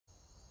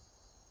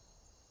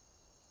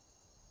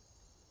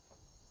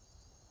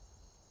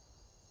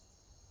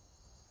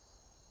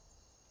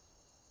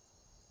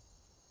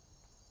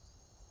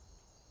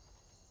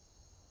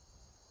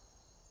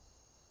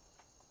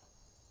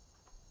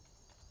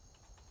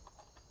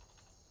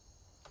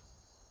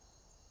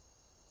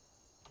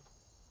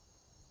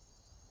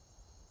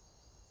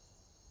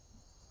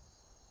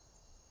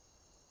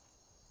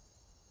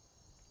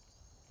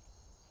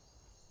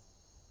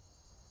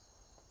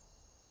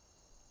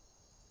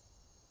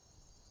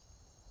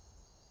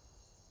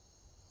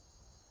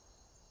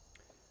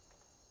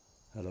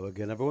Hello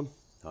again, everyone.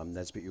 I'm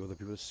Nesbit, you're the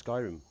People of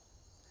Skyrim.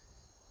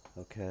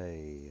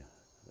 Okay,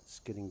 let's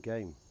get in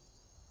game.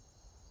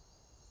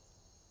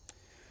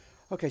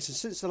 Okay, so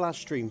since the last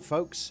stream,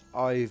 folks,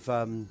 I've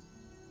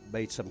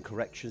made some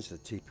corrections to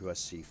the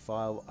TPOS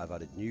file. I've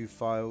added new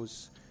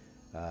files.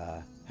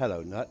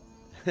 Hello, Nut.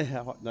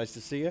 Nice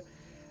to see you.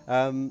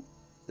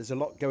 There's a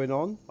lot going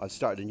on. I've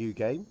started a new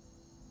game.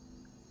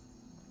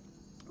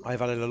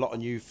 I've added a lot of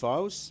new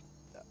files.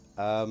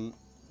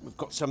 We've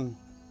got some...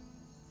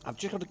 I've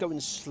just got to go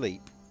and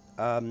sleep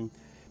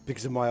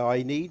because of my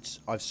eye needs.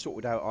 I've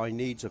sorted out eye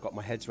needs. I've got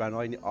my head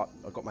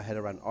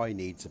around eye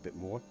needs a bit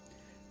more.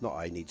 Not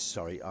eye needs,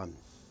 sorry. I'm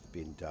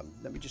being dumb.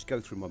 Let me just go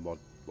through my mod.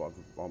 What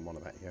I'm on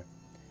about here.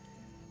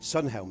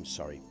 Sunhelm,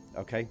 sorry.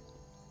 Okay.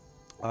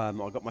 I've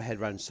got my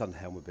head around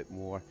Sunhelm a bit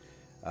more.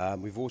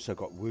 We've also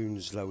got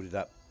wounds loaded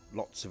up.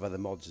 Lots of other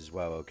mods as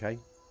well. Okay.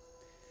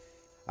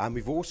 And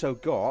we've also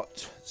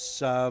got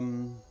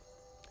some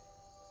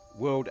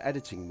world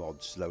editing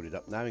mods loaded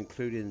up now,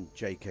 including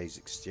JK's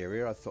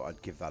exterior. I thought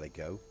I'd give that a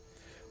go.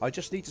 I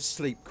just need to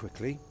sleep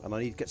quickly, and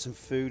I need to get some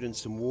food and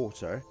some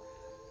water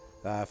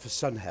for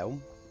Sunhelm,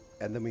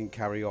 and then we can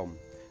carry on.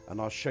 And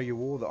I'll show you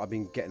all that I've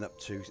been getting up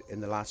to in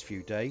the last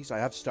few days. I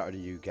have started a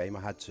new game.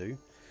 I had to.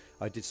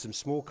 I did some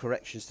small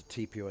corrections to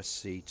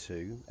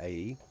TPOS2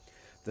 AE.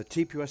 The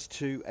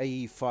TPOS2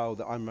 AE file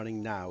that I'm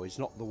running now is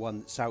not the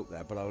one that's out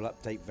there, but I'll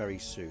update very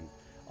soon.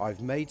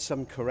 I've made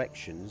some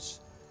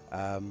corrections.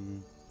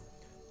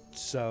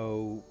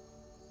 So,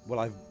 well,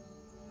 I've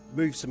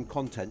moved some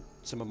content,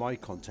 some of my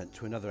content,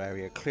 to another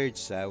area, cleared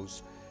some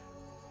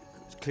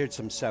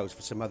cells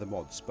for some other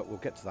mods, but we'll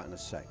get to that in a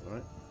sec, all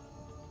right?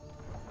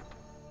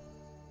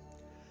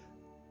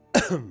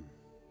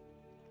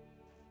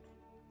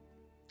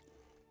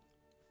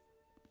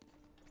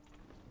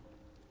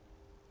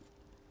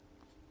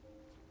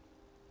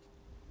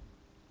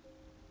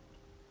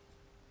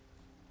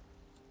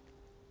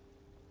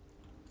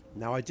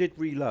 Now, I did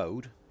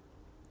reload,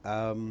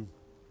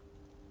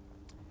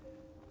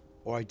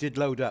 or I did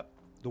load up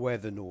the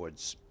Weather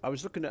Nords. I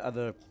was looking at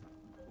other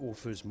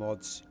authors'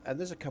 mods, and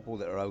there's a couple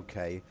that are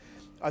okay.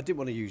 I didn't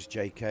want to use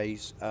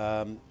JK's,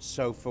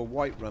 so for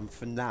Whiterun,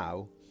 for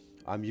now,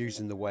 I'm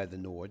using the Weather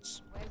Nords.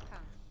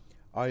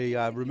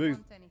 I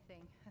removed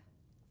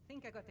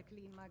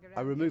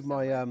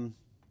my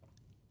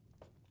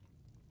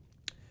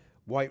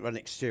Whiterun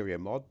exterior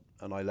mod,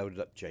 and I loaded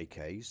up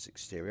JK's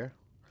exterior.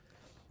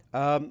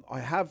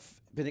 I have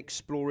been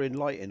exploring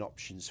lighting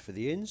options for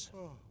the inns.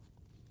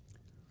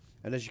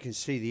 And as you can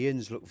see, the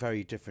inns look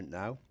very different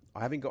now. I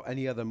haven't got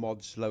any other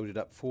mods loaded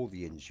up for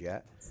the inns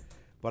yet,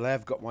 but I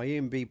have got my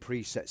EMB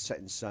preset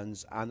setting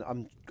suns,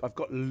 and I've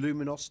got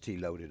luminosity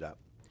loaded up.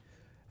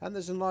 And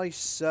there's a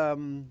nice, I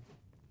think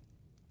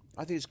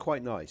it's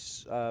quite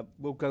nice.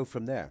 We'll go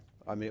from there.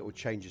 I mean, it will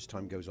change as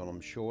time goes on,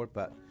 I'm sure,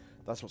 but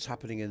that's what's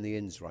happening in the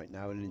inns right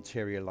now, in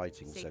interior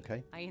lightings,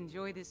 okay? I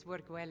enjoy this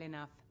work well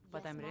enough,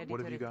 but I'm ready to retire. What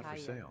have you got for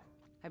sale?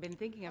 I've been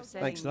thinking of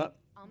selling. Thanks, Nut.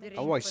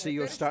 Oh, I see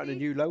you're starting a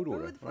new load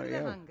order. Right,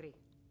 yeah.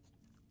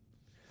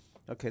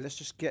 Okay, let's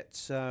just get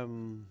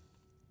some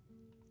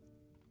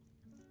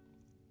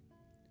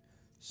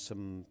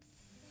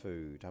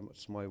food. How much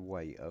is my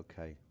weight?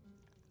 Okay.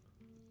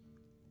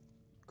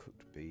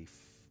 Cooked beef.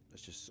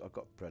 I've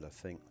got bread, I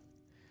think.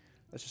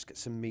 Let's just get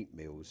some meat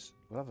meals.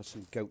 We'll have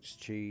some goat's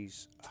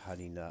cheese,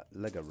 honey nut,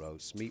 leg of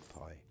roast, meat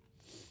pie.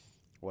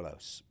 What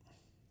else?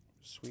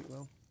 Sweet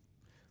roll.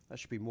 That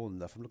should be more than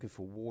enough. I'm looking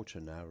for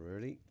water now,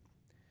 really.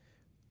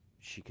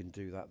 She can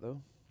do that, though.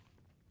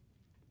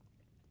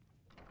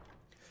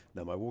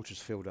 No, my water's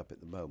filled up at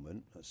the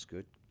moment. That's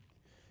good.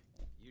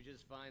 You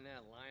just find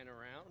that lying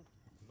around?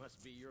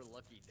 Must be your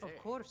lucky day. Of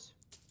course.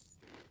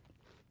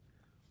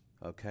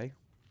 Okay.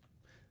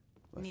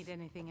 Need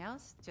anything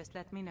else? Just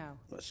let me know.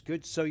 That's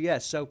good. So, yeah,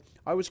 so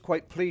I was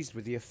quite pleased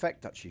with the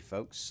effect, actually,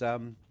 folks.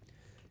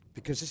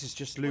 Because this is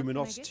just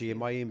luminosity in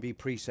my EMB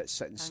preset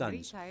setting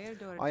suns.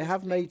 I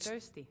have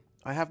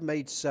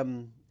made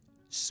some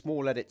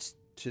small edits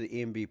to the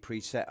EMB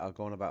preset. I'll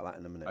go on about that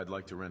in a minute. I'd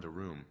like to rent a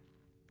room.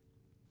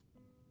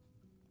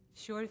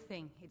 Sure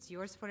thing. It's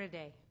yours for a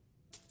day.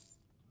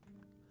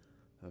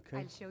 Okay.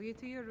 I'll show you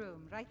to your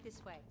room. Right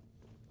this way.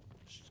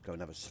 Just go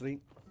and have a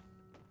sleep.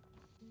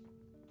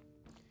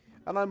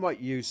 And I might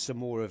use some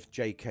more of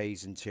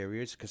JK's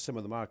interiors, because some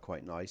of them are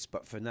quite nice.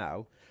 But for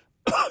now,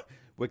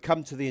 we'll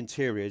come to the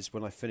interiors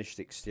when I finish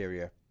the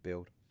exterior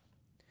build.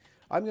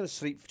 I'm going to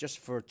sleep just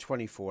for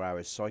 24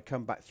 hours, so I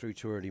come back through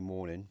to early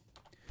morning.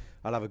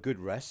 I'll have a good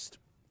rest.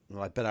 And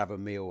I better have a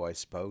meal, I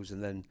suppose.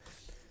 And then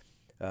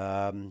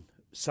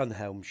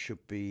Sunhelm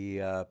should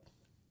be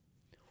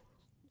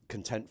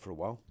content for a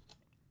while.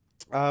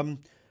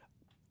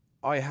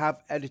 I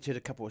have edited a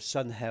couple of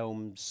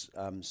Sunhelm's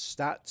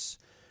stats.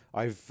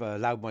 I've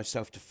allowed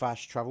myself to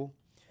fast travel,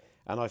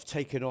 and I've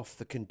taken off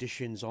the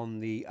conditions on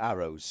the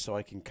arrows so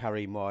I can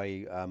carry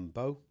my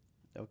bow.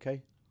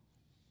 Okay.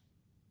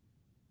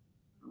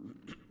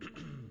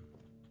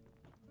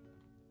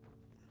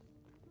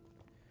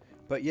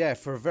 But yeah,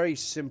 for a very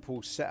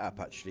simple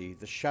setup, actually,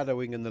 the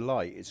shadowing and the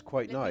light is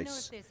quite Let me know if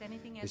nice. there's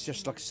anything else It's you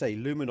just like I need. say,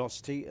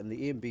 luminosity and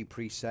the EMB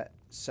preset,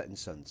 setting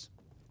suns.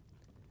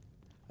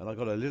 And I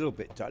got a little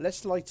bit dark.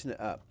 Let's lighten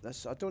it up. I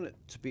don't want it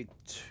to be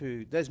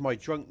too... There's my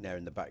drunk there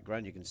in the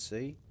background, you can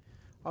see.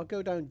 I'll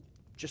go down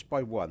just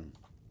by 1.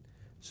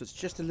 So it's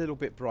just a little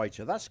bit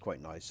brighter. That's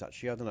quite nice,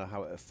 actually. I don't know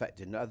how it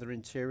affected other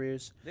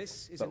interiors.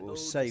 This is but an we'll ode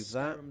save to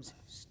that. Skyrim's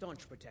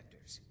staunch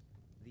protectors,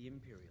 the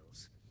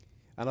Imperials.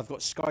 And I've got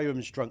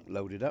Skyrim's drunk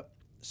loaded up.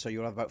 So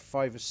you'll have about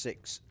 5 or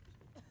 6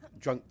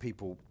 drunk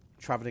people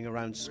travelling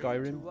around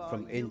Skyrim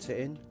from inn to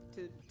inn.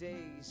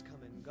 Today's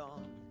come and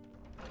gone.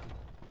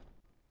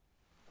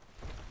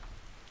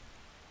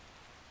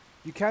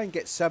 You can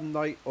get some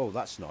night... Oh,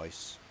 that's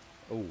nice.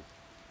 Oh.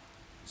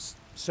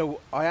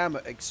 So I am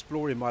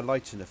exploring my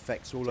lighting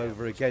effects all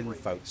over again,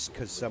 folks,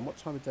 because what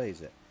time of day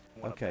is it?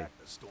 Okay.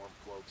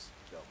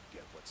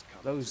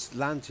 Those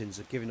lanterns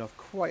are giving off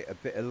quite a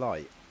bit of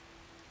light.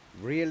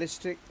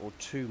 Realistic or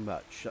too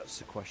much? That's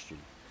the question.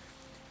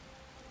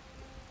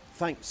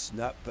 Thanks,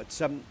 Nut,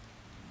 but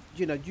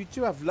you know, you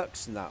do have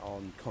lux in that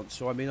on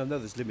console. I mean, I know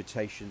there's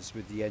limitations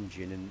with the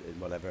engine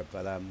and whatever,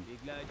 but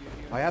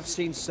I have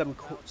seen some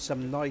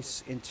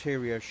nice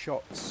interior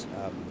shots,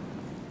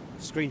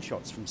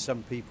 screenshots from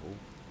some people.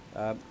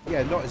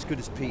 Yeah, not as good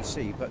as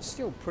PC, but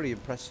still pretty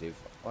impressive,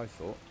 I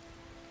thought.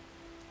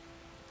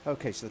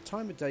 Okay, so the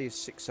time of day is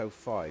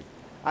 6:05.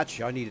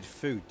 Actually, I needed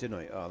food, didn't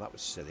I? Oh, that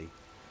was silly.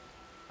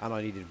 And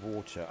I needed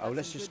water. Oh,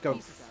 let's just go...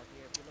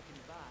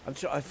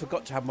 I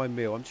forgot to have my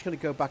meal. I'm just going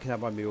to go back and have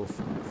my meal,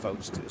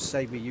 folks, to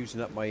save me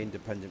using up my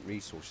independent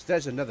resources.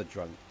 There's another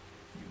drunk.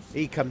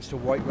 He comes to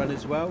Whiterun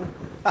as well.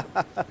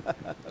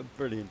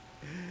 Brilliant.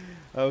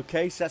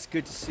 Okay, so that's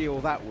good to see all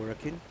that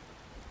working.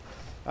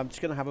 I'm just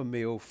going to have a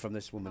meal from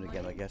this woman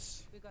again, I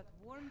guess. We got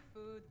warm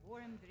food,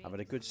 warm drinks, Having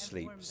a good and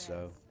sleep, warm so...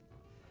 beds.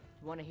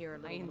 Want to hear a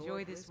little I enjoy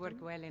Lord this wisdom?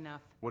 work well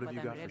enough. What have but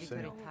you I'm got for ready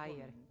sale? to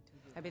retire.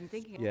 I've been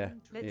thinking. Yeah,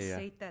 Let's yeah.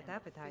 sate that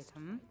appetite,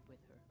 hmm?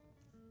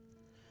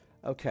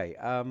 Okay,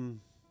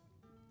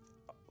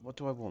 what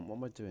do I want? What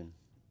am I doing?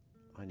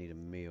 I need a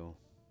meal.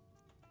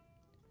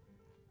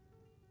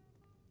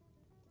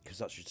 Because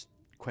that should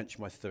quench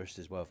my thirst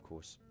as well, of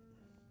course.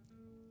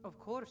 Of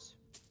course.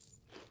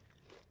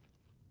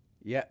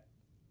 Yeah.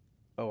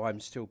 Oh, I'm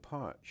still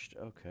parched.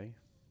 Okay.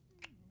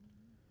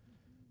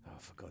 Oh,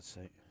 for God's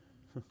sake.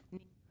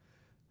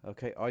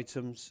 Okay,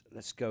 items.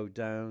 Let's go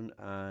down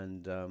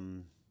and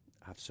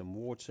have some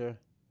water.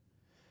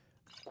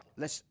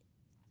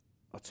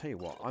 I'll tell you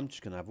what, I'm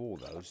just going to have all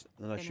those.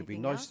 And I should be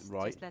Anything nice, else?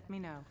 right? Just let me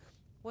know.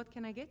 What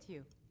can I get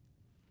you?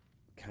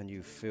 Can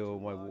you fill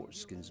my water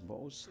skins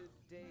bottles?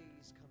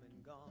 Today's come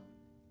and gone.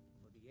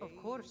 For the Of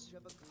course. age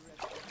of aggression.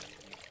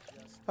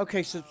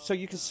 Okay, so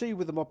you can see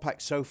with the mod pack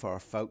so far,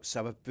 folks,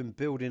 I've been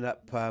building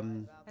up I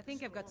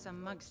think I've got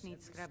some mugs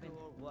need scrubbing.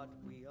 What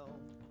we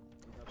own.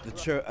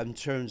 in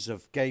terms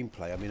of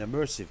gameplay. I mean,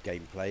 immersive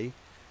gameplay.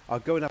 I'll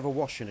go and have a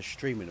wash and a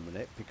stream in a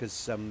minute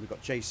because we've got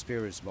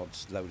JPSteel2's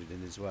mods loaded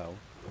in as well.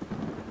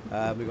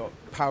 We've got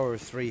Power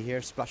of 3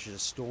 here, Splashes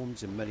of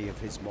Storms in many of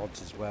his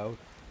mods as well,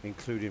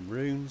 including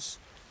runes.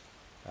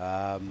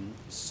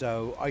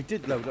 So I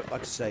did load up,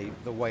 like I say,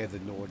 the Way of the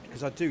Nord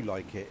because I do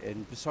like it.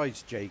 And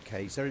besides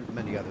JK's, there aren't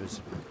many others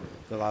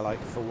that I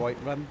like for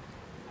Whiterun.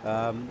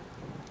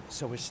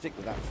 So we'll stick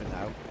with that for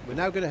now. We're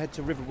now going to head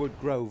to Riverwood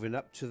Grove and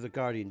up to the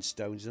Guardian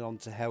Stones and on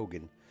to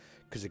Helgen.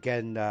 Because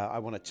again, I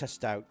want to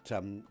test out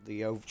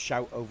the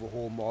Shout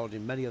Overhaul mod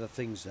and many other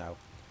things now.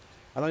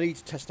 And I need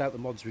to test out the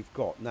mods we've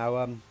got. Now,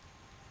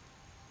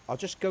 I'll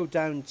just go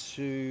down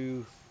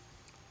to...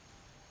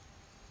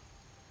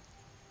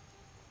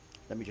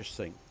 Let me just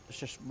think. Let's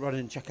just run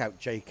and check out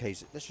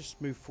JK's. Let's just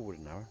move forward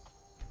an hour.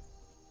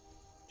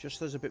 Just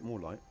so there's a bit more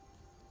light.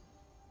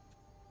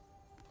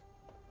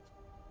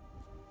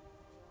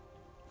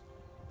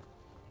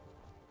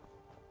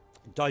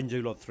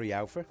 Dynadulod 3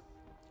 Alpha.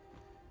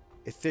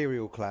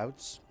 Ethereal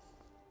Clouds.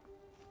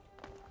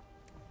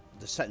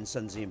 The Setting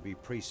Sun's EMB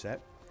preset.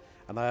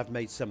 And I have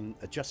made some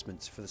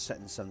adjustments for the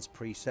Setting Sun's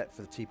preset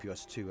for the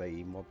TPOS 2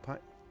 AE mod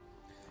pack.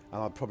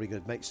 And I'm probably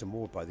going to make some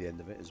more by the end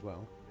of it as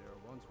well.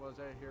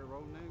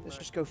 Let's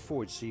just go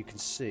forward so you can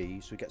see,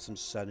 so we get some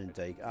sun and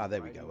day. Ah,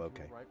 there we go,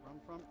 okay.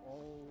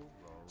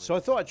 So I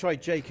thought I'd try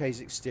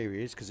JK's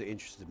exteriors because it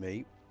interested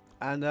me.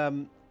 And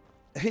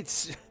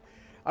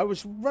I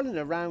was running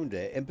around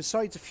it, and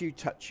besides a few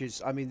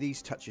touches, I mean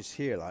these touches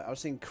here, like I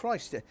was thinking,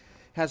 Christ, it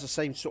has the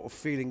same sort of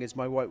feeling as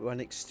my Whiterun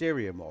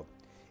exterior mod,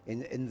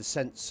 in the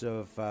sense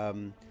of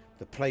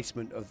the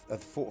placement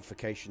of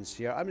fortifications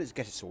here. I mean, I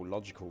guess it's all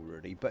logical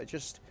really, but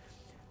just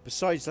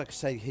besides, like I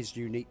say, his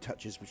unique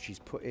touches which he's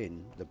put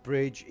in, the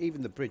bridge,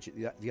 even the bridge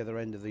at the other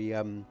end of the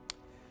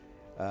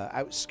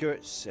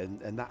outskirts,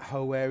 and that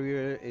whole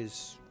area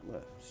is, well,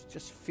 it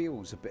just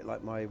feels a bit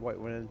like my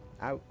Whiterun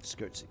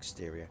outskirts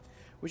exterior.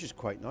 Which is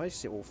quite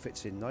nice. It all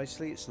fits in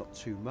nicely. It's not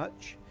too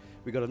much.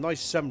 We've got a nice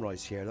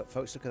sunrise here. Look,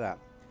 folks, look at that.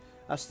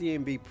 That's the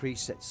EMB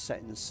preset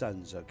Setting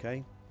Suns,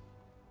 okay?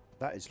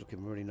 That is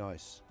looking really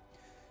nice.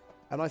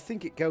 And I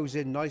think it goes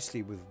in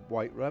nicely with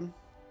Whiterun.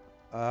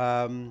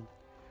 I'm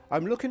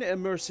looking at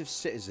Immersive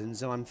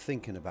Citizens and I'm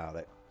thinking about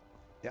it.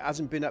 It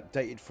hasn't been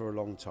updated for a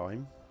long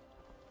time.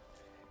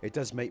 It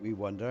does make me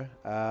wonder.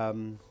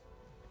 I'll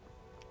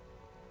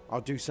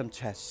do some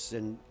tests,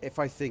 and if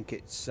I think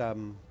it's...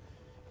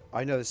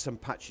 I know there's some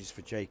patches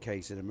for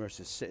JKs and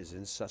Immersive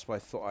Citizens, so that's why I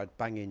thought I'd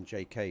bang in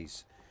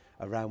JKs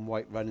around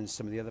Whiterun and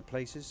some of the other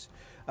places.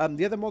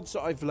 The other mods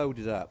that I've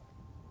loaded up,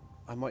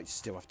 I might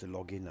still have to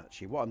log in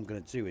actually. What I'm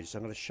going to do is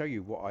I'm going to show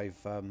you what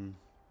I've...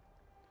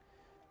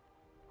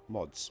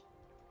 mods.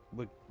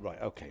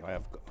 Right, okay, I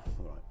have got...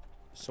 Right.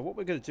 So what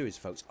we're going to do is,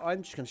 folks,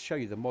 I'm just going to show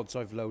you the mods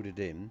I've loaded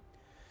in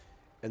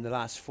the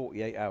last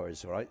 48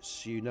 hours, alright?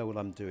 So you know what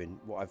I'm doing,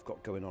 what I've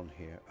got going on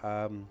here.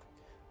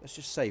 Let's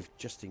just save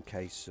just in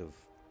case of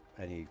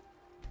any...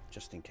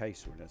 Just in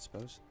case, I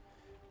suppose.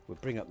 We'll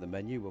bring up the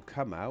menu, we'll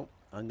come out.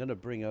 I'm going to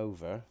bring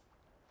over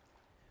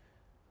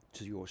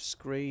to your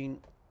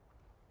screen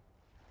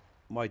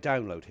my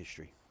download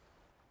history.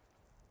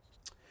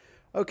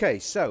 Okay,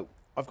 so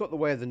I've got the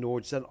Way of the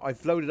Nords done.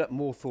 I've loaded up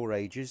Morthor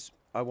Ages.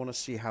 I want to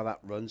see how that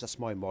runs. That's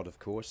my mod, of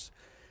course.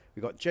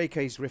 We've got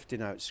JK's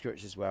Rifting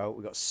Outskirts as well.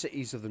 We've got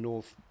Cities of the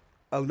North.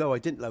 Oh, no, I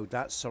didn't load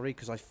that. Sorry,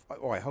 because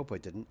I hope I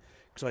didn't.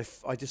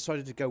 Because I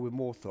decided to go with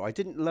Morthor. I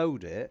didn't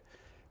load it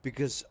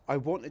because I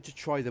wanted to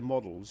try the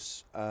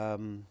models,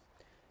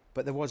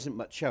 but there wasn't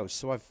much else.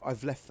 So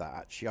I've left that,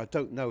 actually. I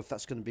don't know if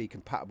that's going to be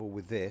compatible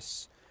with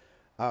this.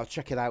 I'll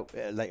check it out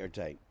at a later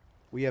date.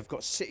 We have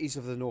got Cities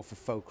of the North of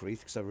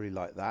Folkreath, because I really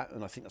like that,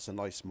 and I think that's a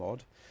nice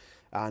mod.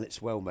 And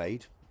it's well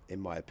made, in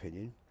my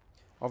opinion.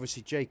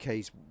 Obviously,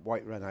 JK's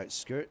Whiterun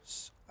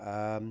Outskirts.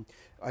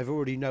 I've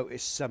already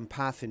noticed some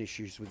pathing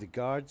issues with the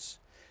guards.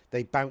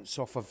 They bounce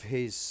off of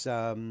his...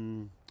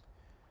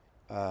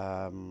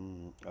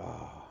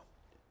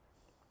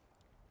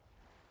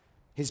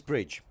 his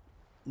bridge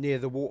near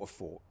the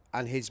waterfall.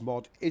 And his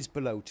mod is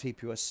below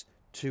TPOS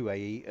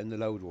 2AE in the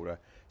load order.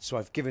 So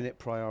I've given it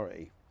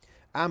priority.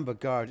 Amber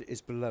Guard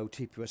is below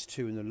TPOS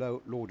 2 in the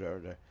load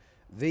order.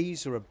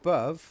 These are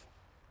above,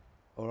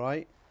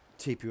 alright,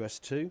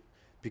 TPOS 2.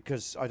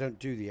 Because I don't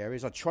do the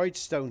areas. I tried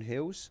Stone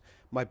Hills.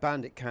 My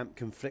bandit camp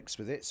conflicts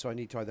with it, so I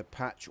need to either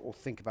patch or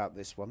think about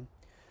this one.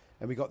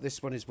 And we got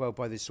this one as well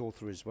by this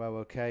author as well,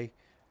 okay.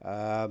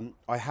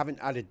 I haven't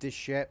added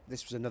this yet.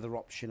 This was another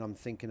option I'm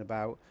thinking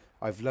about.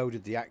 I've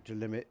loaded the actor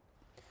limit.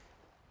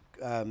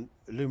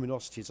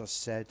 Luminosity, as I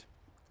said.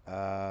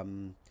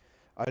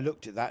 I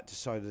looked at that,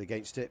 decided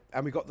against it.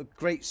 And we got the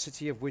Great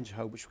City of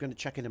Winterhold, which we're going to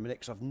check in a minute,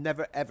 because I've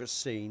never ever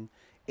seen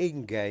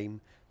in-game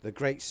the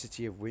Great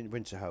City of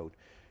Winterhold.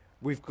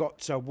 We've got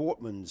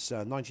Wortman's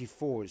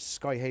 94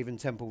 Skyhaven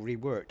Temple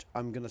reworked.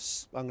 I'm gonna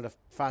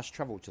fast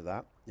travel to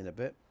that in a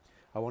bit.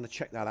 I want to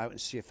check that out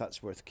and see if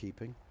that's worth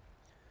keeping.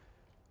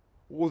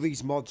 All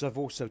these mods I've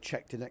also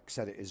checked in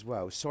Xedit as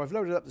well. So I've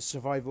loaded up the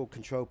survival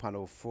control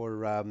panel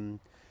for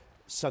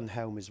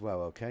Sunhelm as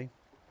well. Okay.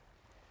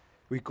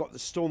 We've got the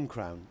Storm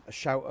Crown, a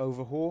Shout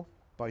Overhaul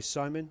by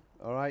Simon.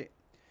 All right.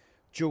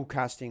 Dual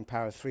casting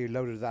power 3.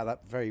 Loaded that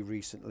up very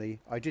recently.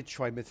 I did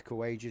try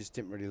Mythical Ages,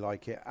 didn't really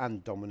like it,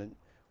 and Dominant,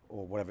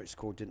 or whatever it's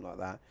called, didn't like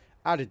that.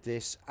 Added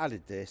this,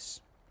 added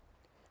this.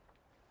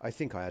 I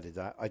think I added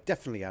that. I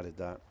definitely added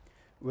that.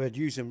 We're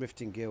using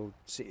Rifting Guild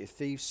City of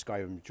Thieves,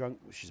 Skyrim Drunk,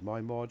 which is my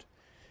mod.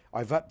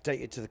 I've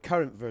updated to the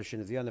current version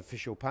of the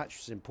unofficial patch,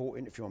 which is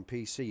important. If you're on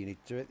PC, you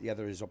need to do it. The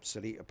other is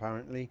obsolete,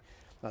 apparently.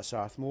 That's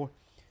Arthmore.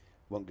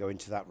 Won't go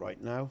into that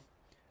right now.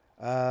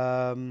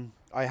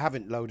 I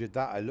haven't loaded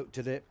that. I looked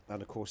at it,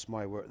 and of course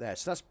my work there.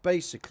 So that's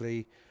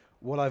basically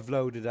what I've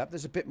loaded up.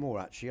 There's a bit more,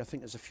 actually. I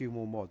think there's a few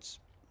more mods.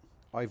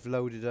 I've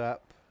loaded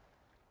up.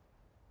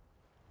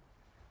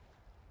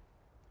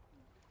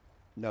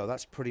 No,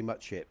 that's pretty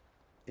much it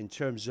in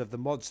terms of the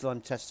mods that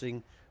I'm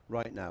testing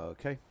right now,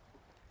 okay?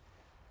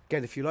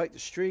 Again, if you like the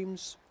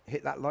streams,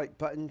 hit that like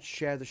button,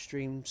 share the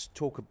streams,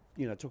 talk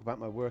about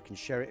my work and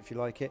share it if you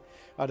like it.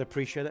 I'd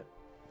appreciate it.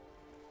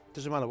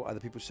 Doesn't matter what other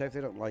people say. If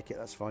they don't like it,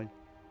 that's fine.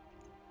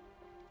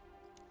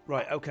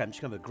 Right, okay, I'm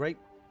just going to have a grape,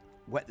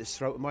 wet this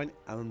throat of mine,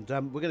 and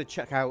we're going to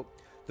check out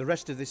the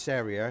rest of this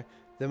area.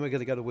 Then we're going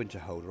to go to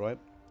Winterhold, right?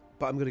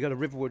 But I'm going to go to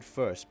Riverwood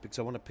first because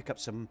I want to pick up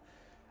some...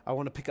 I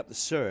want to pick up the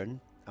Cern,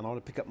 and I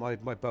want to pick up my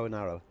bow and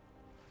arrow.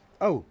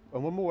 Oh,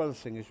 and one more other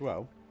thing as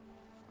well.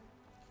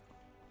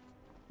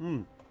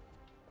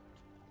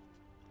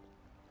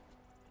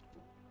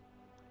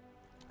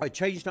 I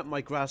changed up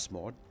my grass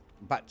mod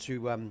back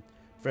to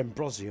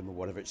Vembrosium or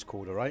whatever it's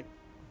called, alright?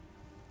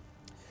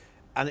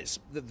 And it's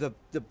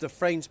the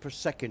frames per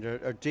second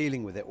are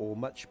dealing with it all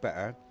much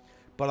better.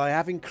 But I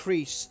have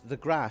increased the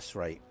grass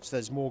rate, so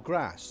there's more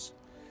grass.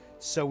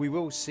 So we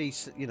will see,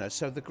 you know,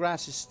 so the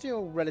grass is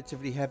still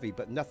relatively heavy,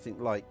 but nothing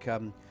like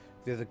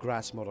the other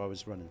grass mod I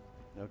was running.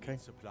 Okay.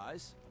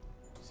 Supplies?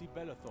 See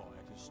Bellathor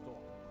at his store.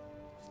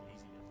 It's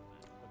lazy little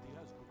man, but he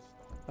has good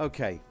stuff.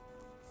 Okay.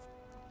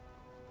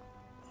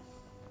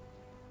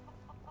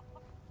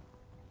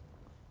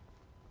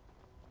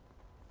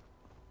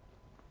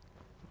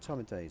 What time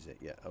of day is it?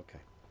 Yeah, okay.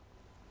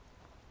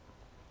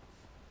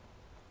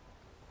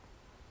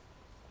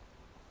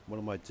 What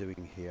am I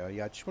doing here?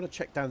 Yeah, I just want to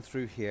check down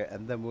through here,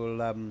 and then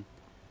we'll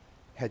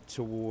head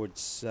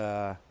towards.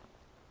 Yeah,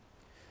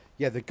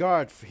 the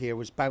guard for here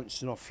was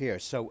bouncing off here.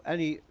 So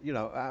any, you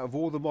know, out of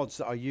all the mods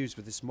that I use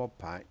with this mod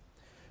pack,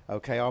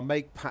 okay, I'll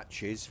make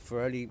patches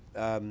for any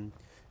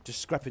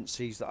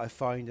discrepancies that I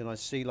find and I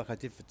see, like I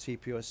did for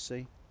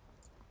TPOS.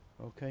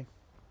 Okay.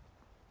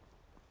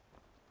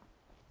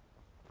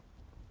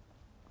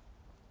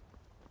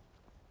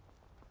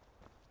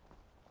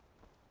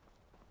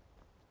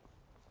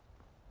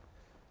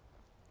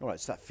 Alright,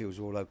 so that feels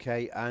all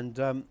okay, and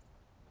I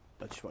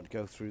just want to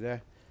go through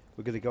there.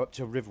 We're going to go up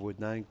to Riverwood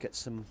now and get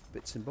some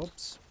bits and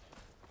bobs.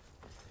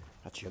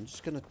 Actually, I'm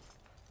just going to...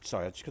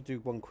 Sorry, I'm just going to do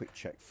one quick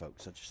check,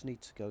 folks. I just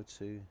need to go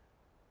to...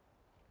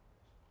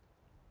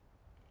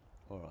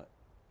 Alright.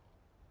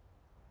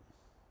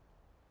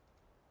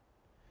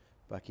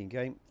 Back in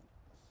game.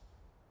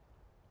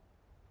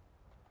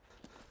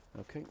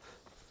 Okay.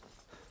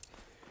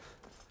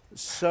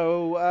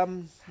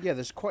 So, yeah,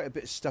 there's quite a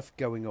bit of stuff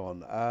going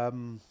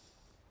on.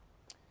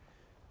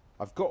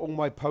 I've got all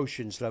my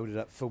potions loaded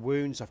up for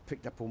wounds. I've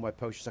picked up all my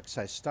potions. Like I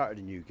say, I started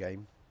a new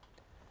game.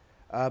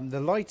 The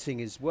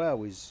lighting as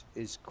well is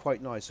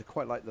quite nice. I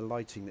quite like the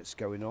lighting that's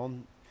going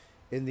on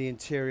in the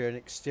interior and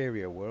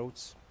exterior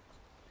worlds.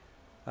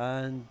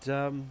 And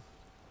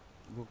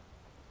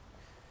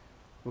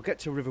we'll get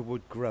to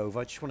Riverwood Grove.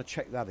 I just want to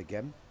check that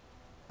again.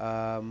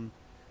 I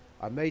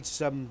made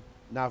some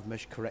nav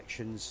mesh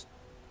corrections.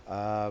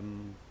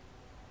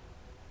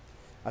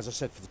 As I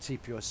said, for the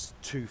TPOS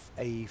 2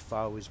 AE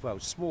file as well.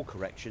 Small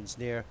corrections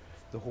near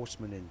the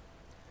Horseman Inn.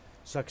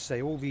 So like I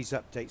say, all these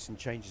updates and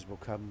changes will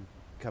come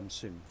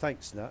soon.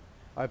 Thanks, Nat.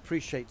 I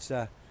appreciate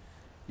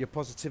your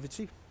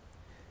positivity.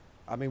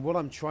 I mean, what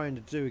I'm trying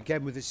to do,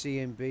 again with this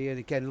EMB, and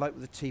again, like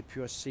with the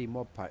TPOS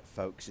mod pack,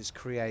 folks, is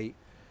create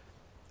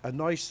a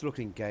nice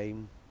looking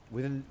game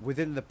within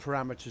the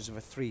parameters of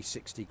a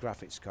 360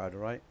 graphics card,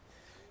 alright?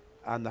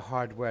 And the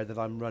hardware that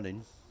I'm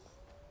running.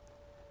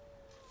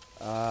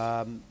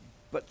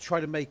 But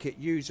try to make it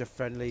user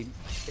friendly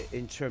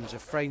in terms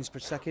of frames per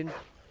second.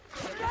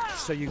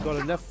 So you've got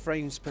enough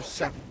frames per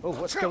second. Oh,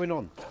 what's going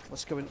on?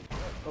 What's going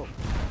on?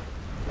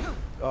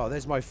 Oh,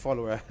 there's my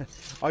follower.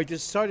 I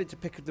decided to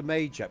pick the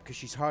mage up because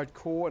she's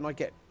hardcore, and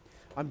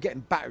I'm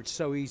getting battered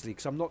so easily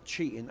because I'm not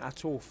cheating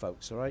at all,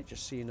 folks. All right,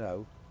 just so you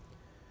know.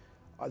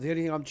 The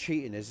only thing I'm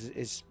cheating is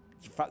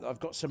the fact that I've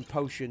got some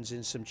potions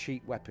and some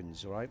cheap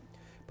weapons. All right,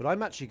 but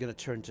I'm actually going to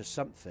turn to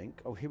something.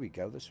 Oh, here we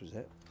go. This was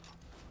it.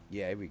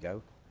 Yeah, here we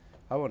go.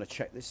 I want to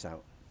check this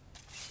out.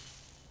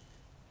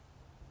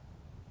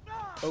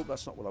 Oh,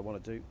 that's not what I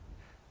want to do.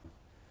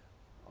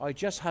 I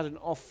just had an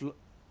off...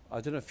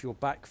 I don't know if you're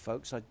back,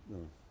 folks.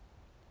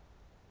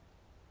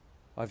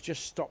 I've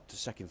just stopped a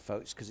second,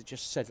 folks, because it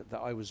just said that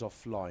I was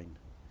offline.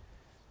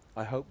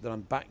 I hope that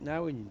I'm back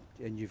now and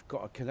you've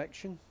got a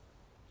connection.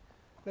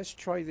 Let's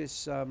try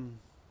this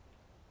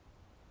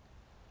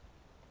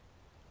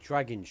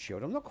Dragon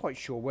Shield. I'm not quite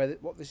sure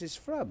what this is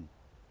from.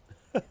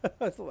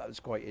 I thought that was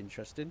quite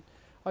interesting.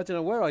 I don't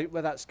know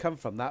where that's come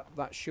from. That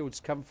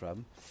shield's come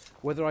from.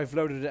 Whether I've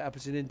loaded it up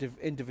as an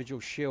individual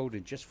shield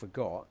and just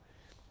forgot.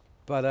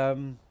 But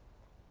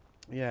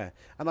yeah.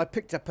 And I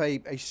picked up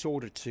a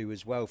sword or two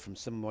as well from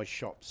some of my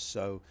shops.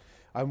 So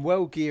I'm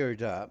well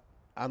geared up.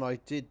 And I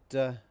did.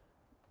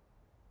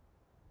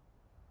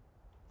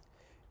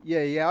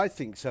 Yeah, I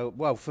think so.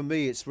 Well, for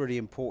me, it's really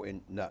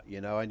important.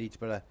 You know, I need to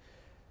be able to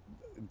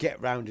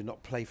get round and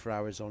not play for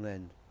hours on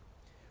end.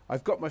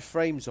 I've got my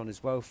frames on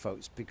as well,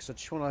 folks, because I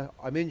just want to...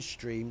 I'm in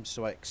stream,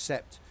 so I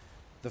accept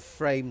the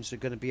frames are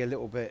going to be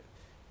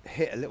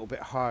hit a little bit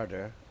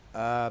harder.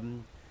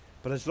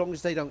 But as long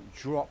as they don't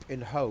drop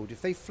in hold,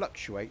 if they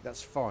fluctuate,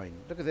 that's fine.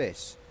 Look at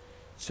this.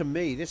 To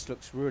me, this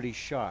looks really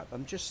sharp.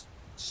 I'm just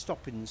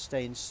stopping and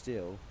staying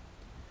still,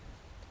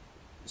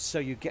 so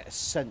you get a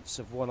sense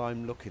of what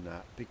I'm looking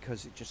at,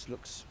 because it just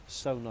looks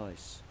so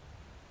nice.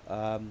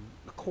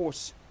 Of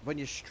course, when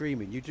you're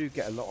streaming, you do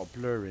get a lot of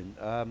blurring.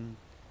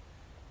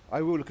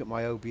 I will look at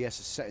my OBS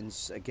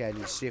settings again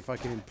and see if I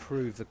can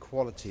improve the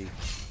quality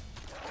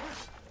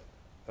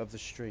of the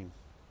stream.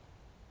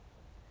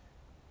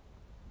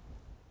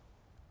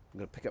 I'm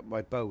going to pick up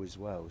my bow as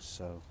well,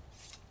 so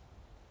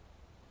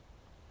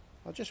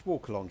I'll just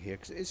walk along here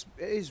because it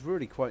is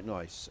really quite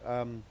nice. What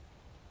am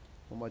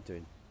I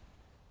doing?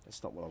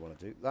 That's not what I want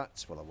to do.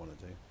 That's what I want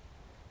to do.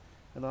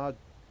 And I'll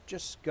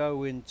just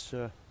go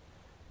into,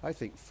 I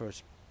think,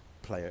 first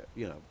player,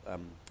 you know,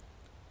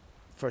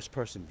 first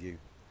person view.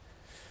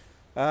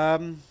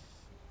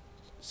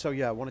 So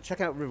yeah, I want to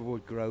check out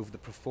Riverwood Grove, the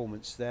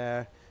performance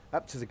there,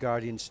 up to the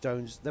Guardian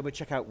Stones. Then we'll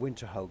check out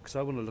Winterhold, because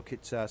I want to look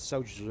at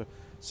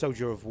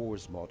Soldier of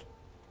War's mod.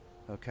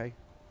 Okay.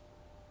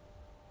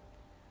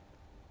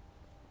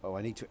 Oh,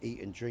 I need to eat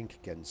and drink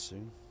again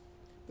soon.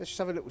 Let's just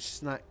have a little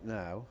snack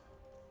now.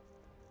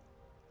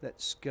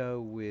 Let's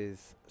go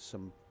with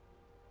some...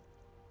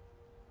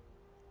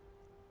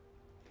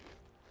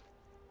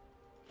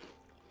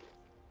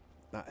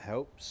 That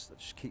helps. That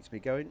just keeps me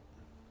going.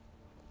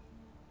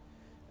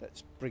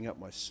 Let's bring up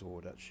my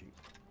sword, actually.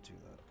 Do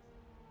that.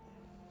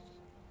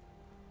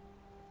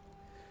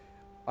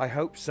 I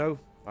hope so.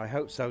 I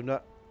hope so.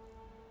 Not,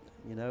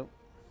 you know.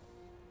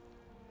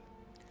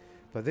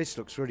 But this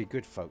looks really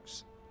good,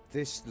 folks.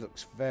 This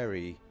looks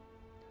very,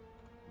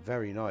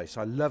 very nice.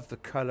 I love the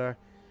colour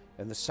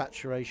and the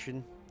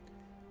saturation.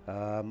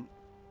 I'm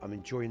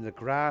enjoying the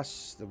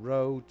grass, the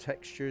road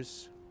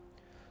textures,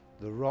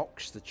 the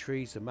rocks, the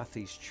trees, the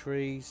Matthys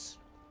trees.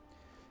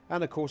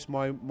 And of course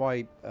my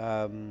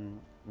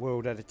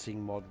world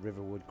editing mod,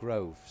 Riverwood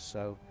Grove.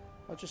 So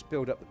I'll just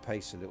build up the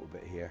pace a little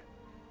bit here.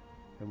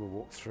 And we'll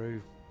walk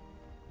through.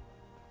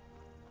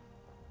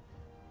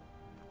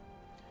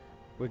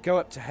 We'll go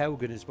up to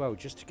Helgen as well,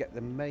 just to get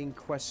the main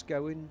quest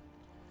going.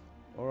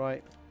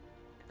 Alright.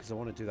 Because I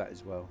want to do that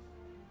as well.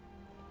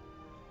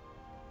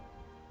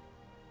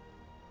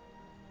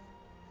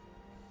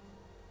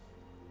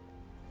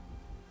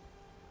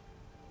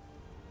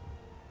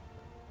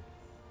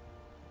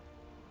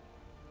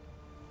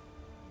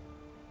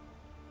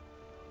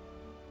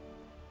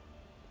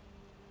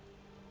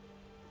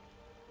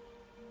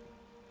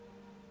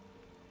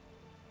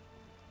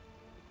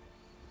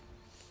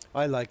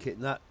 I like it,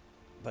 and that,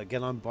 but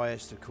again, I'm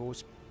biased, of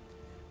course.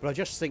 But I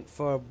just think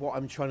for what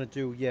I'm trying to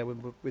do, yeah,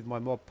 with my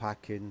mod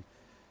pack and,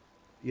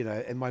 you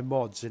know, and my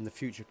mods in the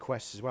future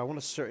quests as well, I want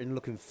a certain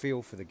look and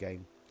feel for the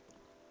game.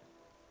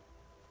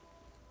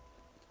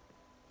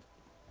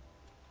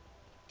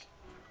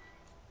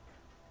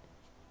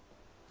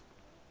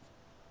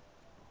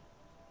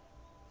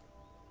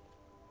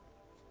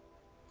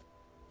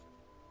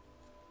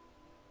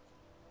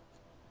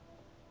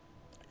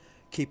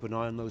 Keep an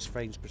eye on those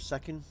frames per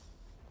second.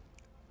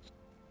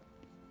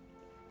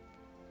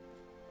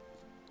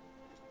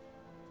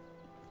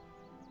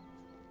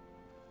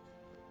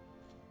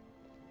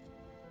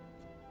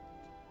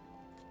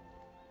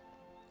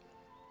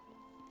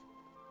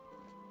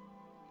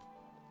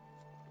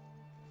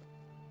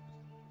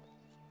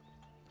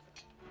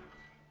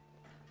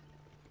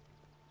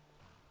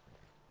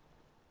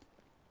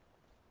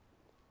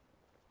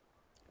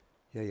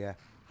 Yeah.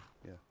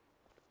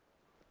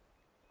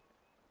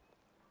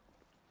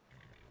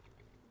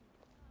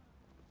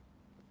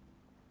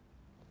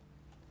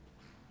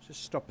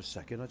 Just stop a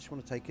second. I just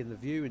want to take in the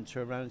view and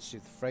turn around and see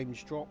if the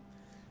frames drop.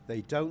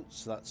 They don't,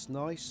 so that's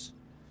nice.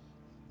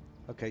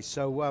 Okay,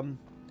 so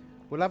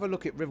we'll have a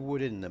look at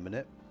Riverwood in a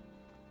minute.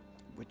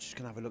 We're just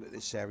going to have a look at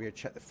this area,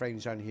 check the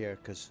frames down here,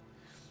 because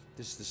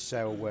this is the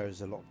cell where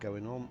there's a lot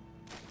going on.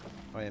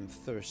 I am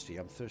thirsty.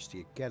 I'm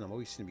thirsty again. I'm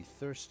always going to be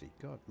thirsty.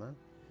 God, man.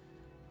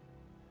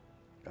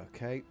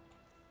 Okay.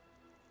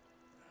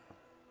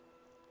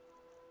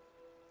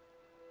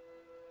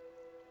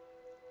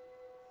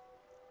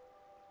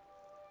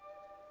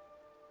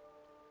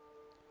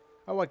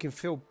 Oh, I can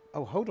fill...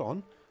 Oh, hold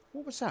on.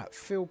 What was that?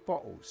 Fill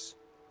bottles.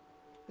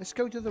 Let's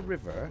go to the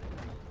river.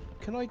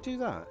 Can I do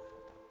that?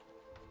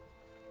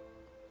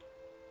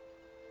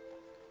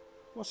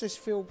 What's this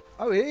fill...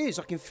 Oh, it is.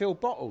 I can fill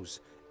bottles.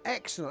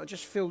 Excellent. I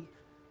just filled...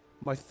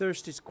 My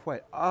thirst is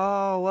quite...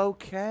 Oh,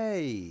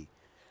 okay.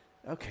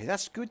 Okay,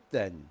 that's good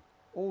then.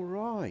 All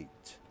right.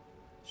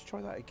 Let's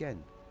try that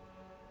again.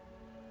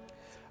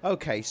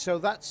 Okay, so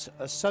that's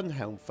a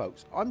Sunhelm,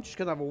 folks. I'm just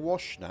going to have a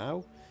wash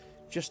now,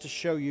 just to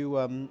show you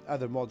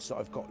other mods that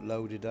I've got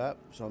loaded up.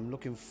 So I'm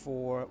looking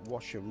for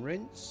wash and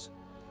rinse.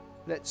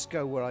 Let's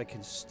go where I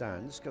can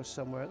stand. Let's go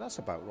somewhere. That's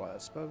about right, I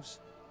suppose.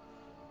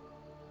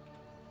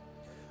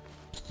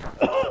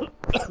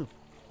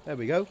 There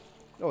we go.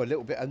 Oh, a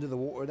little bit under the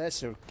water there,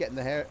 so getting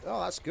the hair.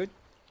 Oh, that's good.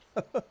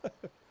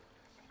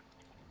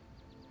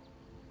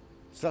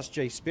 So that's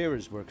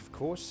JPSteel's work, of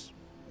course,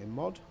 in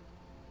mod.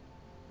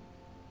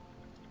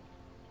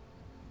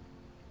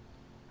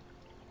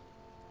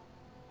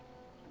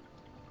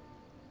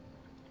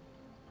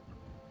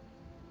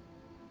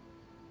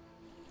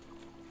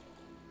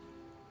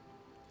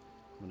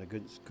 And a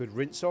good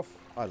rinse off.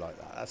 I like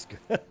that. That's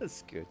good.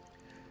 That's good.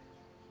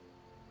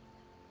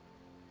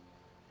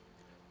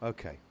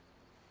 Okay.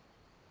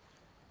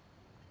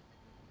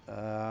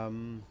 I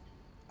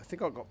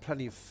think I've got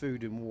plenty of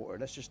food and water.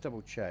 Let's just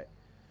double check,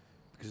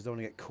 because I don't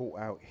want to get caught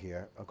out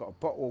here. I've got a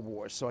bottle of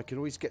water, so I can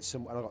always get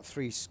some, and I've got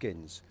 3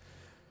 skins.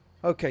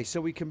 Okay,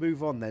 so we can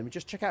move on then. We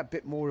just check out a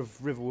bit more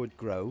of Riverwood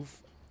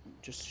Grove,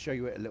 just to show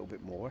you it a little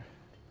bit more.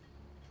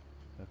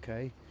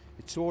 Okay,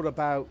 it's all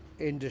about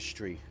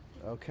industry.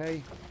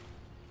 Okay,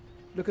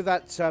 look at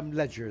that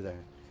ledger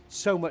there.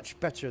 So much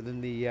better than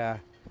the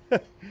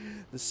the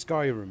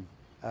Skyrim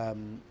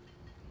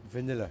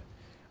vanilla.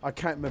 I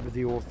can't remember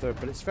the author,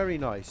 but it's very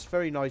nice.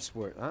 Very nice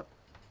work, that.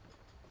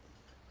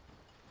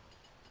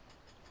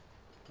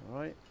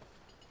 Alright.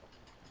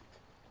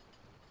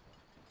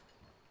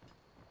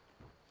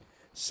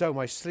 So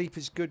my sleep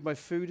is good, my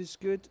food is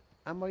good,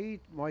 and my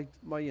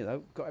you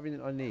know, got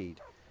everything I need.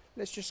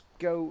 Let's just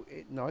go.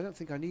 No, I don't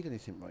think I need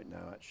anything right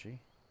now, actually.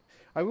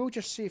 I will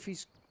just see if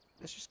he's...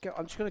 Let's just go.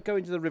 I'm just going to go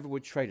into the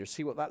Riverwood Trader,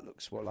 see what that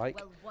looks like.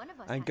 Well, one of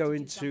us and go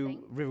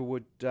into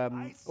Riverwood...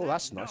 oh,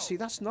 that's nice. See,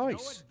 that's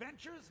nice.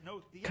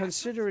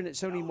 Considering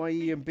it's only my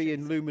E and B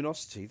and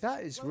luminosity,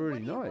 that is really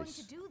nice. What are you going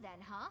to do then,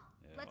 huh?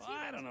 let's Well,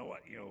 hear I it. don't know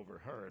what you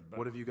overheard, but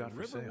What have you got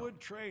the for sale? Riverwood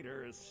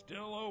Trader is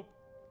still open.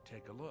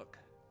 Take a look.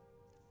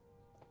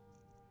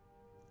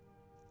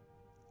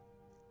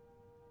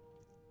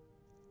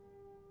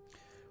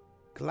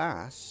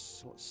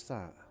 Glass? What's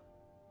that?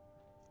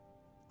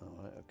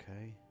 Alright,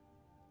 okay.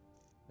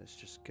 Let's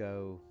just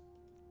go.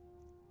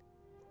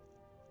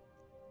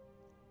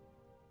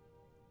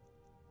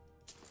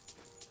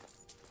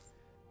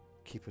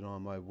 Keep an eye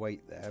on my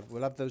weight there.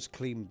 We'll have those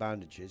clean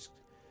bandages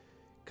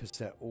because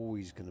they're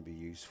always going to be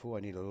useful. I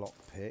need a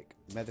lockpick.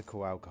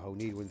 Medical alcohol,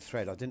 needle and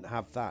thread. I didn't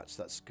have that,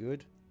 so that's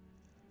good.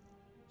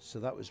 So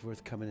that was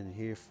worth coming in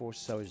here for.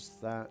 So is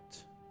that.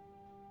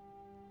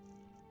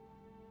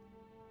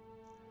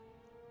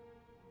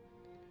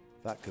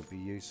 That could be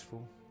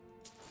useful.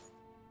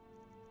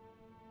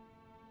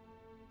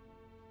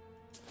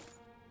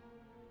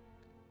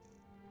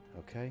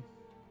 Okay.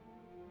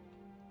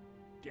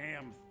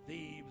 Damn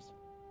thieves.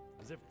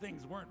 As if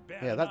things weren't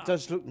bad Yeah, that enough.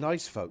 does look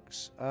nice,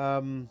 folks.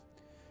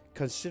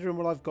 Considering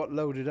what I've got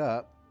loaded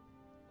up,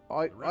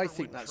 I think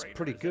Riverwood that's Trader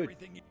pretty is good.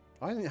 everything you-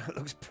 I think that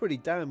looks pretty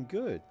damn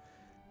good.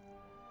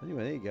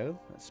 Anyway, there you go.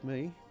 That's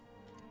me.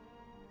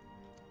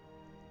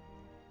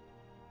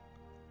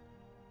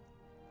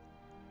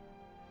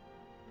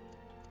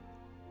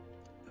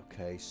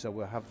 Okay, so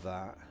we'll have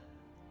that.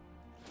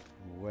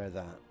 We'll wear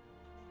that.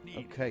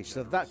 Need Okay, a so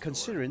general that store.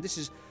 considering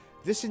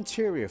this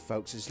interior,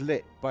 folks, is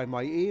lit by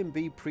my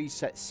E&B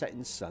preset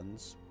setting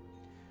suns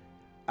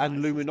and My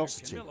sister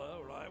luminosity. Camilla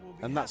or I will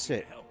be And that's happy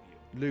it. to help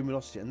you.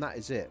 Luminosity, and that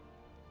is it.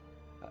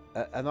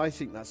 And I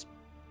think that's.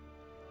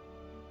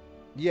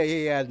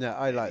 Yeah. No,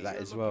 I like Maybe that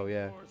you're as well. looking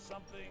Yeah, for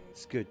something.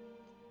 it's good.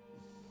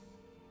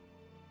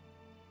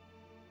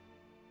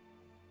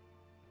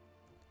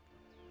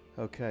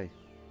 Okay.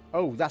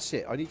 Oh, that's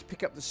it. I need to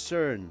pick up the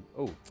CERN.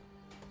 Oh,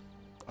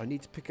 I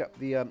need to pick up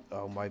the.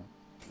 Oh, my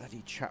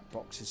bloody chat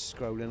box is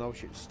scrolling. I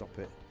should stop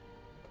it.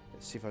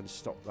 Let's see if I can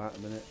stop that a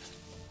minute.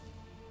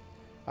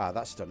 Ah,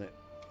 that's done it.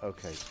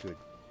 Okay, good.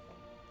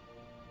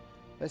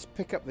 Let's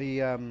pick up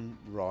the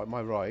ride,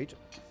 my ride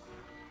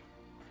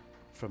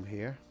from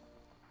here.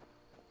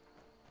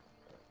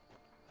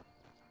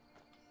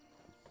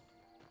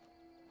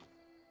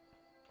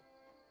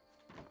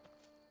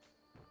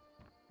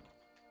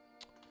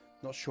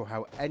 Not sure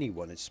how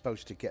anyone is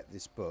supposed to get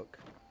this book.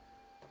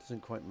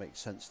 Doesn't quite make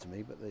sense to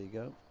me, but there you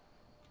go.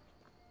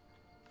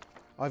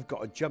 I've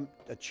got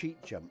a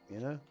cheat jump, you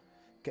know.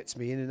 Gets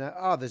me in and out.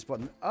 Ah, there's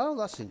one. Oh,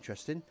 that's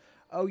interesting.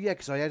 Oh, yeah,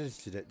 because I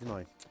edited it, didn't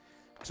I?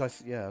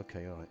 Because yeah,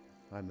 okay, all right.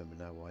 I remember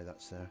now why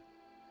that's there.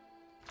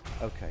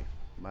 Okay,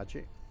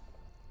 magic.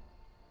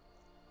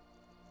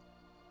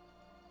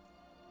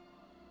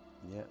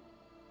 Yeah.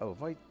 Oh,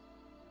 have I?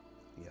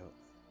 Yeah.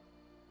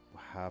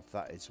 Have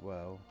that as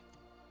well.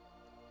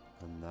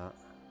 And that.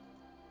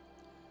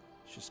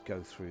 Let's just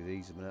go through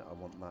these a minute. I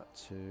want that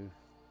too.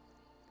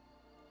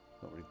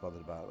 Not really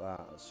bothered about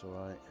that. That's all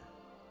right.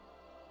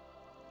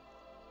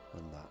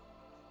 And that.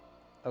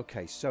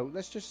 Okay, so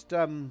let's just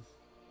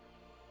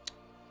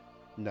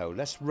no,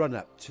 let's run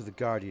up to the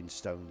Guardian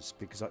Stones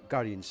because I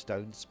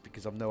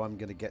know I'm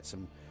going to get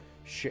some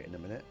shit in a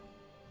minute.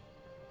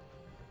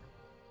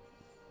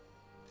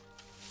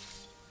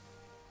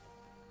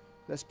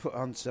 Let's put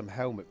on some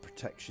helmet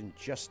protection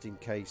just in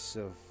case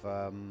of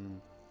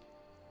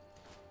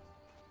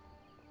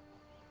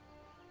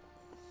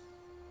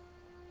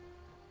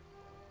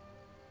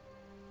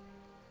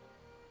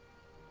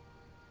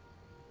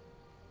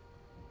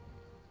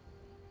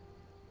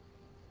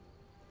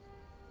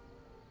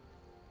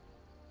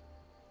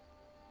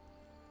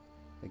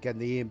again,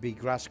 the E&B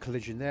grass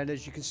collision there. And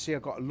as you can see,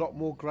 I've got a lot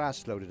more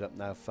grass loaded up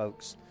now,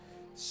 folks.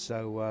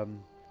 So,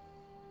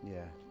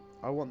 yeah.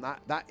 I want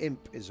that. That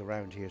imp is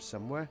around here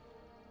somewhere.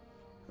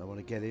 I want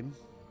to get him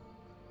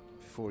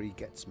before he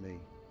gets me.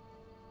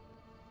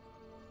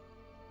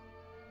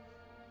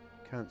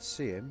 Can't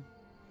see him.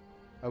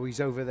 Oh,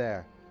 he's over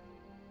there.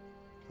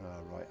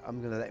 Right. I'm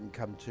going to let him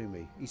come to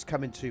me. He's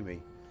coming to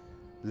me.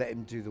 Let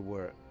him do the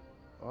work.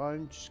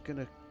 I'm just going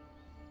to...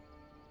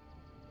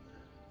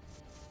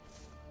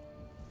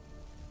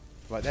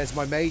 Right, there's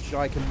my mage. Now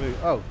I can move.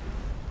 Oh,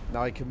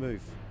 now I can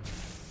move.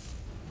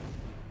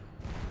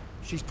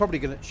 She's probably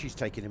gonna. She's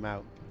taking him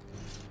out.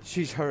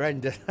 She's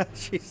horrendous.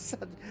 She's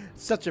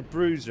such a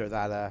bruiser.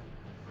 That.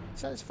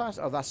 Is that as fast?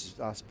 Oh, that's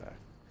better.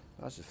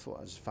 I just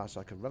thought as fast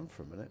as I could run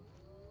for a minute.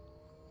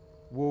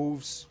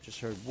 Wolves.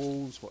 Just heard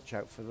wolves. Watch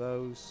out for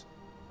those.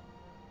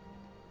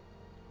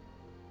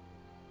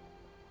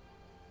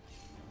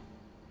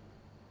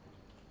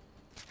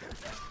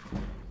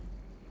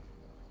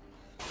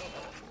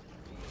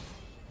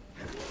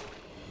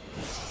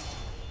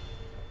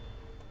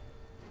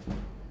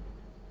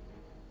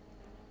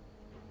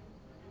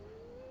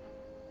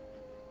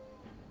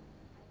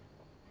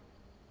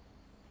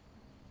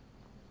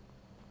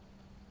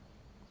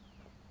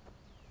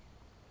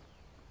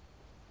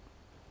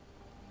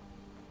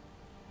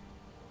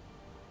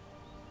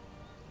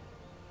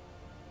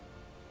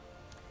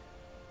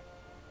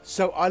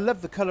 So I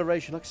love the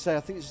coloration. Like I say, I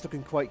think it's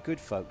looking quite good,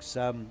 folks.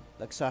 Like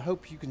I say, I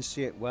hope you can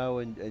see it well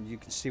and you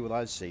can see what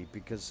I see,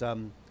 because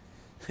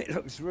it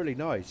looks really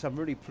nice. I'm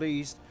really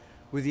pleased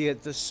with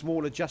the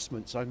small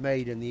adjustments I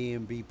made in the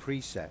EMB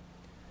preset.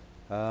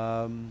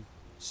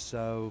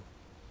 So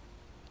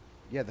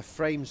yeah, the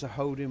frames are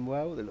holding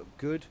well. They look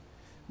good.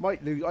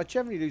 Might lose. I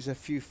generally lose a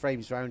few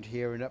frames around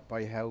here and up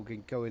by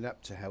Helgen, going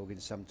up to Helgen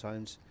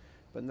sometimes,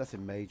 but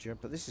nothing major.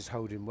 But this is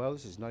holding well.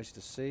 This is nice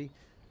to see.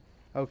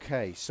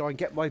 Okay, so I can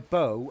get my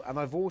bow, and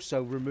I've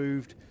also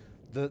removed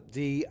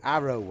the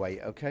arrow weight.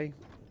 Okay,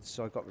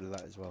 so I got rid of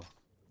that as well.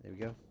 There we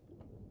go.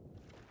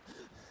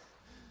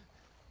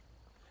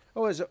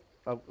 Oh, there's a.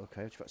 Oh,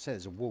 okay. I was about to say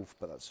there's a wolf,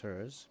 but that's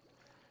hers.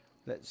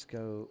 Let's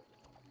go.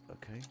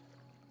 Okay.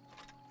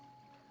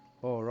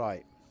 All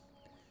right.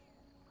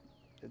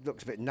 It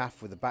looks a bit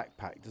naff with the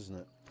backpack, doesn't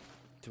it?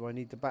 Do I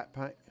need the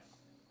backpack?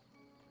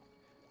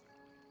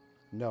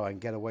 No, I can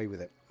get away with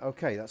it.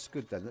 Okay, that's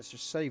good then. Let's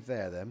just save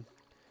there then.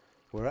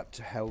 We're up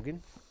to Helgen.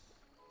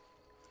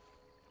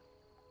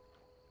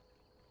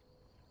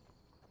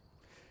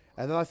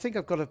 And then I think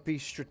I've got to be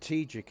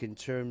strategic in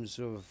terms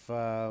of...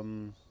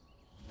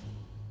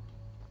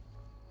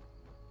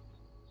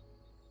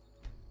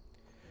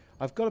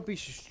 I've got to be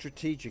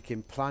strategic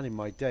in planning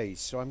my days.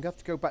 So I'm going to have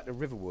to go back to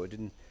Riverwood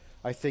and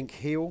I think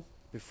heal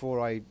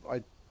before and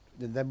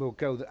then we'll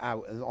go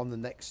out and on the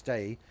next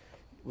day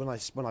when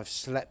I've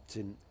slept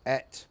and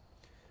ate.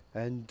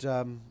 And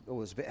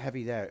oh, it's a bit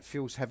heavy there. It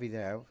feels heavy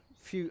there.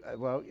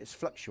 Well, it's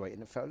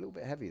fluctuating. It felt a little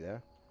bit heavy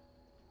there.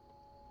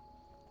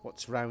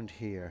 What's round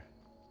here?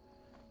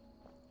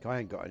 I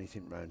ain't got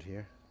anything round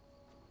here.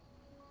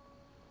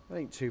 That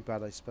ain't too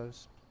bad, I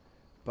suppose.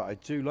 But I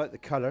do like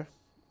the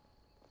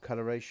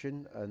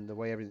coloration and the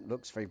way everything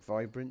looks. Very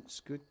vibrant. It's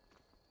good.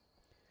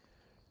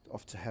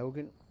 Off to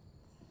Helgen.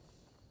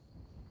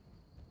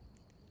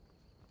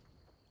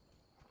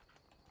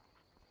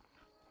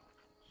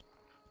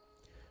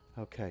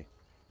 Okay.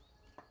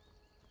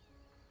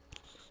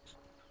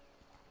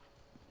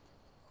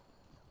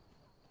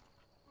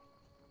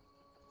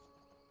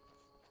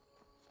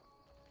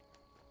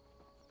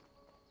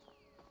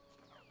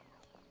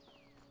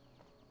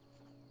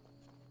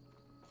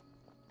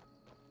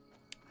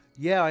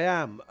 Yeah, I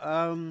am.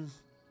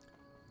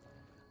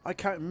 I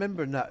can't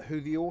remember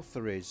who the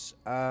author is.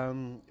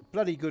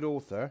 Bloody good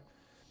author.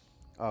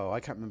 Oh, I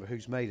can't remember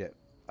who's made it.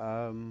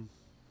 But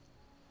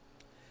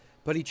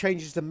he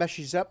changes the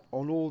meshes up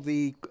on all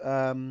the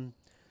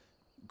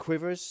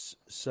quivers.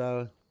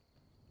 So,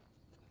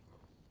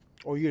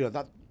 or you know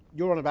that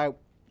you're on about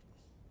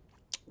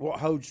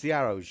what holds the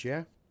arrows,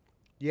 yeah?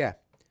 Yeah.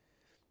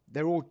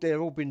 They're all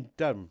been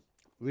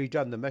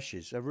redone the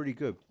meshes. They're really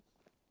good.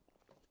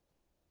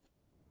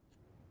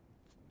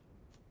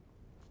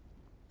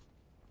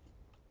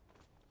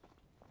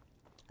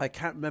 I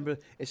can't remember.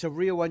 It's a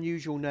real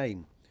unusual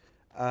name.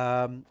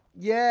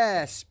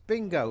 Yes,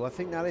 bingo. I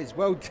think that is.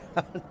 Well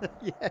done.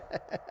 Yeah.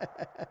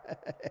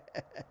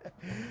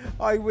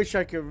 I wish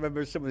I could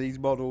remember some of these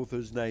mod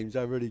authors' names.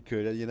 I really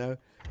could, you know.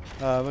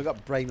 I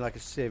got brain like a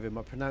sieve and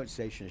my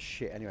pronunciation is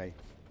shit anyway.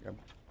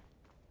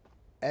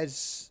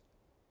 Ezoper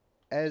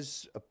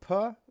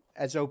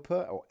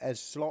or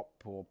Eslop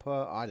or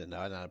Per. I don't know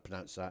how to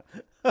pronounce that.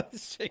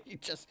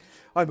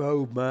 I'm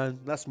old, man.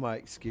 That's my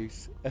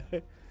excuse.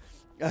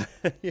 Yeah,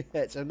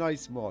 it's a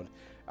nice mod.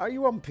 Are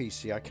you on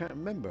PC? I can't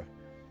remember.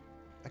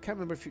 I can't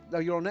remember if you... No,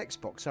 you're on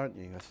Xbox, aren't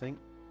you? I think.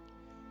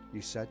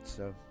 You said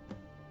so.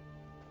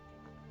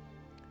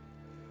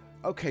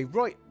 Okay,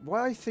 right.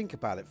 While I think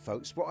about it,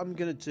 folks, what I'm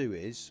going to do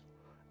is...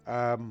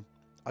 I'll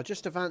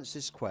just advance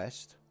this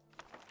quest.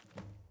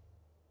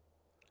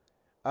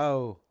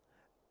 Oh.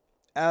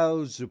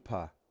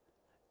 Elzupa.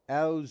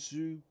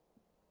 Ezopa?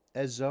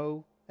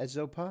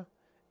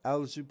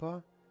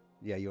 Elzupa?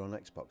 Yeah, you're on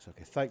Xbox.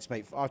 Okay, thanks,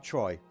 mate. I'll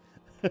try.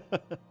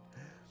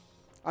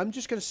 I'm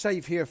just going to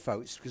save here,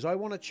 folks, because I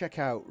want to check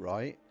out,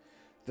 right,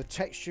 the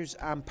textures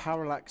and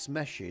parallax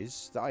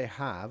meshes that I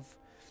have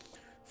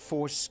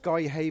for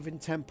Skyhaven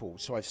Temple.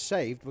 So I've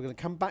saved. We're going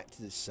to come back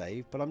to this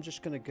save, but I'm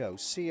just going to go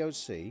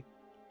COC.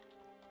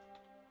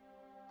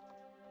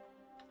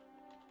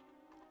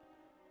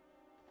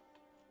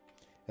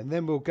 And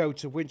then we'll go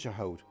to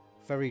Winterhold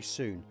very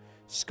soon.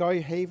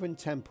 Skyhaven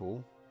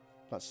Temple.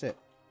 That's it.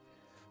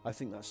 I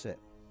think that's it.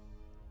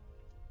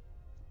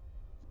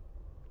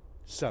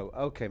 So,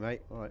 okay,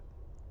 mate. All right.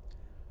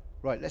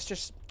 Right, let's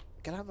just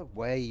get out of the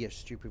way, you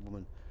stupid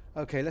woman.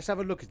 Okay, let's have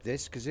a look at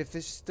this, because if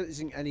this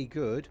isn't any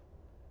good,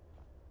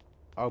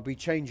 I'll be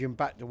changing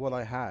back to what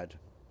I had.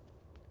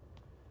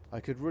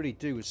 I could really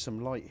do with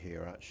some light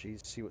here, actually,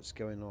 to see what's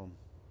going on.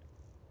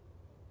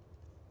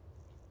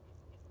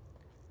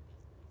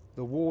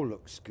 The wall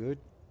looks good.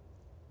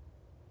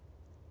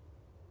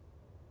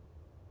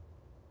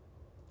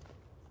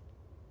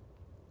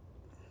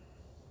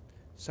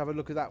 Let's have a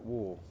look at that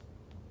wall.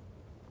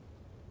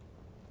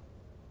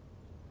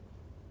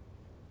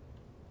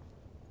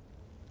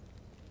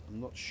 I'm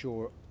not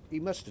sure.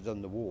 He must have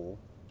done the wall.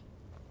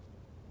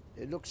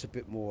 It looks a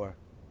bit more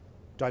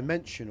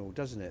dimensional,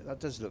 doesn't it? That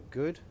does look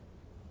good.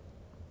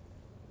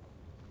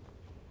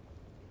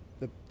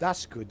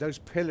 That's good. Those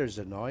pillars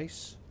are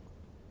nice.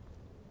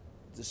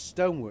 The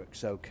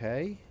stonework's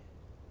okay.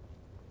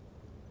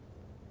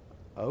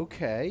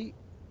 Okay.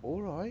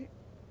 All right.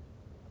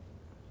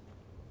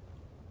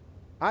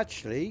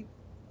 Actually,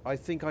 I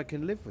think I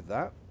can live with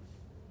that.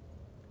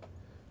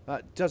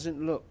 That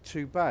doesn't look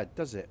too bad,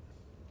 does it?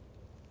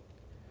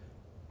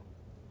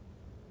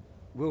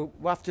 We'll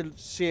have to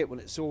see it when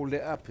it's all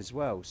lit up as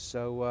well.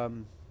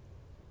 So,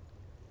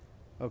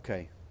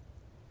 okay.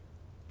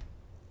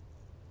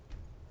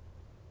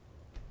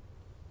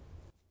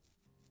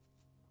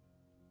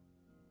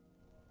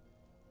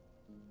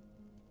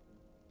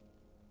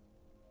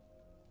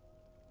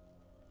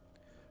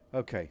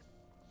 Okay.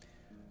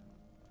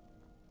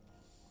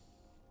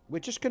 We're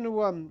just going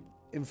to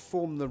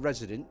inform the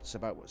residents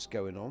about what's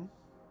going on.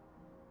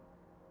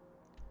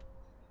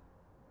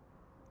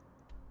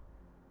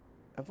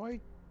 Have I...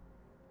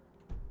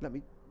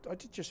 I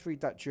did just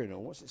read that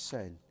journal. What's it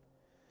saying?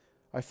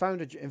 I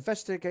found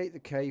investigate the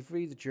cave,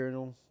 read the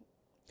journal,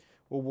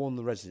 or warn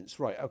the residents.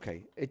 Right,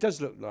 okay. It does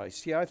look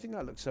nice. Yeah, I think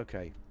that looks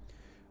okay.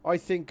 I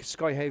think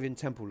Skyhaven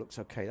Temple looks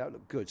okay. That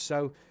looked good.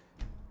 So,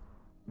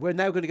 we're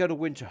now going to go to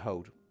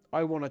Winterhold.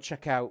 I want to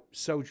check out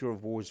Soldier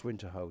of War's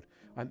Winterhold.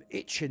 I'm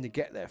itching to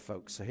get there,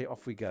 folks. So here,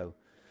 off we go.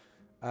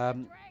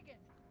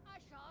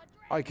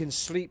 I can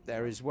sleep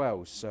there as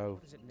well, so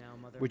What is it now,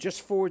 Mother? we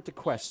just forward the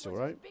quest, all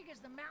right?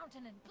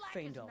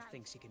 Faendal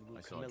thinks he can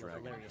woo saw a Camilla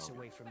dragon Valerius before.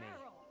 away from me.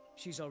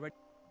 She's already...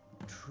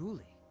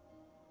 Truly?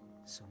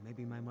 So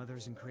maybe my mother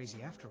isn't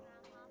crazy after all.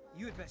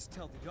 You had best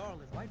tell the Jarl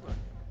in Whiterun.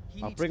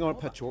 He I'll needs bring to on know a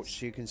about torch this.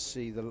 so you can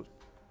see the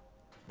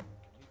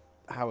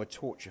how a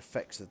torch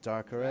affects the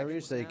darker Dragon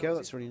areas. was There you now go. as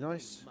That's if- really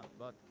nice.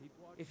 But keep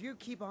watching. If you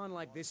keep on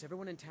like this,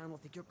 everyone in town will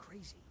think you're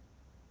crazy.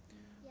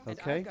 And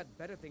Okay. I've got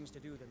better things to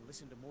do than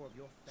listen to more of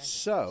your fantasies.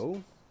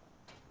 So,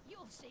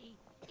 You'll see.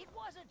 It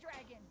was a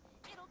dragon.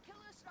 It'll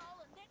kill us all,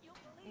 and then you'll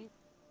believe.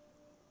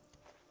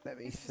 let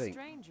me It's the think.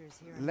 strangers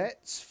here.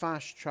 Let's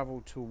fast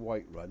travel to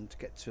Whiterun to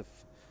get to...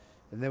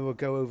 and then we'll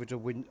go over to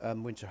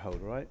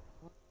Winterhold, all right?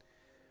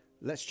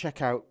 Let's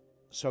check out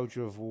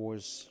Soldier of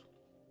War's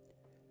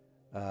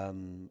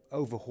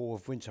overhaul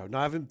of Winterhold. Now,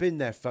 I haven't been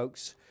there,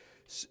 folks.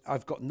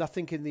 I've got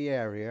nothing in the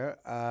area.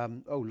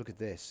 Oh, look at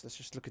this. Let's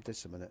just look at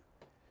this a minute.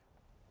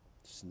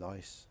 It's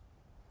nice.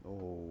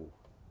 Oh.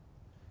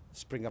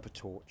 Let's bring up a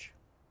torch.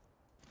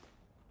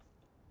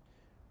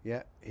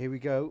 Yeah, here we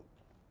go.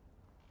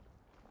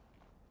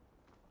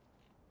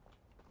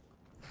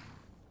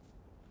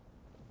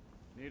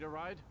 Need a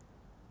ride?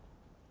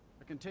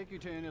 I can take you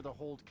to any of the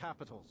hold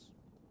capitals.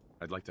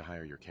 I'd like to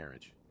hire your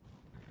carriage.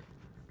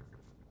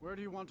 Where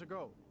do you want to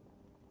go?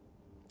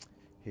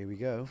 Here we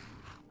go.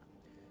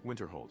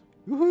 Winterhold.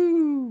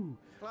 Woohoo!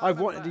 I've Climb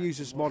wanted to back, use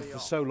this we'll mod be for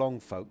off. so long,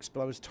 folks,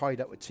 but I was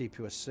tied up with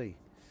TPOS.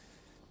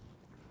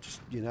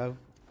 Just, you know,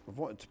 I've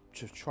wanted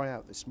to try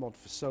out this mod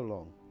for so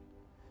long.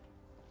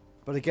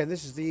 But again,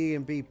 this is the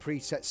E&B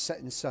preset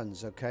Setting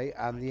Suns, okay?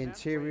 And the can't wait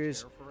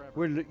interiors, here forever.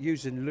 we're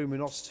using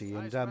luminosity.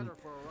 Nice And weather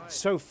for a ride.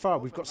 so far,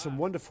 we've Open got some back.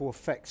 wonderful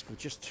effects with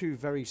just two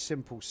very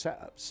simple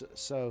setups.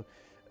 So,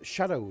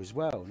 shadow as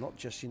well, not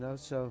just, you know,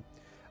 so...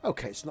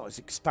 Okay, it's not as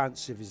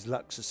expansive as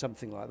Lux or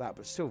something like that,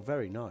 but still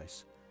very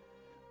nice.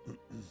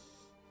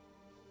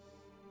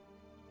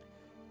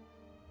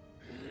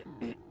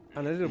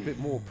 And a little bit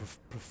more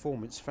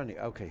performance friendly.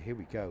 Okay, here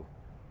we go.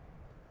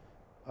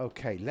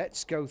 Okay,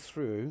 let's go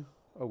through.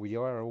 Oh, we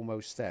are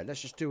almost there.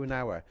 Let's just do an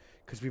hour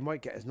because we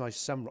might get a nice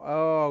sunrise.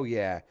 Oh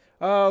yeah,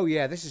 oh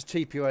yeah. This is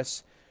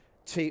TPOS.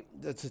 The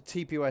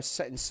TPOS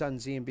Setting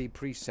Suns E&B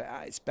preset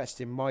at its best,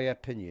 in my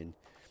opinion.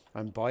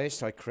 I'm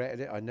biased. I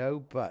created it. I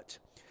know, but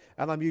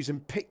and I'm using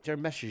picture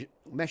meshes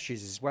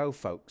as well,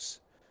 folks.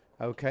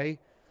 Okay,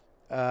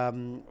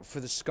 for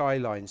the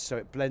skyline, so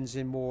it blends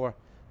in more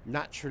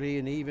naturally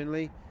and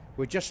evenly.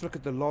 We'll just look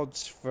at the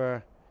LODs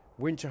for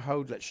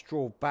Winterhold. Let's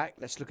draw back.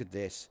 Let's look at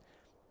this.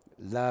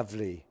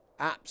 Lovely.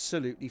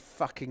 Absolutely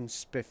fucking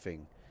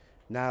spiffing.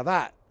 Now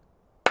that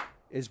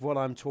is what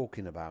I'm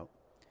talking about.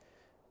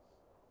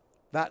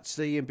 That's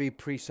the E&B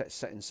preset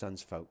Setting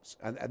Suns, folks.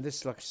 And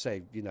this, like I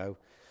say, you know,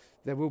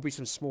 there will be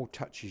some small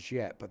touches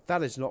yet, but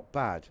that is not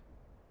bad.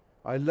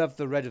 I love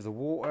the red of the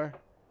water,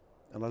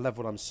 and I love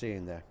what I'm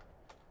seeing there.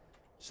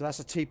 So that's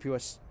a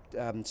TPOS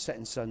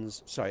Setting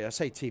Suns. Sorry, I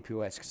say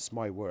TPOS because it's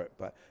my work,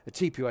 but a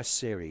TPOS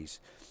series.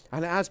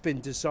 And it has been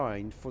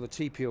designed for the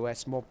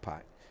TPOS mod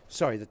pack.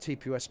 Sorry, the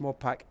TPOS mod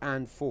pack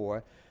and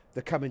for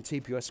the coming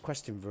TPOS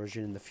question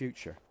version in the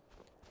future.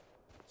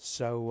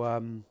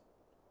 So,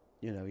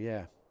 you know,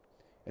 yeah.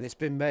 And it's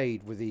been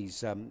made with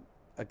these,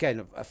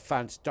 again, a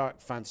dark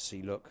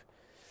fantasy look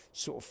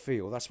sort of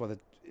feel. That's why the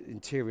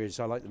interiors,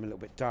 I like them a little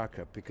bit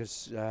darker,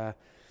 because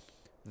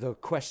the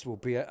quest will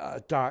be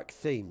a dark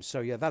theme.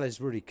 So, yeah, that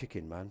is really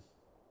kicking, man.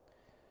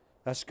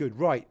 That's good.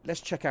 Right, let's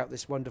check out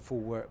this wonderful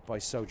work by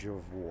Soldier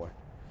of War.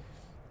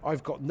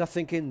 I've got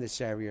nothing in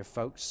this area,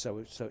 folks, so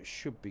it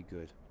should be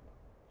good.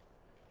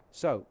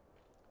 So,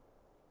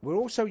 we're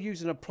also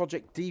using a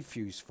Project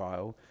Defuse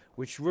file,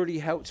 which really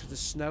helps with the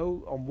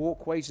snow on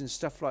walkways and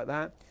stuff like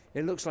that.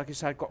 It looks like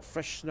it's got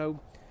fresh snow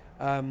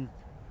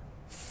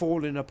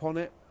falling upon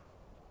it.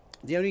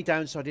 The only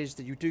downside is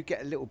that you do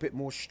get a little bit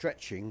more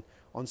stretching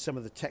on some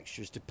of the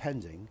textures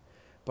depending,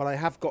 but I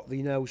have got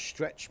the no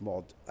stretch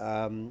mod,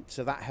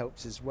 so that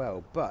helps as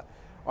well. But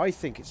I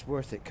think it's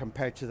worth it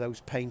compared to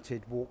those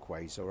painted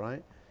walkways. All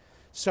right,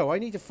 so I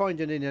need to find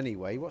an inn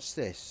anyway. What's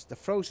this? The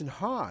Frozen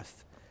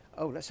Hearth.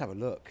 Oh, let's have a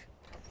look.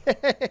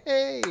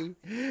 Hey,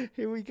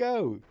 here we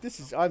go.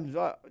 This is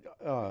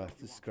oh,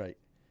 this is great.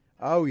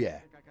 Oh yeah.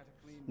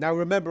 Now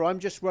remember, I'm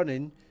just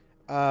running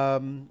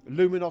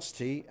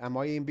luminosity and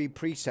my EMB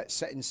preset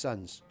set in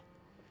suns,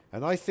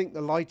 and I think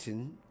the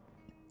lighting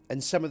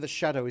and some of the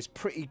shadow is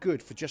pretty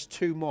good for just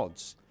 2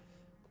 mods.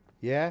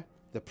 Yeah,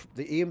 the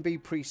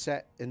EMB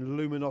preset and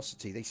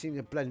luminosity, they seem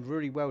to blend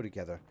really well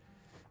together.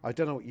 I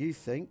don't know what you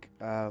think,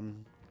 but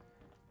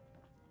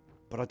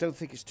I don't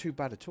think it's too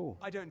bad at all.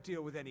 I don't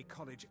deal with any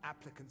college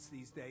applicants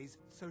these days,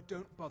 so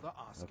don't bother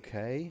asking.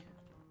 Okay.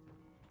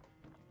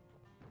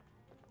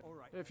 All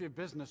right. If you have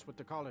business with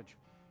the college,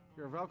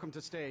 you're welcome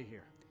to stay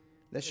here.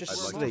 Let's just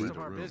It's where sleep, most of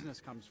our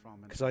business comes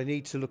from. because I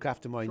need to look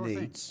after my Sure thing.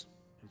 needs.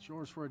 It's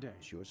yours for a day.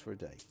 It's yours for a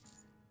day.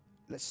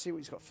 Let's see what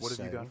he's got for What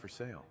sale. have you got for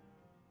sale?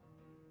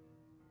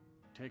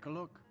 Take a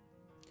look.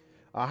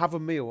 I'll have a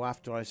meal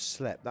after I've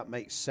slept. That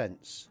makes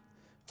sense.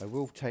 I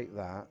will take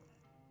that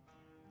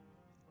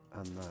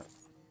and that.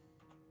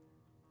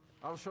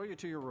 I'll show you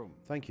to your room.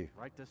 Thank you.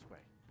 Right this way.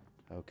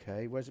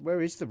 Okay,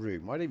 where is the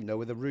room? I don't even know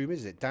where the room is.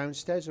 Is it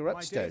downstairs or My days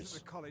upstairs?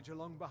 at the college are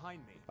long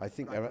behind me. I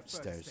think but they're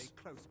prefer to upstairs. stay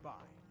close by.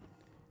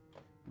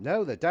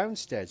 No, they're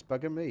downstairs.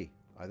 Bugger me,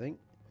 I think.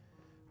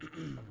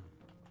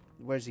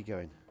 Where's he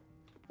going?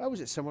 Oh,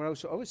 is it somewhere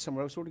else? Oh, it's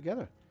somewhere else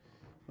altogether.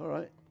 All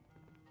right.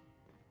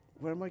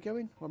 Where am I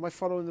going? Or am I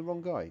following the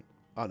wrong guy?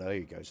 Oh, no, there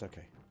he goes.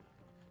 Okay.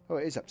 Oh,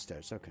 it is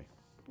upstairs. Okay.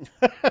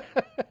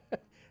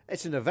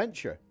 It's an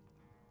adventure.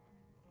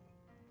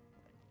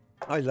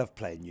 I love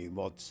playing new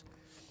mods.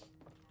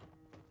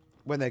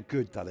 When they're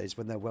good, that is.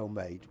 When they're well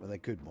made. When they're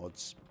good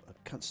mods. I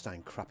can't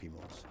stand crappy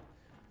mods.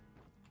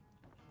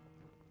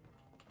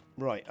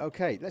 Right,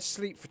 okay. Let's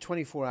sleep for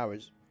 24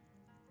 hours.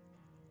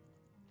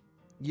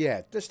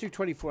 Yeah, let's do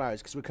 24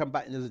 hours because we'll come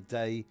back into the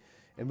day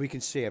and we can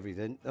see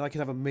everything. And I can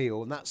have a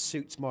meal, and that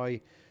suits my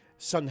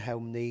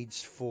Sunhelm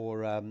needs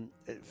for a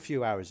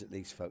few hours at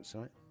least, folks,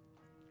 all right?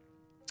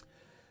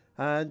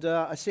 And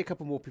I see a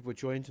couple more people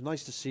joined.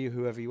 Nice to see you,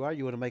 whoever you are.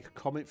 You want to make a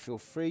comment, feel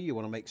free. You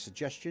want to make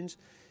suggestions.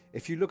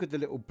 If you look at the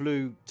little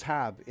blue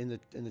tab in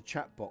the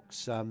chat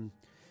box,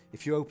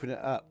 if you open it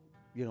up,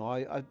 you know,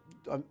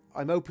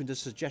 I'm open to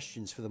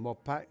suggestions for the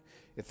mod pack.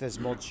 If there's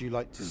mods you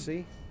like to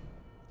see.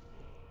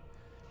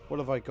 What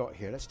have I got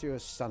here? Let's do a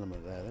stamina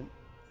there then.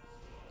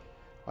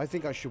 I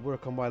think I should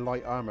work on my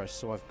light armor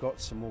so I've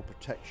got some more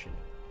protection.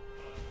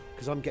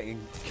 Because I'm getting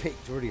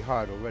kicked really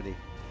hard already.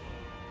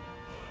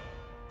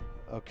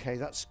 Okay,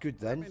 that's good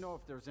then. Let me know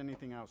if there's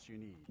anything else you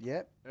need.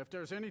 Yep. If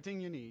there's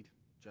anything you need,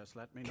 just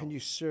let me know. Can you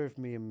serve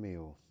me a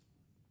meal?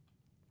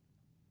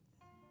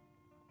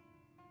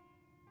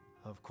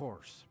 Of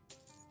course.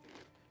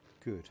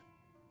 Good.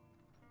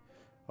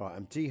 Alright,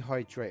 I'm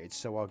dehydrated,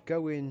 so I'll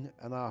go in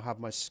and I'll have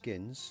my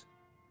skins.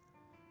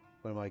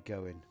 Where am I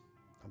going?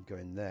 I'm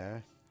going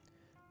there.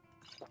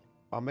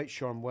 I'll make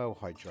sure I'm well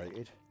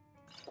hydrated,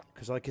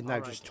 because I can now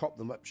just top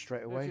them up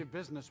straight away. If you have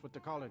business with the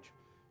college,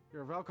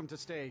 you're welcome to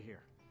stay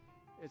here.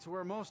 It's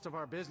where most of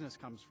our business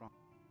comes from.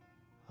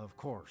 Of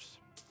course.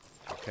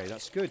 Okay,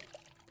 that's good.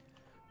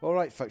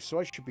 Alright, folks,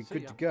 so I should be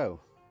good to go.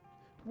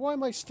 Why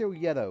am I still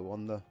yellow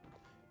on the...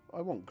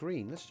 I want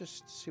green. Let's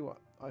just see what...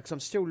 Because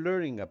I'm still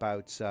learning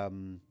about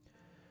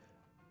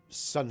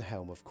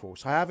Sunhelm, of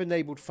course. I have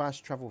enabled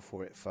fast travel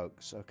for it,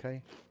 folks,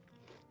 okay?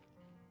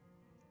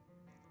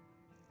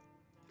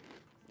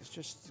 It's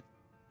just...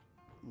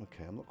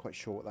 Okay, I'm not quite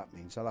sure what that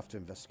means. I'll have to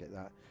investigate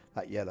that.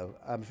 That yellow.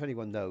 If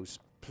anyone knows,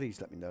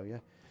 please let me know, yeah?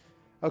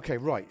 Okay,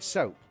 right,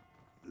 so...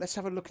 Let's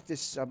have a look at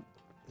this. There's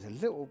a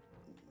little...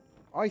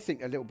 I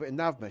think a little bit of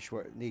nav mesh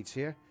work it needs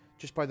here.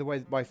 Just by the way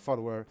that my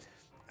follower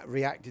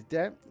reacted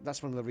there.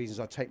 That's one of the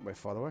reasons I take my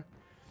follower.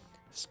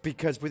 It's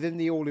because within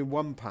the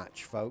all-in-one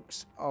patch,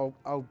 folks,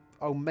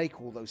 I'll make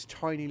all those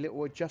tiny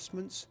little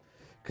adjustments.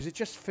 Because it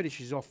just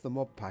finishes off the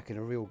mod pack in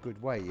a real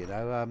good way, you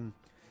know.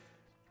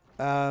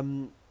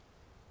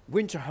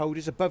 Winterhold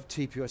is above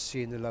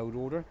TPOS in the load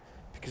order.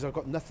 Because I've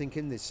got nothing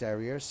in this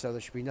area, so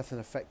there should be nothing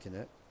affecting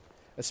it.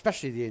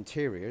 Especially the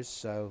interiors,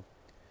 so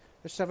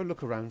let's have a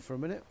look around for a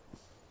minute.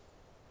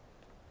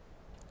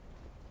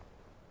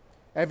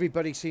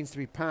 Everybody seems to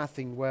be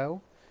pathing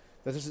well.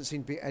 There doesn't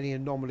seem to be any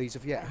anomalies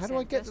of yet. How do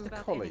I get to the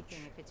college?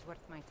 If it's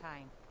worth my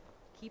time.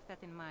 Keep that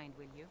in mind,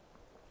 will you?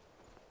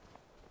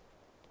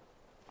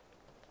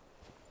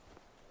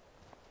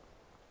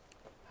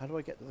 How do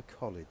I get to the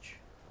college?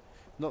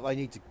 Not that I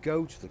need to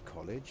go to the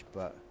college,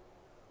 but...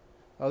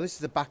 Oh, this is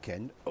the back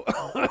end.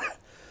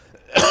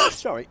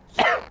 Sorry.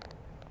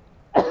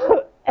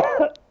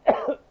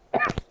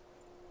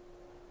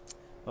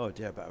 Oh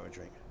dear, I better have a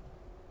drink.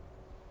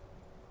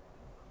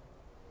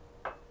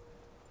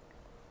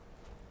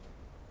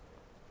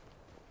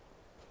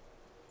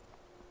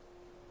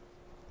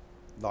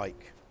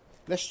 like.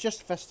 Let's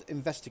just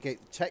investigate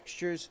the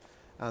textures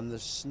and the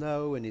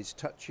snow and his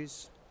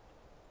touches.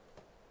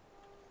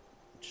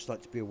 Just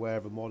like to be aware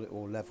of them all at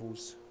all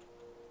levels.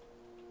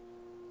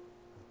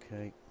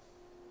 Okay.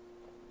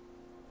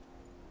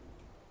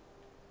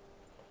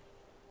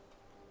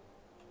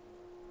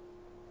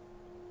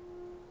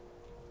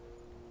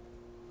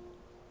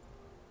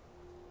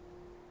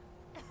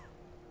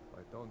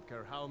 I don't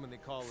care how many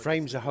call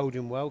Frames are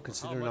holding well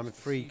considering I'm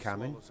free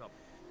camming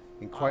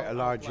in quite a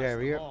large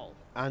area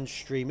and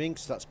streaming,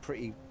 so that's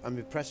pretty, I'm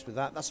impressed with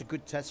that. That's a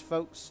good test,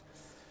 folks.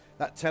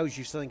 That tells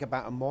you something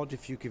about a mod.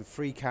 If you can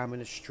free cam in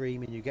a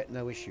stream and you get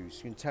no issues,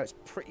 you can tell it's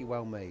pretty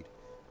well made,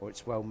 or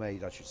it's well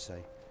made I should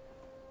say.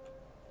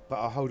 But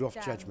I'll hold off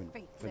judgment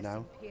for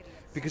now,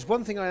 because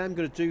one thing I am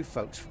going to do,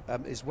 folks,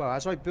 as well,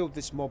 as I build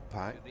this mod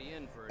pack,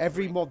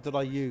 every mod that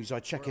I use I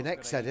check in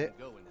Xedit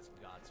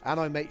and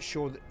I make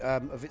sure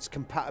that, of its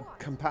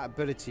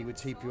compatibility with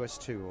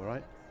TPOS2,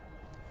 alright?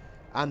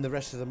 And the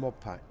rest of the mod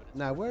pack.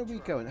 Now, where are we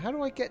going? How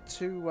do I get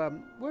to...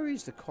 where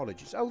is the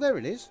college? Oh, there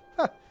it is.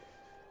 Huh.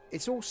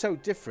 It's all so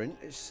different.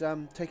 It's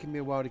taking me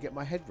a while to get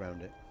my head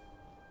round it.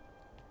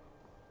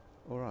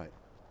 Alright.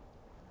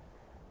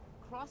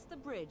 Cross the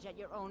bridge at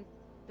your own...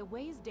 The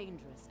way is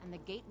dangerous, and the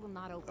gate will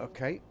not open.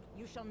 Okay.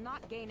 You shall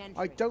not gain entry.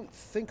 I don't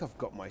think I've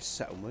got my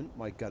settlement,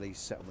 my gully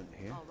settlement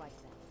here. All right,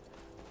 then.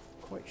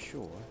 Quite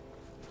sure.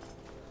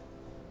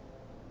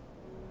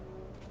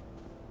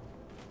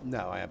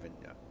 No, I haven't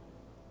yet.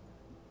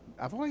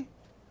 Have I?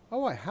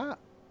 Oh, I have.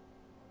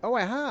 Oh,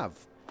 I have.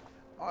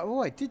 Oh,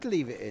 I did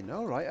leave it in.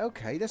 All right,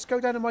 okay. Let's go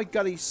down to my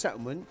gully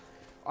settlement.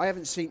 I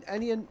haven't seen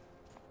any...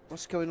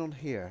 What's going on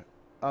here?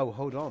 Oh,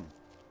 hold on.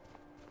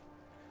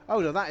 Oh,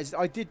 no, that is...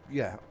 I did...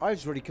 Yeah, I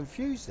was really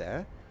confused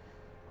there.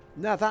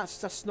 No,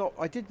 that's not...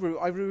 I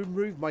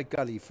removed my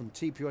gully from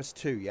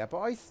TPOS2, yeah,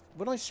 but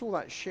when I saw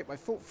that ship, I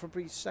thought for a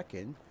brief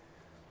second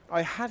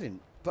I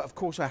hadn't. But, of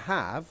course, I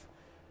have.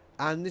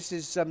 And this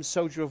is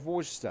Soldier of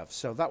War stuff,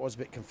 so that was a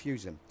bit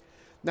confusing.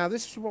 Now,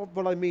 this is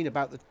what I mean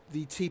about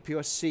the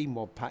TPOSC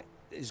mod pack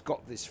has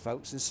got this,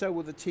 folks, and so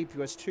will the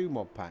TPOS2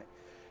 mod pack.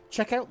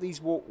 Check out these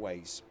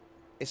walkways.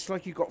 It's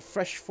like you've got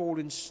fresh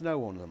fallen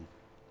snow on them.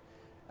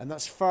 And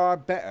that's far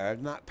better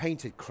than that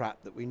painted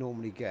crap that we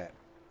normally get.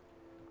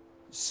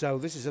 So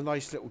this is a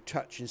nice little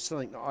touch and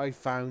something that I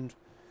found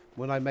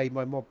when I made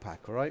my mod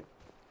pack, alright?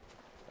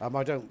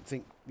 I don't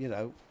think, you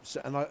know, so,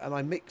 and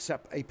I mix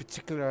up a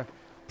particular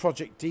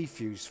project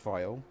defuse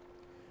file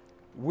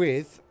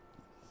with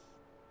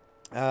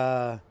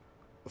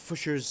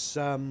Pfuscher's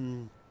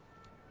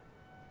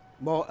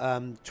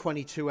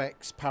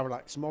 22x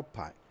parallax mod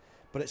pack,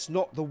 but it's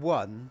not the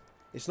one.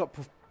 It's not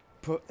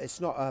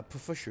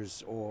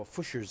Pfuscher's or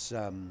Pfuscher's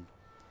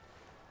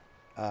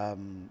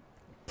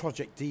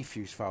project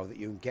defuse file that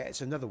you can get.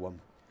 It's another one,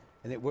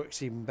 and it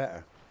works even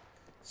better.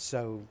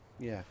 So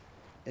yeah,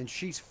 and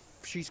she's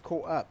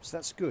caught up, so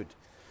that's good.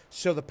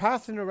 So the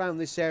pathing around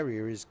this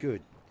area is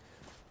good.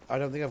 I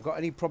don't think I've got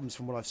any problems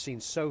from what I've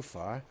seen so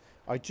far.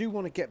 I do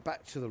want to get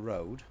back to the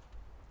road,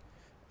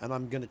 and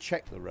I'm going to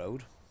check the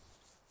road.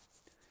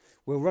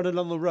 We'll run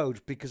along the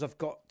road because I've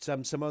got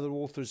some other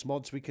authors'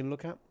 mods we can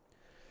look at.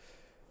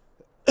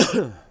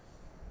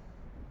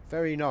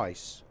 Very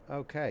nice.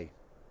 Okay.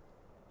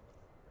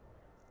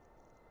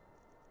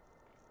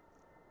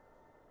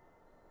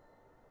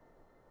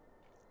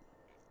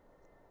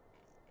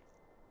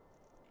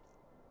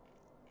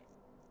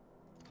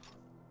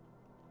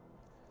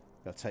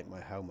 I'll take my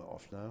helmet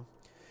off now.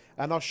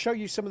 And I'll show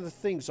you some of the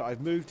things that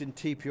I've moved in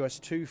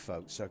TPOS2,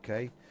 folks,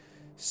 okay?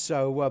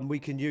 So we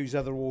can use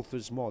other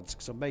authors' mods,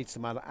 because I've made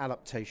some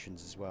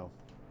adaptations as well.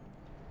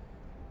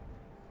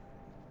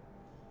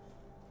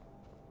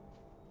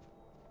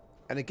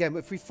 And again,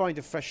 if we find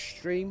a fresh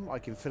stream, I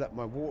can fill up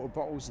my water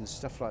bottles and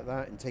stuff like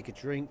that and take a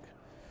drink.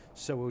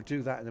 So we'll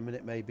do that in a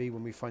minute, maybe,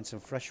 when we find some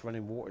fresh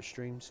running water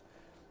streams.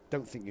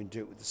 Don't think you can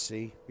do it with the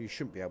sea. You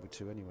shouldn't be able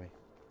to anyway.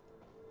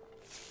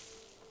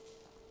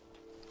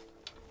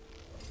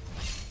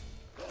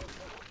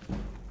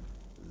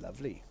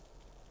 Lovely.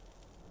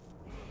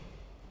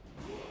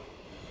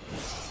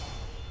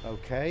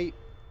 Okay,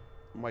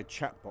 my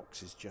chat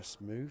box has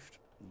just moved.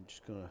 I'm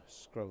just going to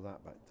scroll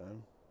that back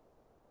down.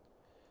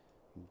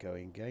 And go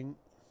in game.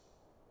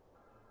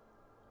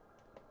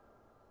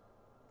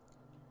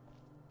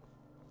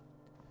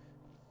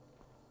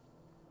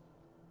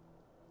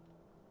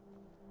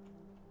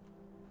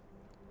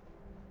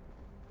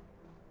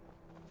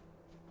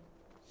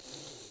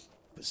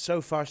 But so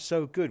far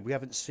so good. We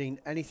haven't seen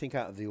anything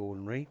out of the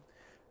ordinary.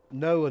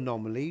 No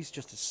anomalies,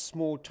 just a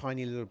small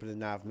tiny little bit of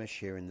nav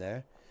mesh here and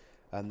there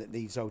that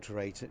needs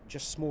alterated.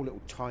 Just small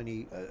little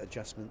tiny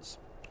adjustments.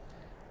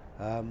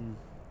 And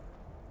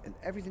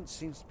everything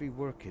seems to be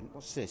working.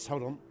 What's this?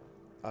 Hold on.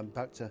 I'm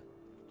about to...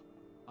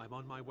 I'm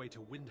on my way to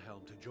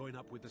Windhelm to join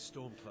up with the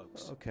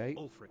Stormcloaks. Okay.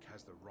 Ulfric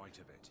has the right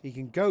of it. He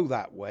can go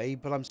that way,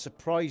 but I'm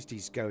surprised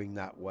he's going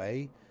that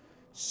way.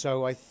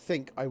 So I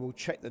think I will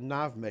check the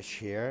nav mesh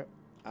here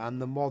and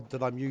the mod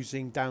that I'm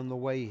using down the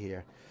way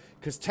here.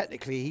 Because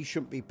technically he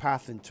shouldn't be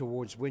pathing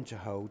towards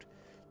Winterhold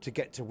to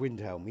get to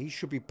Windhelm. He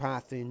should be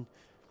pathing,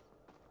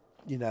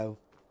 you know,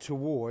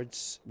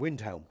 towards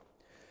Windhelm.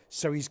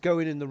 So he's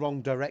going in the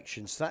wrong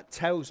direction. So that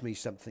tells me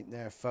something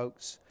there,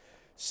 folks.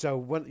 So,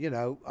 when, you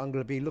know, I'm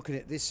going to be looking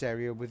at this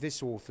area with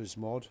this author's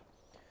mod.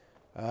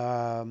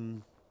 I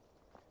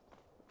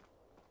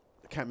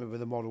can't remember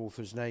the mod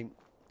author's name.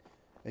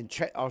 And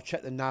I'll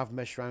check the nav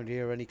mesh around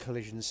here, any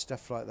collisions,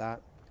 stuff like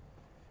that.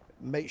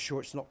 Make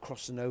sure it's not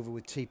crossing over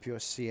with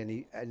TPOS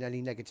in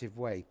any negative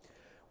way.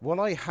 What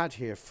I had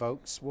here,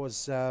 folks,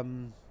 was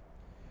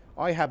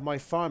I had my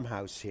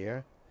farmhouse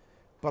here,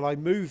 but I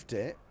moved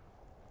it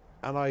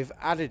and I've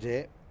added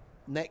it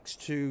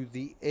next to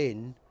the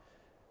inn,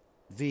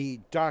 the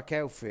Dark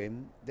Elf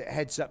Inn that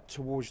heads up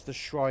towards the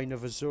Shrine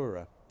of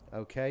Azura.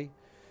 Okay,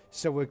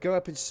 so we'll go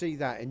up and see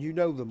that, and you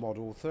know the mod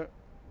author.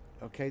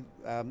 Okay,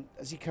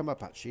 has he come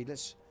up? Actually,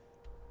 let's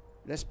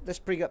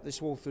bring up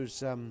this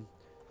author's.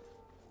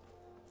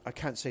 I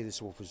can't say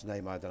this author's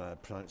name. I don't know how to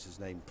pronounce his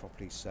name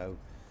properly. So,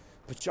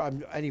 but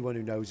anyone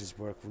who knows his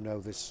work will know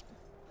this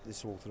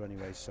author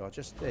anyway. So I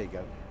just there you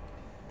go.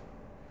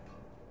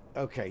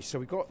 Okay, so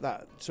we got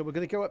that. So we're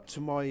going to go up to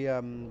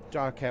my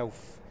Dark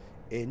Elf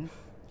Inn,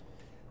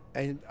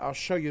 and I'll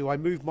show you. I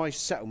moved my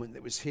settlement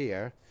that was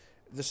here,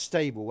 the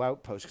stable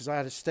outpost, because I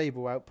had a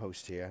stable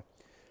outpost here,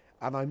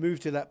 and I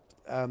moved it up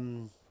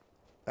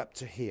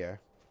to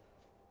here,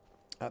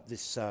 up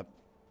this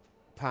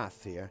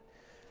path here,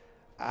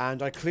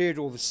 and I cleared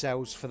all the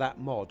cells for that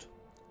mod,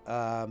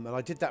 and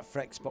I did that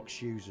for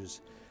Xbox users.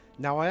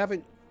 Now I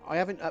haven't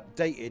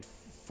updated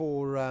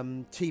for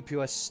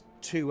TPOS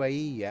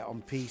 2AE yet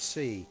on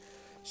PC,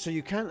 so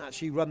you can't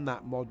actually run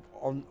that mod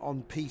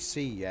on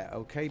PC yet,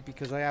 okay,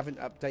 because I haven't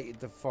updated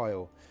the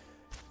file.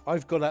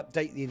 I've got to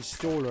update the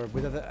installer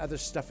with other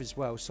stuff as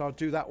well, so I'll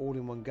do that all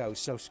in one go.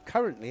 So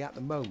currently at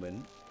the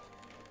moment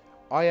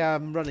I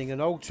am running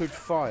an altered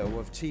file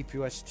of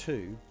TPOS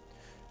 2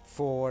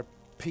 for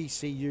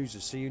PC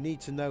users, so you need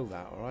to know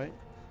that, alright?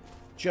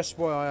 Just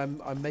while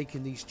I'm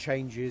making these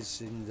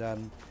changes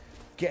and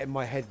getting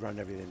my head around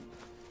everything.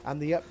 And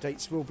the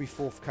updates will be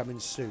forthcoming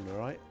soon,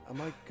 alright?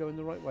 Am I going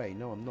the right way?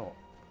 No, I'm not.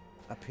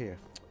 Up here.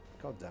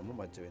 God damn, what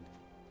am I doing?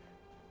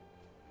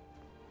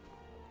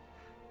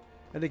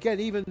 And again,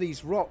 even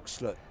these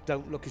rocks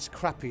don't look as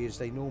crappy as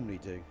they normally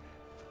do.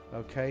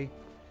 Okay?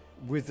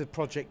 With the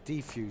Project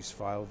Defuse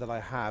file that I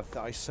have,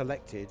 that I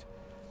selected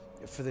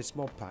for this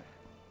mod pack.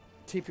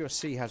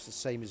 TPOS has the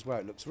same as well.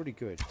 It looks really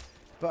good.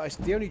 But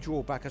the only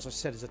drawback, as I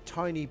said, is a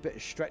tiny bit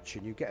of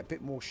stretching. You get a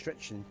bit more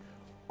stretching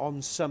on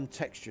some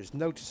textures,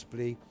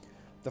 noticeably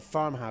the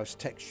farmhouse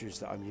textures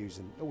that I'm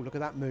using. Oh, look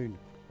at that moon.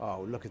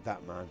 Oh, look at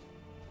that, man.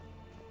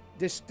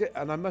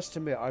 And I must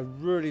admit, I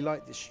really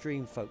like this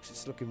stream, folks.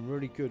 It's looking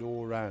really good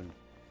all around.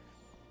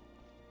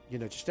 You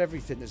know, just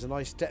everything. There's a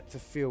nice depth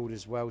of field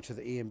as well to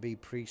the EMB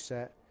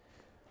preset.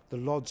 The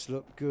LODs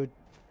look good.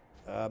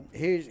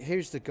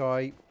 Here's the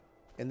guy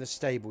in the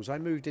stables. I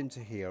moved into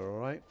here, all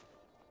right?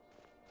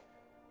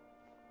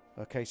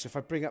 Okay, so if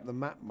I bring up the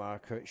map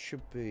marker, it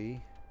should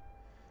be...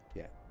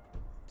 yeah.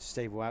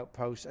 Stable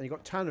outpost, and you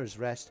got Tanner's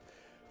Rest,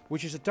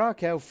 which is a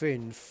Dark Elf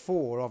Inn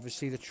for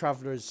obviously the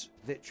travellers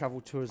that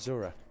travel to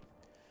Azura,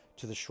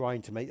 to the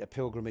shrine to make a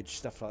pilgrimage,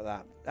 stuff like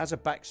that. That's a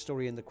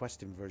backstory in the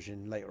questing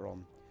version later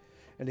on.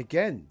 And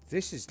again,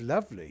 this is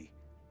lovely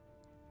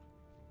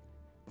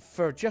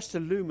for just a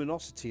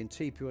luminosity in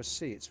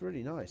TPOS. It's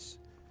really nice.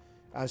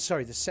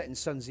 Sorry, the Setting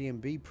Sun's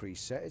EMB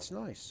preset. It's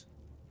nice.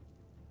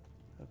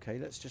 Okay,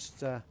 let's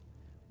just.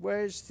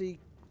 Where's the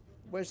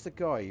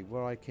guy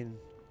where I can?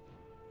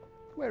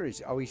 Where is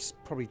he? Oh, he's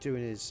probably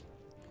doing his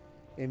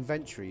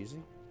inventory, is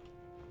he?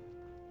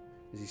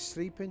 Is he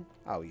sleeping?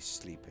 Oh, he's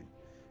sleeping.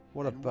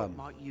 What a bum.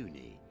 What might you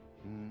need?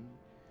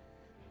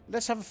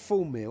 Let's have a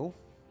full meal.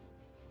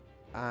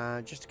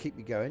 Just to keep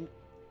me going.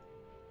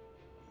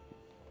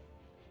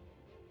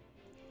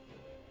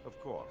 Of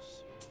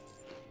course.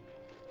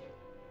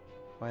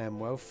 I am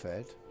well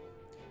fed.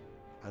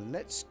 And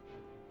let's...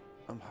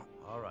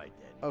 all right,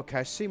 then. Okay,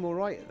 I seem all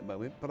right at the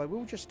moment, but I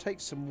will just take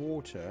some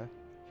water...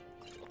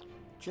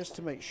 just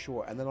to make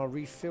sure, and then I'll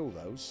refill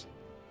those.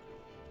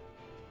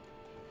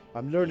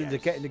 I'm learning to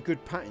get into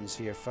good patterns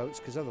here, folks,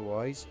 because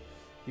otherwise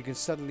you can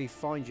suddenly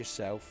find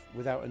yourself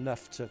without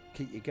enough to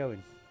keep you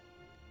going.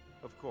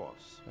 Of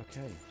course.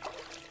 Okay.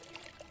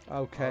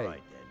 Okay. All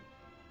right,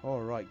 then.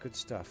 All right, good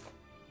stuff.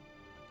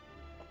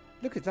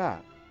 Look at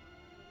that.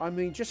 I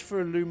mean, just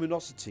for a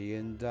luminosity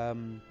and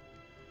the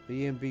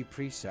EMB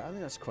preset, I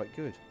think that's quite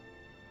good.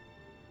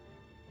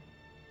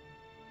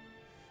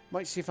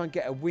 Might see if I can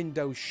get a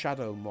Windows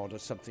shadow mod or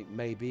something,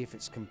 maybe, if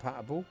it's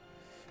compatible.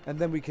 And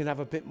then we can have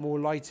a bit more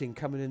lighting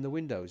coming in the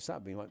windows.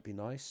 That might be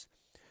nice.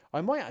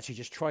 I might actually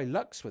just try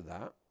Lux with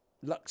that.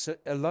 Lux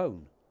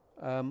alone.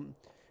 And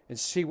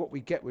see what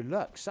we get with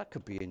Lux. That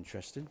could be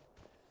interesting.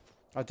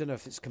 I don't know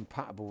if it's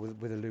compatible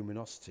with a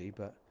luminosity,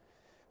 but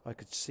I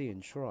could see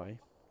and try.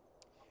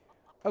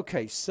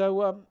 Okay,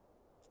 so...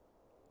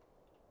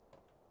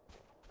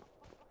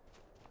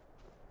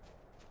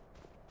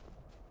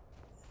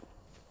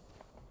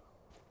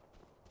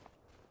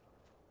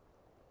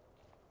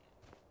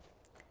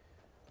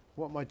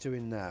 what am I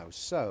doing now?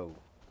 So,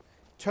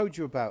 told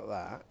you about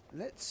that.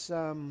 Let's,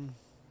 oh,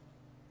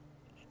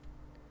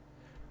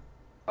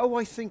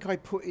 I think I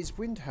put his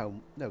wind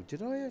helm. No,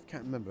 did I? I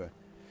can't remember.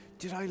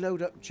 Did I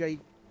load up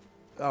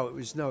Oh, it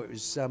was, no, it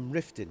was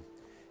Riften.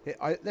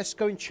 Let's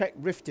go and check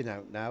Riften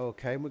out now,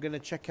 okay? And we're going to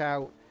check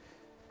out...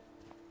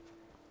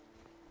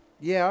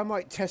 Yeah, I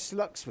might test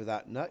Lux with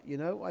that nut, you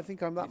know? I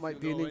think that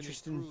might be an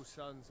interesting...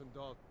 I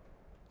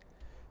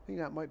think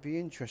that might be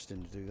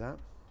interesting to do that.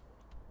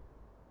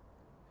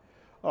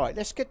 Alright,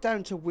 let's get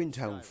down to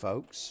Windhelm,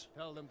 folks.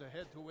 Tell them to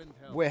head to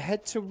Windhelm. We'll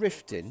head to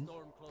Riften,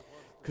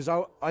 because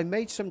I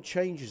made some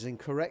changes and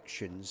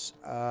corrections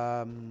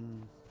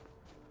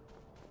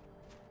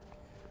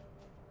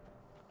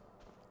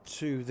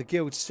to the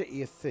Guild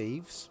City of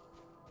Thieves.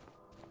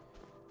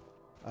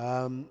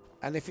 And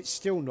if it's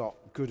still not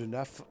good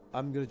enough,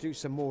 I'm going to do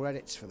some more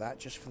edits for that,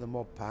 just for the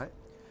mod pack.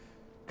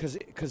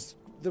 Because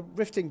the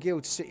Riften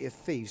Guild City of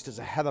Thieves does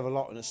a hell of a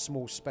lot in a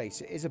small space.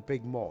 It is a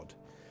big mod.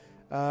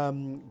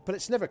 But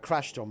it's never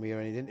crashed on me or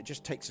anything. It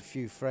just takes a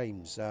few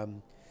frames,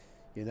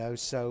 you know.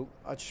 So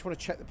I just want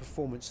to check the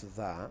performance of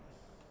that.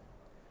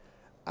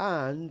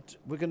 And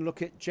we're going to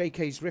look at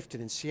JK's Riften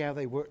and see how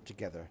they work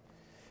together.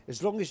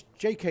 As long as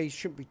JK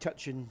shouldn't be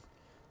touching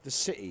the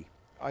city.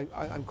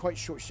 I'm quite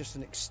sure it's just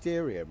an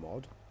exterior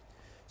mod.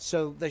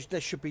 So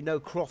there should be no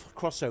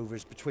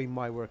crossovers between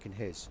my work and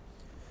his.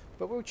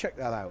 But we'll check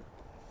that out.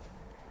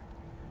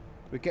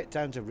 We'll get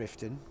down to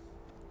Riften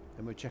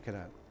and we'll check it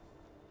out.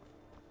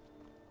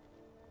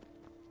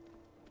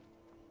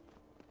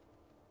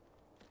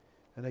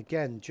 And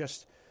again,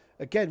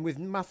 with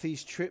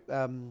Matthew's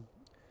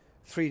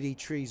 3D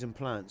trees and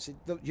plants,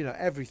 you know,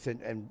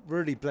 everything, and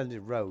really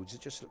blended roads.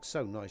 It just looks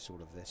so nice,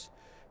 all of this.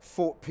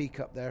 Fort Peak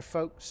up there,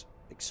 folks.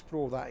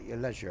 Explore that at your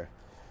leisure.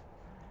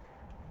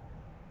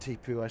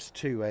 TPOS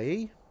 2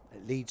 AE.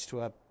 It leads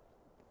to a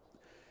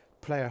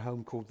player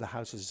home called the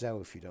House of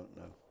Zell, if you don't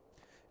know.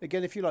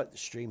 Again, if you like the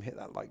stream, hit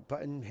that like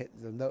button, hit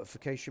the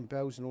notification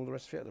bells and all the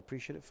rest of it. I'd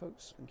appreciate it,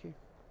 folks. Thank you.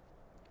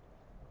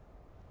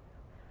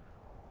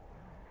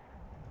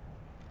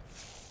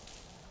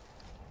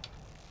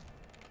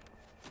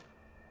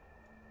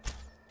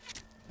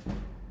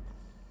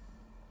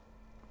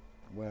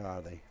 Where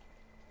are they?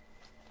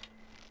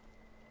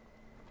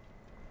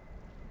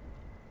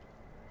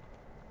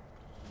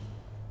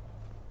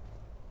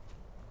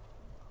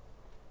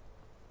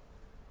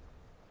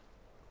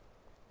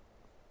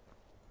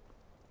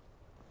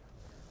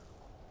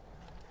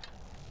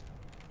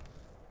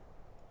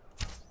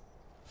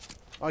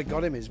 I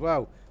got him as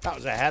well. That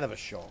was a hell of a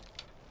shot.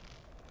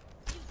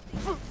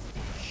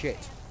 Shit.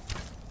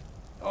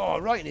 Oh,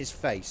 right in his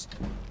face.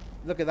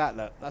 Look at that,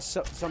 look. That's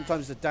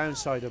sometimes the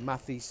downside of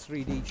Matthew's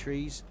 3D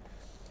trees,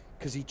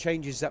 because he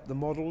changes up the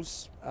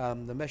models,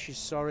 the meshes,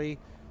 sorry,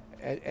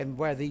 and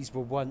where these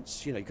were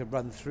once, you know, you could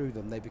run through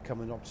them, they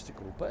become an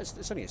obstacle. But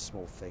it's only a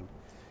small thing.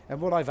 And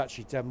what I've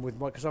actually done with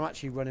my, because I'm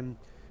actually running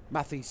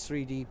Matthew's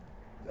 3D,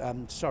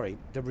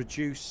 the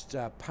reduced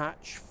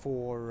patch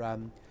for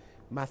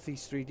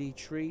Matthew's 3D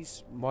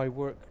trees, my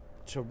work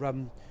to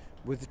run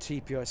with the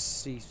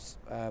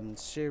TPOS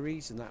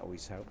series, and that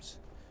always helps.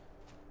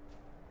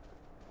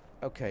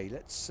 Okay,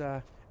 let's,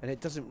 and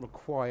it doesn't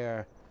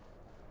require,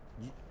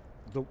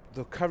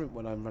 the current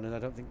one I'm running, I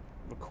don't think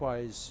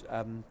requires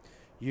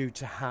you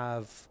to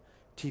have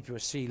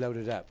TPOS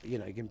loaded up. You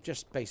know, you can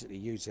just basically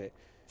use it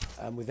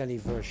with any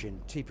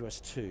version,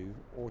 TPOS 2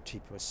 or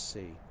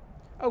TPOS.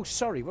 Oh,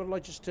 sorry, what did I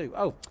just do?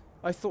 Oh,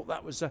 I thought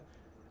that was a,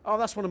 oh,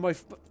 that's one of my,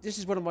 this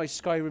is one of my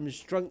Skyrim's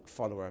drunk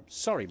follower.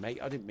 Sorry, mate,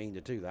 I didn't mean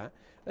to do that.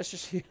 Let's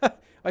just,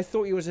 I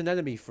thought he was an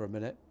enemy for a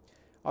minute.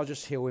 I'll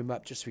just heal him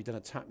up just so he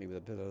doesn't attack me with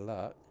a bit of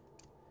luck.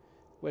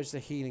 Where's the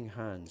healing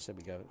hands? There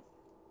we go.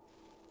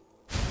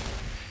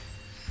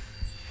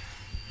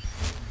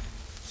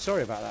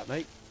 Sorry about that,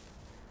 mate.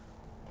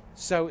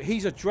 So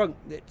he's a drunk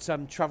that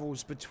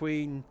travels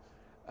between.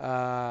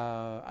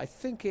 I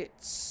think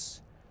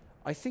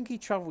he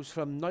travels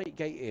from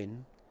Nightgate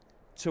Inn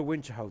to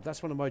Winterhold.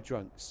 That's one of my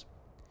drunks.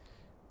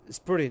 It's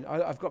brilliant.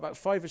 I've got about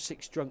 5 or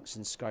 6 drunks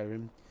in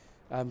Skyrim,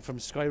 from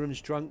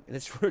Skyrim's drunk, and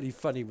it's really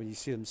funny when you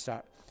see them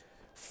start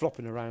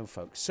flopping around,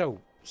 folks.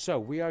 So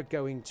we are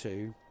going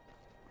to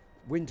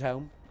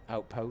Windhelm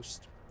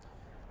Outpost,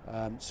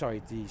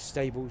 sorry, the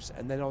stables,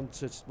 and then on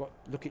to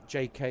look at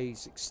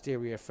JK's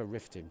exterior for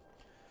Riften.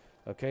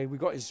 Okay, we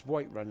got his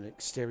Whiterun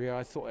exterior.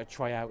 I thought I'd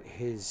try out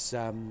his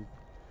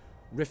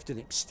Riften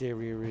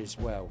exterior as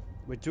well.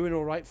 We're doing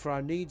all right for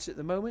our needs at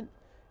the moment.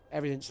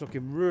 Everything's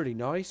looking really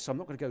nice. I'm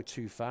not going to go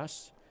too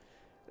fast.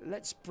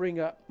 Let's bring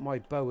up my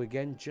bow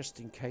again, just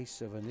in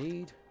case of a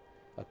need,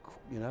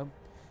 you know.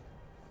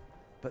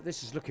 But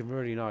this is looking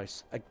really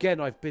nice. Again,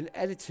 I've been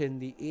editing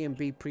the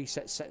EMB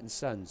preset Setting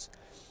Suns.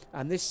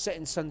 And this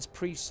Setting Suns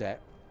preset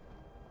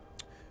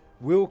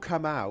will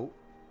come out.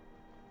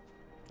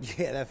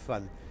 Yeah, they're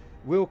fun.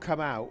 Will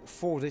come out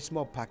for this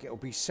mod pack. It'll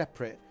be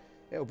separate.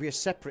 It'll be a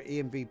separate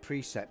EMB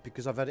preset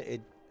because I've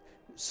edited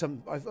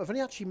some. I've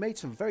only actually made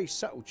some very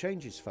subtle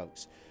changes,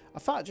 folks. I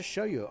thought I'd just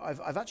show you.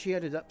 I've actually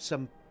edited up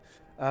some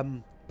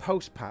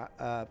post pass,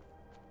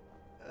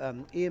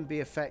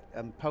 EMB effect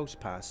and post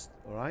pass.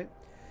 All right,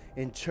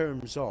 in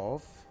terms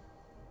of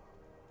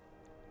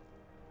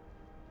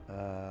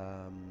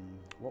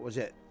what was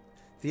it?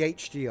 The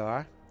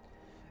HDR.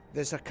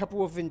 There's a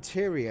couple of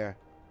interior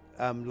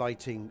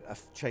lighting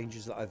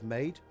changes that I've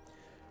made,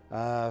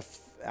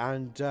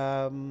 and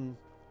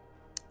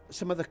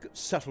some other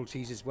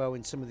subtleties as well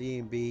in some of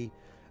the EMB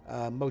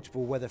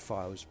multiple weather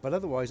files. But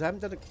otherwise, I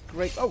haven't done a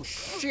great. Oh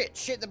shit!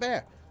 Shit, the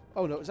bear.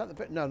 Oh no, is that the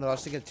bear? No, I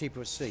was thinking of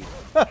TPOS.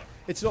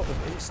 It's not.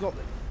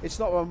 It's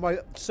not on my.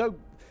 So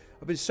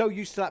I've been so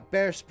used to that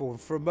bear spawn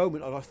for a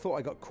moment, and I thought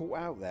I got caught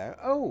out there.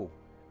 Oh,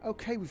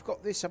 okay, we've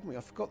got this, haven't we?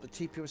 I forgot the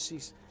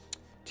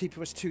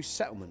TPOS2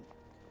 settlement.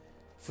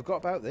 Forgot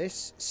about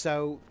this.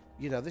 So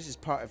you know, this is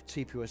part of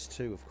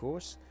TPOS2, of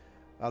course.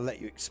 I'll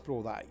let you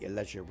explore that at your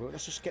leisure. But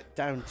let's just get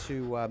down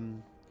to.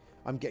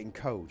 I'm getting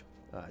code.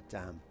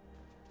 Damn.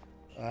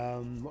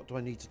 What do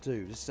I need to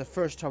do? This is the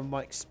first time I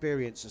might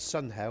experience a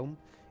sun helm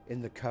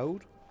in the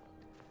code.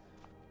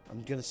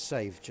 I'm going to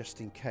save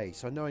just in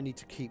case. I know I need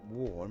to keep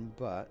warm,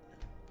 but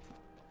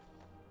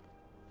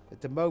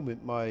at the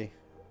moment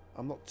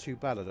I'm not too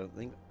bad, I don't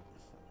think.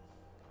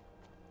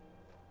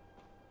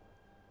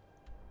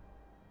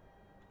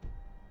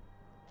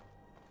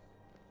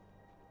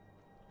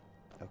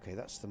 Okay,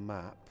 that's the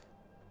map.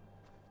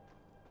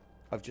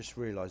 I've just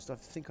realised, I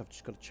think I've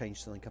just got to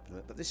change something up in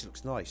it, but this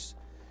looks nice.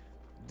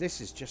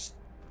 This is just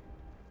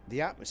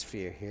the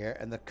atmosphere here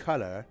and the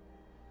colour.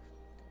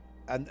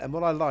 And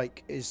what I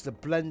like is the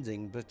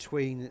blending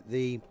between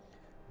the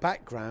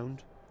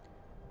background,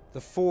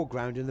 the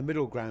foreground and the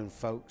middle ground,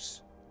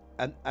 folks.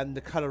 And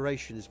the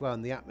coloration as well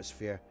and the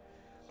atmosphere.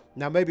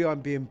 Now, maybe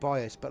I'm being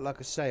biased, but like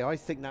I say, I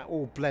think that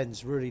all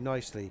blends really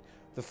nicely.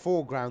 The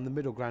foreground, the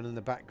middle ground and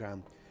the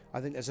background. I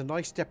think there's a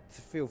nice depth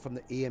of field from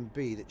the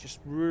EMB that just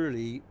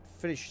really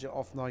finishes it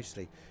off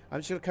nicely. I'm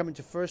just going to come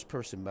into first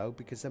person mode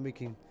because then we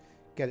can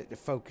get it to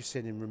focus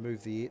in and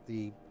remove the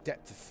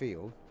depth of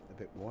field a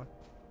bit more.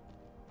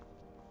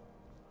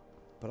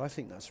 But I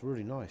think that's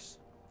really nice.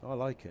 I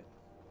like it.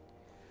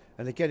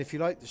 And again, if you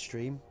like the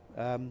stream,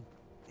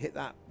 hit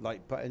that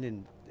like button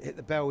and hit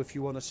the bell if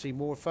you want to see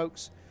more,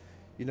 folks.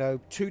 You know,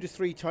 2 to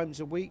 3 times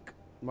a week.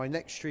 My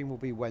next stream will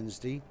be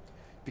Wednesday,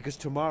 because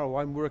tomorrow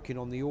I'm working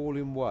on the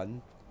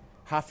all-in-one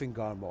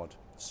Hafingar mod.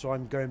 So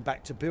I'm going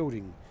back to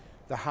building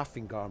the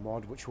Hafingar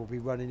mod, which will be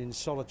running in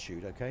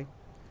Solitude, okay?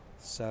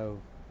 So,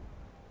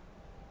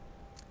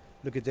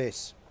 look at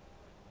this.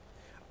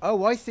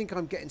 Oh, I think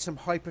I'm getting some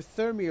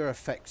hypothermia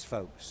effects,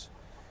 folks.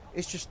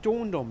 It's just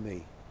dawned on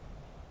me.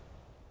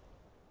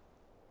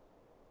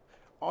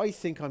 I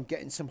think I'm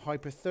getting some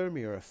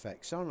hypothermia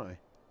effects, aren't I?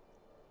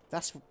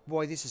 That's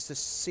why this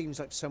seems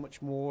like so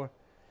much more.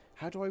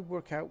 How do I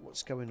work out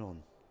what's going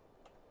on?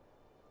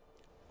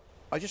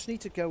 I just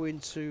need to go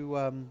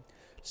into...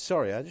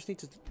 sorry, I just need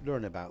to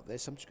learn about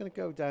this. I'm just going to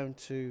go down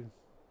to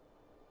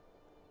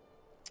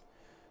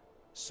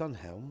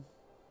Sunhelm.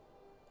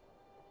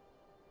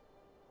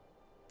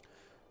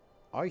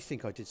 I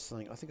think I did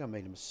something. I think I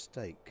made a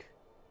mistake.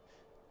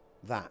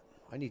 That.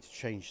 I need to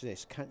change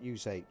this. Can't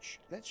use H.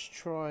 Let's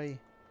try...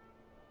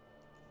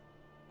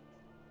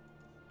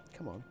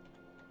 Come on.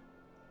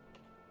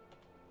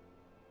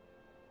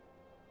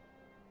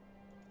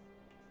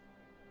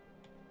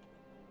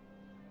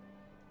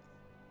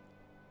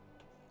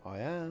 I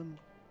am.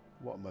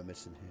 What am I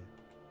missing here?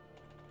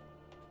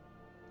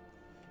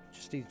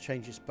 Just need to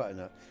change this button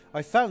up.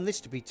 I found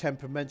this to be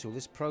temperamental,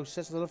 this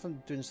process. I don't know if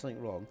I'm doing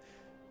something wrong.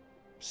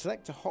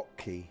 Select a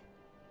hotkey.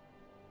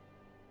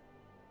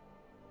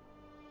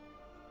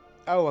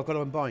 Oh, I've got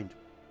to unbind.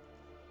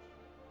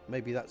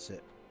 Maybe that's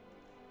it.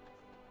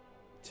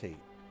 T.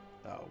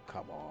 Oh,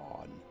 come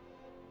on.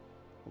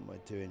 What am I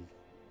doing?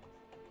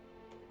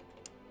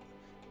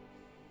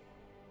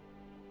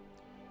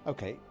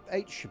 Okay,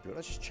 H should be.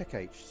 Let's just check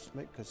H,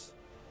 because.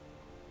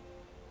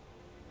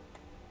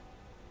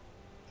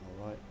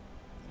 All right,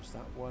 there's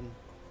that one.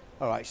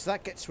 All right, so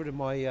that gets rid of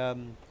my.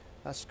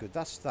 That's good.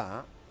 That's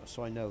that.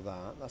 So I know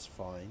that. That's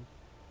fine.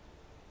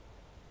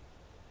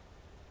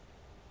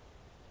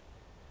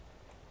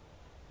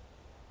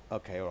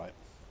 Okay, all right.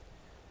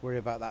 Worry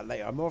about that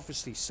later. I'm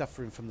obviously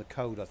suffering from the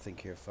code, I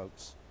think, here,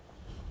 folks.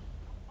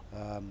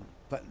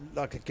 But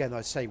like again,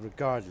 I say,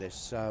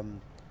 regardless.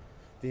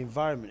 The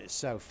environment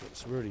itself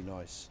looks really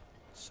nice.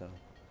 So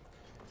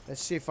let's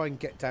see if I can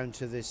get down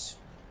to this.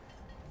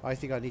 I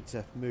think I need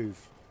to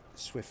move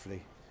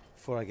swiftly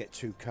before I get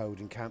too cold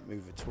and can't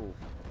move at all.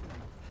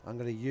 I'm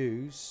going to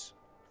use...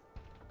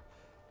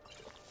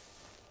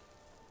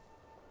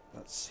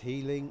 That's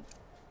healing.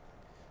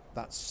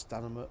 That's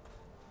stamina,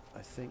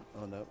 I think.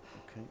 Oh no,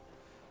 okay.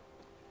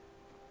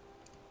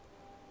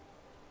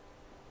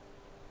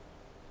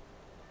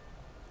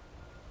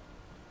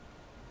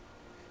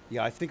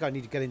 Yeah, I think I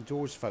need to get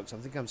indoors, folks. I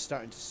think I'm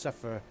starting to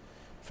suffer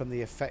from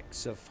the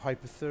effects of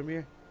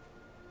hypothermia.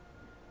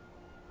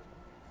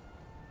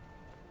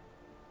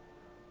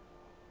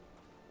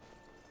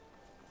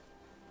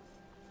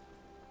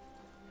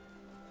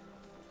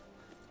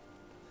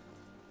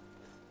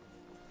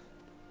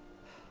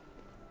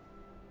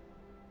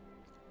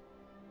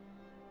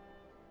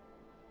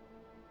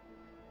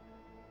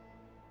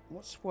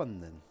 What's 1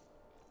 then?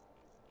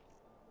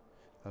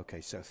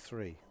 Okay, so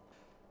 3.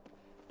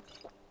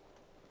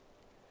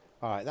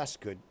 Alright, that's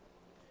good.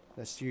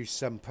 Let's use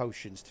some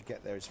potions to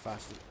get there as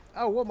fast as...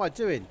 Oh, what am I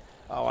doing?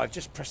 Oh, I've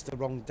just pressed the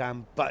wrong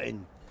damn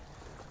button.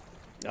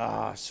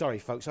 Ah, sorry,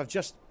 folks.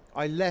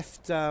 I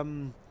left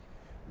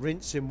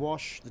rinse and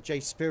wash, the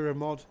JPSteel2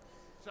 mod,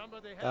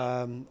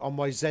 on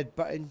my Z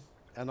button,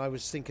 and I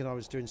was thinking I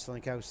was doing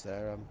something else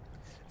there.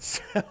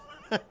 So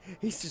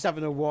he's just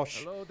having a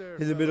wash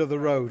in the middle of the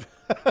road.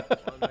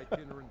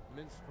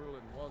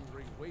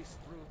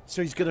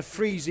 So he's going to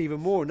freeze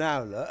even more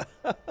now, look.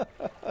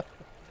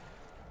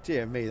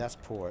 Dear me, that's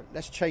poor.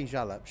 Let's change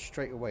that up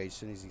straight away as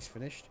soon as he's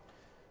finished.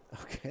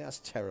 Okay, that's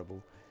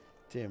terrible.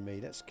 Dear me,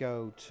 let's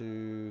go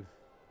to...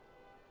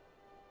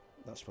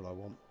 That's what I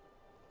want.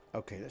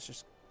 Okay, let's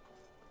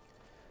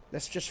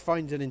just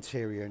find an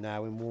interior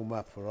now and warm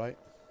up, alright?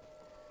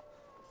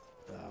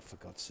 Ah, for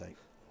God's sake.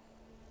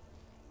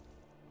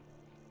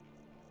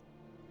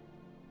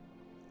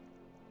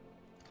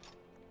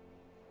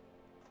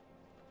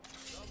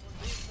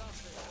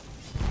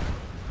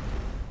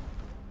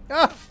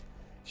 Ah!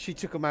 She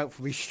took them out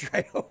for me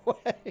straight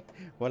away.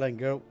 Well done,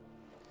 girl.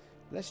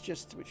 Let's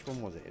just... Which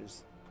one was it? It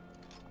was...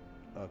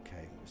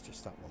 Okay, it was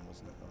just that one,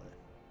 wasn't it?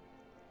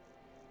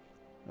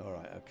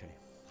 Alright,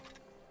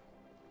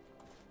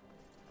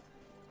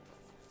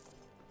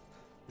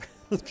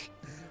 okay.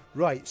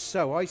 Right,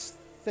 so I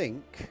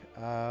think...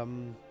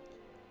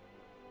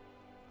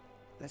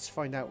 let's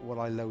find out what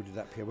I loaded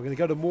up here. We're going to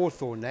go to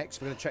Morthor next.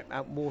 We're going to check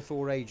out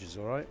Morthor Ages,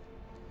 alright?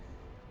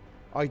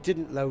 I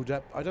didn't load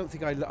up... I don't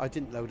think I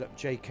didn't load up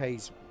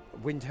JK's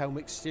Windhelm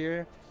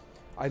exterior.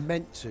 I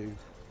meant to.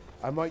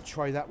 I might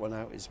try that one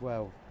out as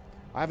well.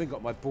 I haven't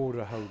got my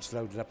border hodes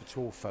loaded up at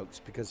all, folks,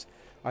 because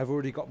I've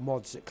already got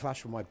mods that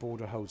clash with my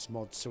border hodes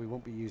mods, so we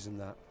won't be using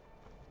that.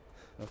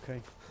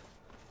 Okay.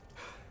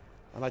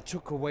 And I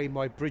took away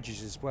my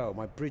bridges as well,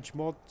 my bridge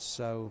mod,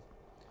 so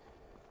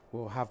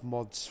we'll have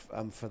mods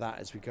for that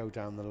as we go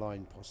down the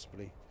line,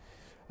 possibly.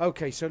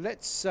 Okay, so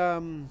let's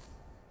go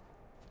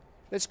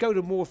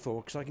to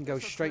Morthor, because I can go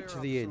straight to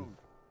the inn.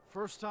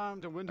 First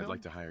time to Windhelm? I'd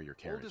like to hire your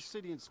carriage. Oldest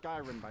city in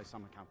Skyrim by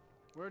some account.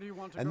 Where do you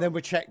want to go? And then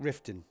we'll check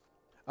Riften.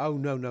 Oh,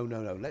 no.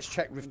 Let's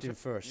check Riften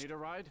first. Need a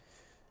ride?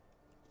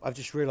 I've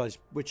just realised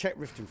we'll check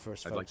Riften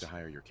first, folks. I'd like to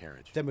hire your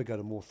carriage. Then we go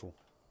to Morthor.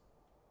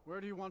 Where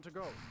do you want to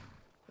go?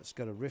 Let's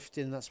go to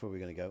Riften. That's where we're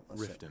going to go.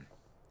 That's Riften.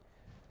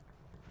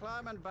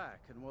 Climb and back,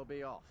 and we'll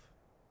be off.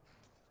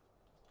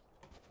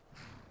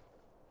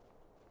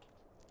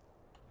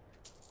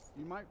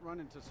 You might run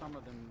into some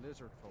of them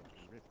lizard folk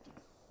in Riften.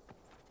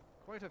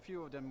 Quite a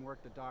few of them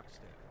work the docks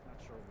there.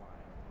 Not sure why.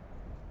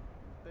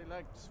 They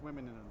like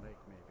swimming in a lake,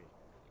 maybe.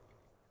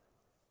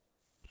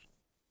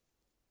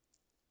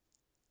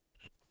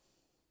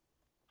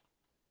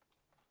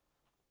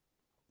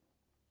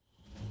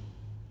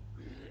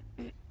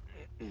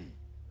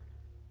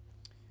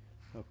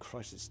 Oh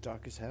Christ, it's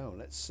dark as hell.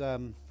 Let's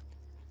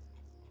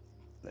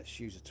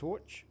use a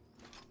torch.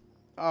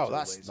 Oh,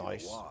 that's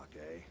nice. Walk,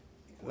 eh?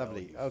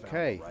 Lovely. Well,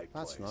 okay, right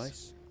that's place.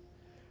 nice.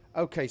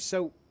 Okay,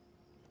 so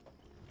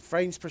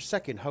frames per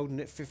second, holding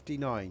at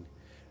 59.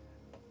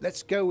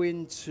 Let's go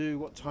into,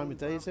 what time of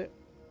day is it?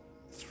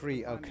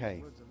 3.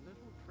 Okay.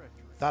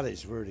 That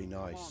is really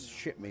nice.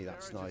 Shit me,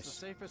 that's nice.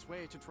 The safest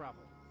way to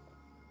travel.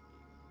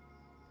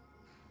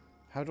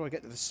 How do I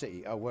get to the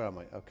city? Oh, where am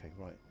I? Okay,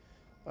 right.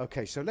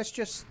 Okay, so let's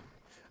just...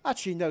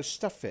 Actually, no,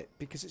 stuff it,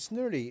 because it's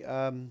nearly...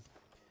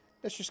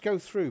 let's just go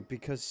through,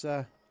 because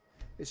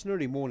it's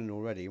nearly morning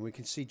already, and we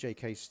can see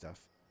JK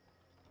stuff.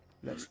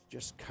 Let's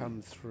just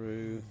come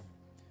through.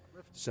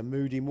 It's a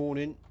moody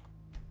morning.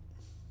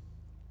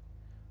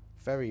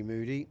 Very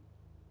moody.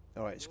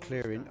 Alright, it's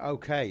clearing.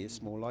 Okay,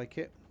 it's more like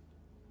it.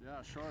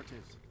 Yeah, sure it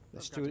is.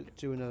 Let's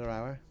do another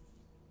hour.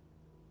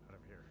 Out of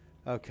here.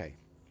 Okay.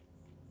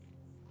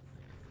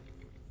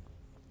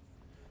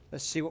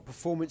 Let's see what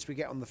performance we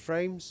get on the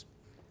frames.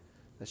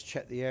 Let's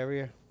check the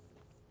area.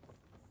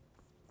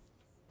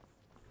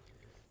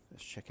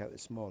 Let's check out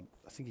this mod.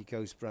 I think he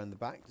goes around the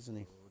back, doesn't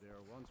he? Oh, there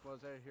once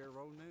was a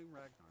hero named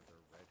Ragnar the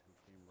Red who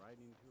came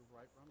riding to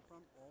right run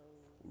from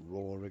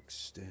all.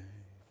 Rorikstead.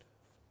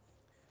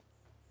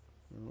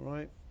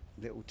 Alright.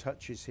 Little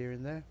touches here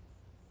and there.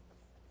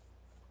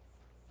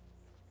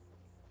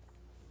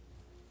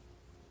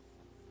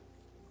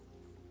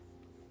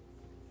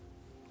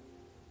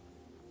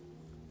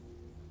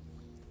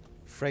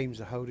 Frames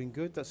are holding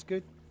good, that's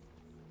good.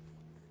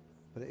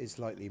 But it is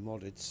lightly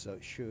modded, so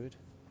it should.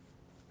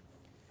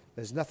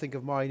 There's nothing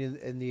of mine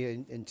in the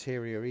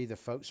interior either,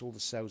 folks. All the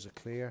cells are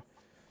clear.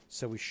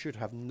 So we should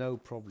have no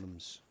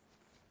problems.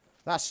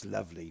 That's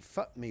lovely.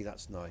 Fuck me,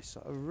 that's nice.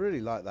 I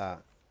really like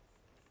that.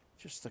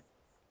 Just the...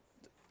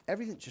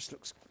 Everything just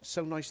looks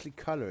so nicely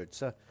coloured.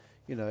 So,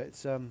 you know,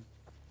 it's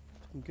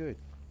good.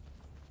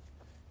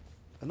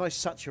 A nice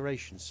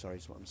saturation, sorry,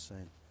 is what I'm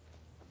saying.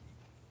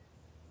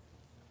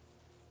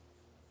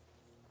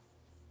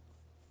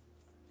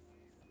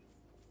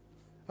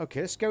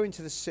 Okay, let's go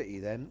into the city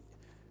then,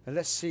 and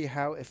let's see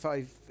how if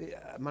I've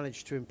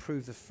managed to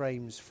improve the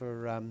frames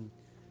for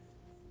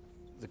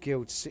the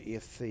Guild City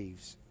of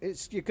Thieves.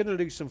 You're going to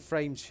lose some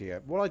frames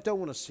here. What I don't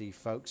want to see,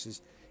 folks,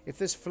 is if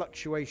there's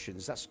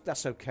fluctuations,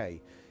 that's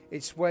okay.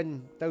 It's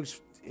when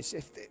those...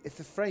 if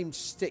the frame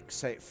sticks,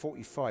 say, at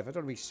 45, I don't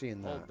want to be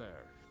seeing that. Hold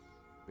there.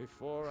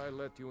 Before I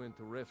let you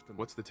into Riften...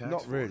 What's the tax?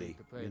 Not really,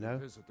 to pay you the know?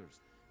 visitors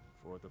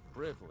for the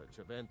privilege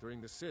of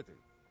entering the city.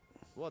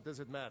 What does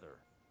it matter?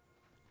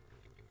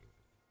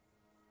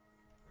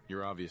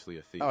 You're obviously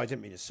a thief. Oh, I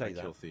didn't mean to say I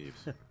that. kill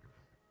thieves.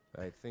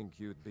 I think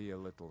you'd be a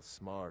little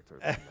smarter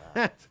than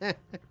that.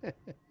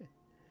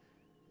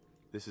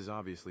 This is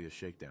obviously a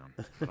shakedown,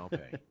 but I'll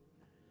pay.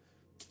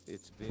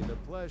 It's been a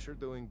pleasure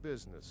doing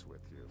business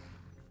with you.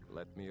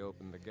 Let me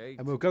open the gate.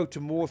 And we'll go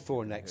to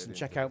Morthor next and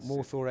check out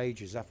Morthor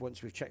Ages after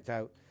once we've checked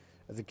out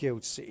the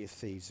Guild City of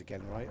Thieves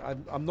again, right?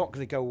 I'm not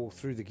going to go all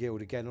through the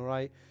guild again, all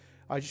right?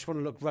 I just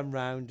want to run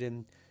round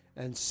and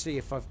see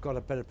if I've got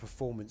a better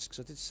performance,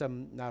 because I did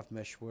some nav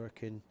mesh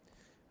work in.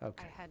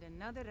 Okay. I had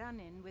another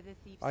run-in with a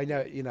thief. I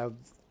know, you know,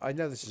 I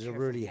know this is a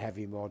really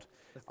heavy mod.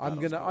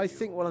 I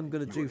think what I'm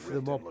gonna do for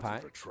the mod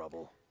pack.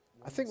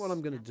 I think what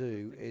I'm gonna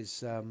do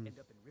is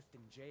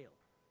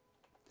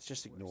let's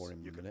just ignore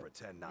him a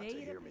minute. I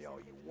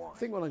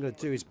think what I'm gonna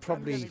do is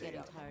probably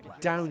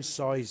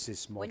downsize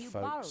this mod,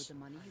 folks.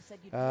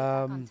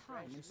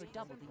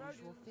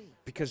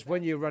 Because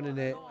when you're running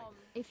it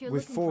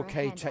with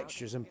 4K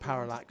textures and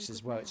parallax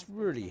as well, it's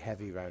really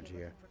heavy around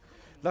here.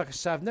 Like I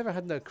said, I've never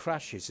had no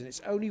crashes, and it's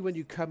only when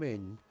you come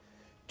in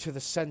to the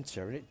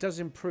center, and it does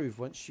improve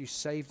once you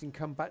saved and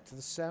come back to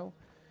the cell.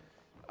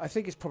 I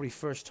think it's probably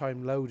first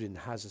time loading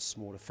has a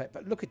small effect,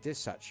 but look at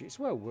this actually, it's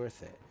well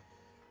worth it.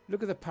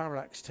 Look at the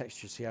parallax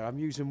textures here. I'm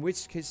using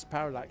WizKid's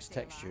parallax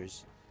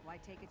textures,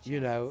 you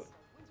know,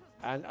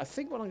 and I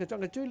think what I'm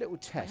going to do a little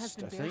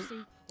test, I think.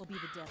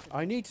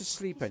 I need to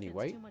sleep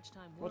anyway.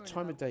 What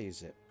time of day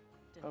is it?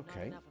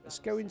 Okay, let's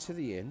go into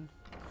the inn.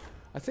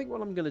 I think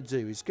what I'm going to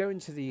do is go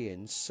into the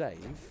inn,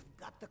 save.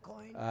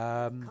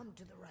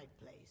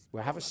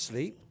 We'll have a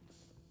sleep.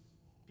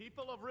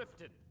 People of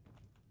Riften,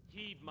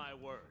 heed my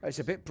word. It's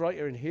a bit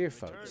brighter in here,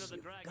 folks.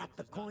 Got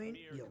the coin?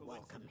 You're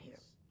welcome here.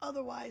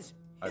 Otherwise,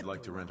 I'd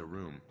like to rent a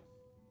room.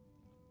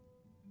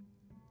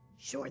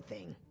 Sure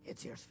thing.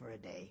 It's yours for a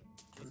day.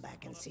 Come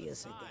back and see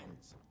us again.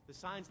 The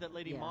signs that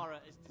Lady Mara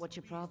is What's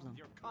your problem?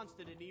 your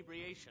constant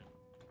inebriation.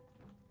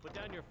 Put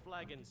down your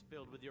flagons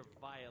filled with your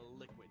vile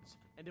liquids,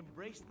 and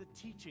embrace the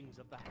teachings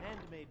of the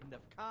handmaiden of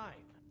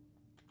Kine.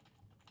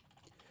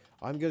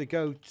 I'm going to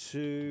go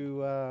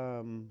to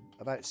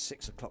about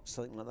 6 o'clock,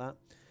 something like that.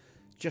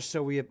 Just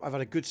so I've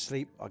had a good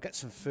sleep. I'll get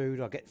some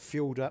food. I'll get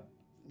fueled up,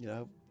 you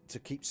know, to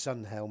keep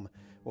Sunhelm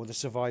or the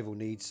survival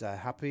needs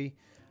happy,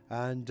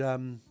 and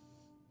then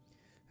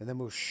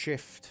we'll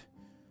shift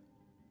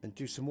and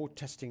do some more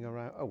testing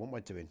around. Oh, what am I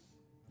doing?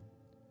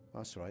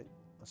 That's right.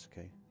 That's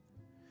okay.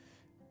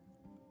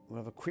 We'll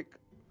have a quick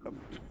look.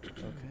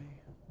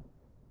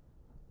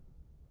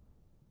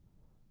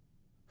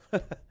 Okay.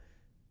 Not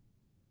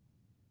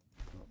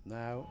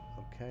now.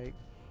 Okay.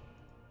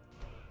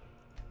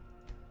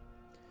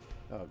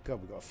 Oh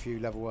god, we've got a few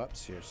level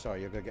ups here. Sorry,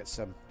 you're gonna get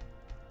some.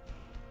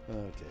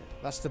 Oh dear.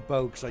 That's the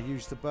bow, because I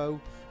used the bow.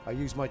 I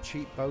used my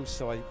cheap bow,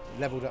 so I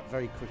leveled up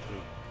very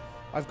quickly.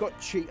 I've got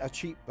a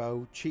cheap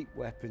bow, cheap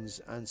weapons,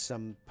 and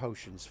some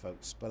potions,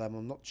 folks. But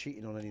I'm not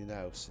cheating on anything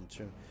else.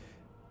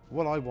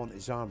 What I want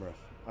is armor.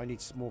 I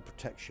need some more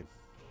protection.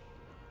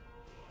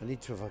 I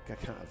need to. I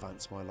can't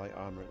advance my light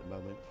armor at the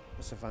moment.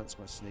 Let's advance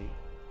my sneak.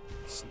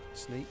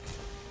 Sneak.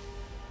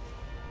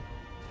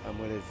 And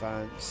we'll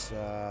advance. We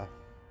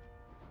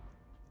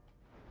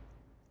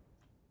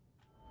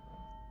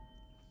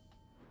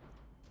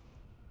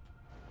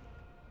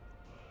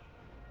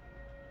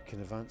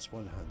can advance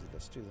one-handed.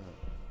 Let's do that.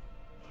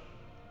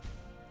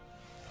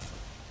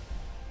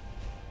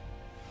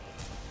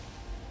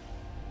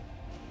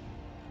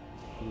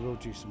 We will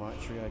do some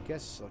archery, I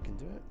guess. I can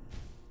do it.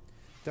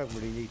 Don't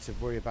really need to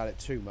worry about it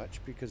too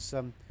much because,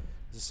 as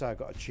I say, I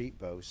got a cheap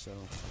bow, so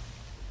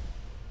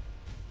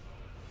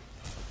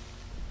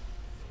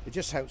it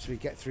just helps me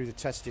get through the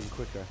testing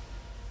quicker.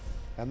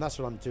 And that's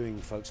what I'm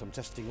doing, folks. I'm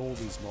testing all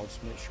these mods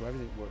to make sure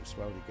everything works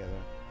well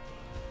together.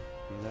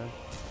 You know,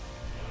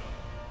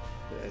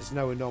 there's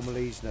no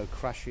anomalies, no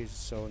crashes,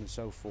 so on and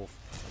so forth.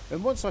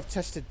 And once I've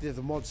tested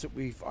the mods that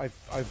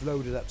I've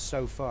loaded up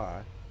so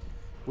far,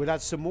 we'll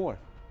add some more.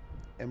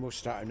 And we'll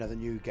start another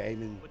new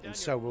game, and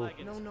so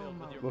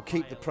we'll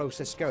keep the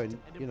process going.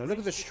 You know, look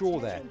at the straw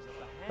there.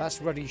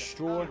 That's ruddy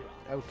straw,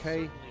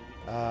 okay.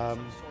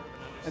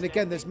 And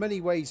again, there's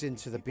many ways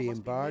into the being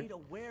bard.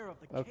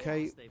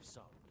 Okay.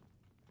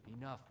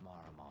 Enough,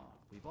 Marama.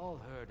 We've all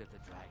heard of the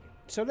dragon.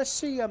 So let's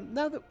see.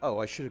 Now that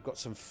I should have got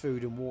some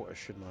food and water,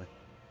 shouldn't I?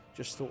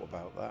 Just thought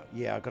about that.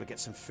 Yeah, I've got to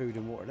get some food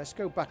and water. Let's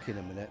go back in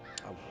a minute.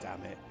 Oh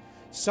damn it!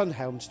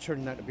 Sunhelm's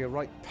turning out to be a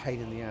right pain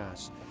in the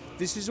ass.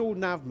 This is all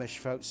nav mesh,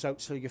 folks,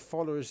 so your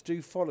followers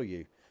do follow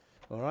you,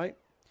 all right?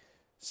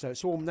 So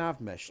it's all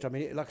nav meshed. I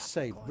mean, like I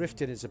say,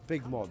 Riften is a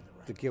big mod,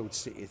 the Guild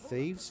City of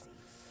Thieves.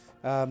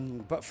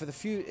 But for the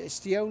few, it's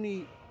the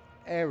only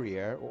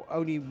area or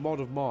only mod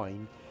of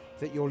mine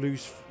that you'll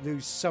lose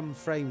some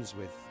frames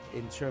with,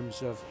 in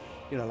terms of,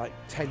 you know, like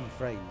 10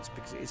 frames,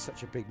 because it is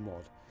such a big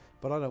mod.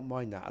 But I don't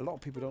mind that. A lot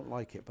of people don't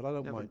like it, but I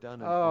don't Never mind.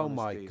 done an Oh honest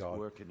my day's god!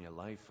 work in your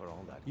life for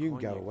all that You can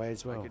coin go away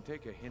as well. I can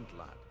take a hint,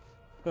 lad.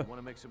 You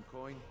want to make some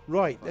coin?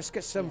 Right, let's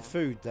get some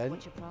food then.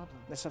 What's your problem?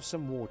 Let's have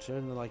some water,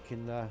 and then I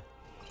can.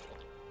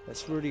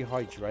 Let's really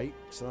hydrate,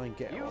 so I can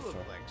get it off her.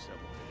 Like someone.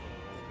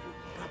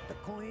 Got the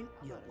coin?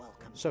 You're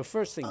welcome. So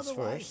first things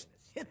Otherwise, first.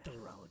 hit the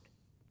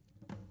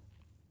road.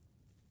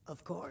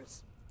 Of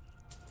course.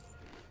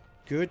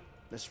 Good.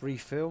 Let's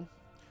refill.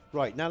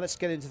 Right, now let's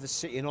get into the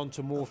city and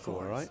onto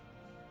Morthor, right?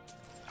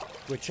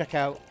 We'll check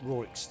out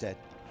Rorikstead.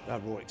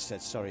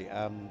 Sorry,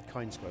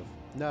 Kinesgrove.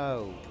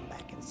 No. Come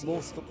back and see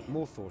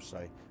Morthor,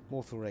 sorry.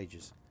 Morthor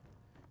Ages.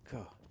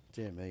 God,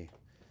 dear me.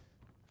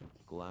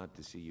 Glad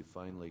to see you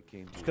finally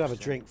came to Just gonna have a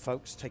your drink,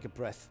 folks. Take a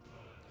breath.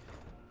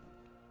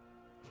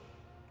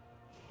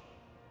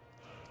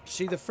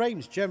 See, the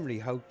frames generally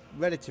hold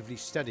relatively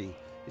steady.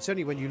 It's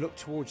only when you look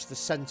towards the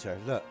centre,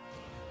 look,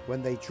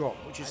 when they drop,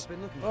 which is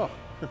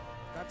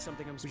That's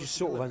something I'm which is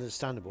sort of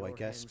understandable, I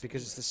guess,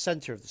 because it's the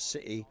centre of the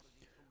city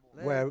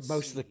where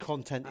most of the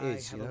content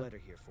is. I You have know. a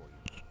letter here for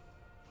you.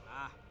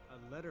 Ah,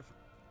 a letter.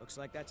 Looks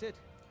like that's it.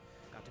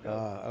 Got to go.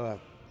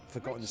 I've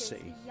forgotten the Riches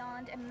city.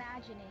 beyond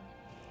imagining.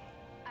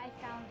 I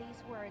found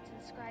these words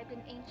inscribed in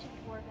ancient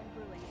dwarven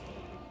ruins in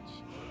the Reach.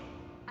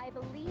 I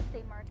believe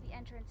they mark the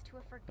entrance to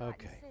a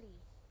forgotten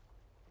city.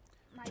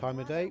 My Time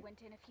of father day. went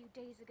in a few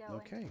days ago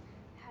Okay. and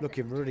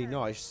Looking really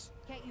nice.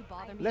 Can't you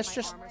bother me Let's with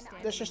just my armor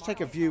standing let's just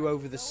take a view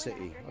over the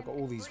city. I've got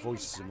all these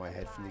voices in my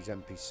head from these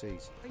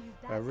NPCs.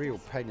 They're a real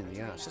pain in the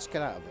ass. Let's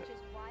get out of it. which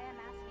is why I'm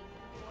asking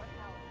for your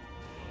help.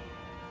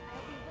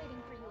 I'll be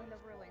waiting for you in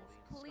the ruins.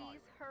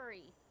 Please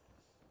hurry.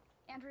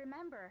 And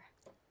remember,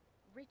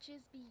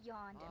 riches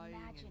beyond Buying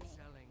and imagining.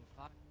 selling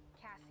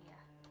Cassia.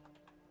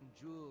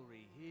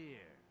 jewelry here.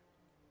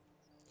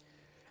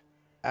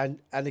 And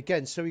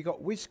again, so we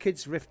got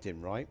WizKid's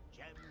Rifting, right?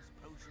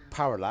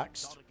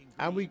 Parallaxed,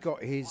 and we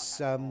got his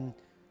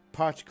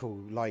particle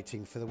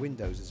lighting for the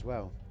windows as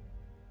well.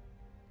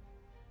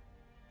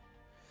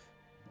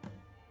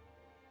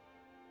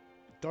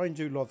 Don't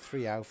do LOD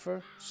 3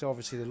 Alpha, so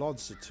obviously the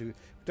LODs are two.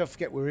 Don't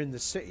forget we're in the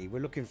city.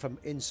 We're looking from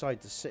inside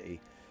the city,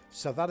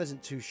 so that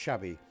isn't too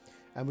shabby.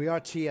 And we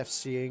are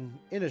TFCing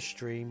in a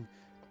stream,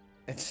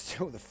 and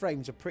still the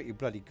frames are pretty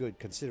bloody good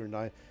considering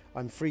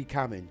I'm free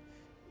camming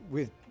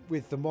with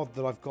the mod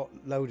that I've got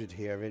loaded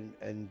here,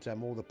 and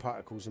all the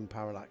particles and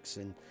parallax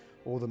and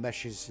all the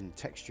meshes and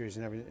textures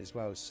and everything as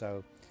well.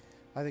 So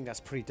I think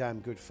that's pretty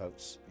damn good,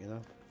 folks. You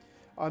know,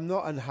 I'm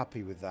not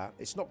unhappy with that.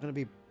 It's not going to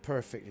be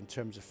perfect in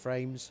terms of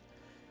frames.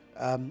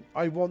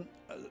 I want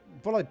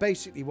what I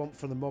basically want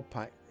from the mod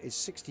pack is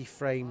 60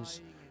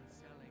 frames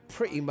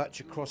pretty much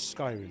across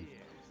Skyrim.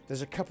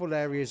 There's a couple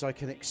areas I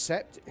can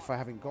accept if I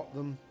haven't got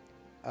them.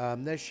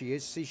 There she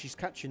is. See, she's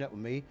catching up with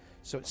me.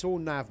 So it's all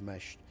nav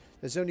meshed.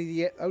 There's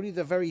only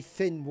the very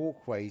thin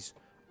walkways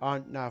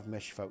aren't nav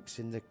mesh, folks,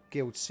 in the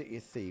Guild City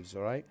of Thieves,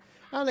 all right?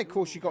 And of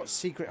course you got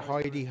secret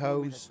hidey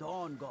holes,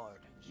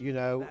 you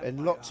know,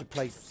 and lots of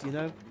places, you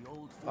know.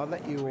 I'll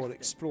let you all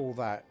explore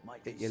that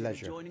at your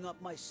leisure. Joining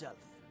up myself.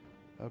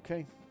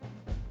 Okay.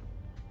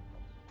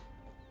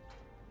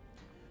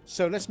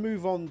 So let's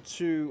move on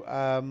to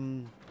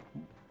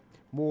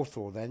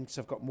Morthor then, because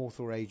I've got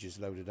Morthor Ages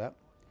loaded up.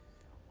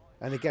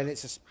 And again,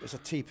 it's a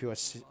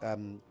TPOS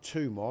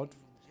 2 mod,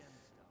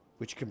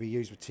 which can be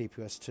used with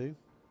TPOS 2.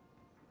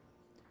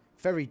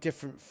 Very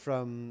different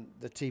from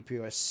the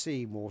TPOS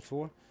C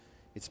Morthor.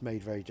 It's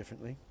made very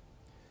differently.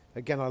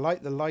 Again, I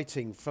like the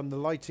lighting. From the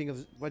lighting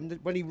of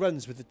when he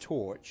runs with the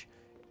torch,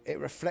 it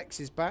reflects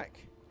his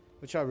back,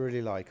 which I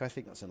really like. I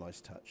think that's a nice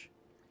touch.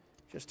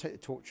 Just take the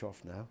torch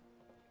off now.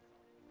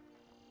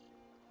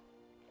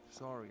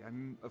 Sorry,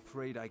 I'm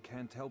afraid I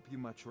can't help you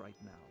much right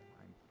now.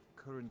 I'm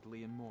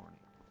currently in mourning.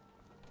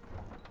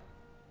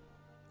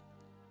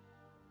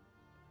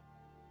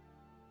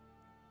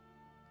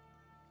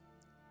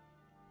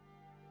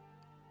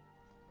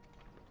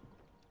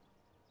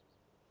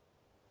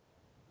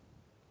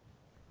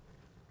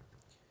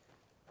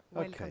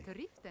 Welcome to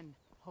Riften,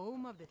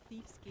 home of the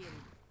Thief's Guild.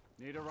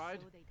 Need a ride?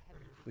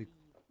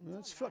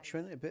 Let's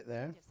fluctuate a bit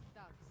there.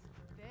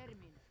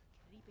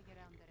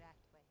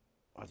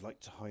 I'd like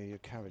to hire your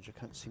carriage. I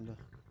can't seem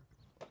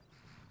to.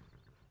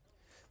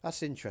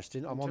 That's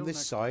interesting. I'm on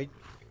this side,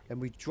 and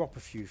we drop a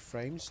few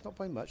frames. Not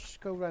by much. Just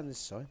go around this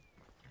side.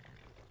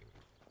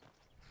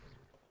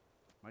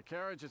 My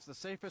carriage is the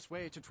safest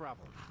way to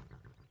travel.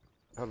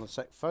 Hold on a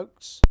sec,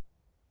 folks.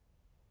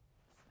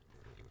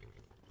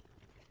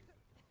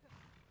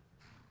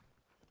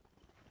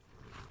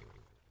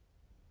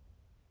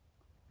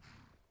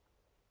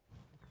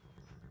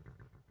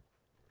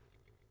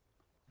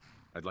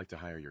 I'd like to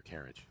hire your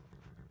carriage.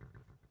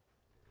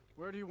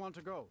 Where do you want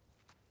to go?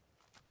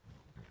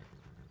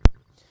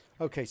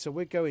 Okay, so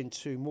we're going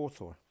to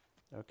Morthor.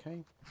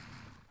 Okay.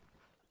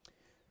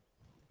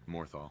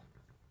 Morthal.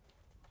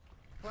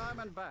 Climb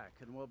and back,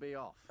 and we'll be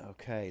off.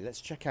 Okay, let's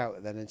check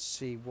out then and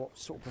see what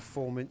sort of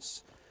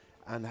performance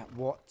and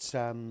what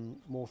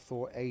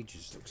Morthor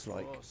Ages looks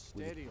like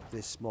with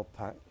this mod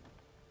pack.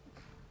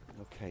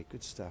 Okay,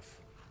 good stuff.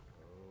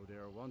 Oh,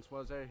 there once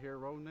was a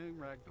hero named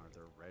Ragnar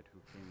the Red who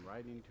came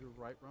riding to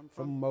Whiterun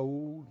From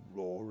old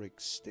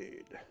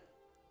Rorikstead.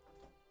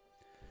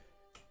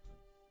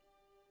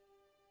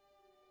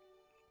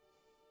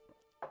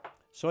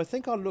 So I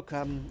think I'll look,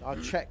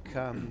 I'll check,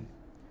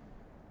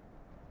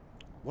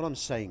 what I'm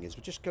saying is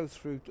we'll just go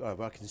through, oh,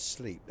 well, I can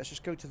sleep. Let's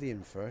just go to the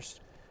inn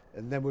first,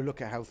 and then we'll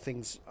look at how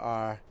things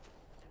are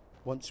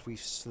once we've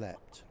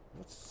slept.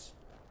 What's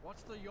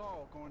the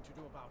Jarl going to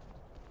do about it?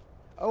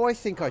 Oh, I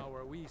think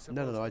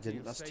no, I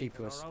didn't. That's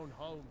TPOS.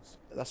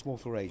 That's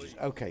Mortal Ages.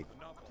 Okay.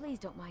 Please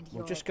don't mind.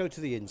 We'll just go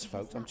to the inns,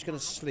 folks. I'm just going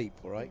to sleep,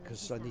 all right?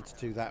 Because I need to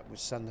do that with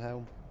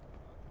Sunhelm.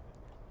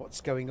 What's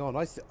going on?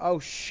 Oh,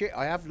 shit.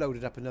 I have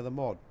loaded up another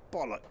mod.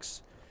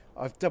 Bollocks.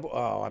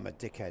 Oh, I'm a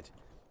dickhead.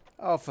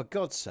 Oh, for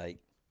God's sake.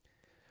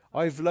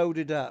 I've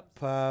loaded up.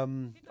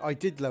 I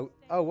did load.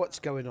 Oh, what's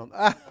going on?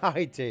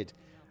 I did.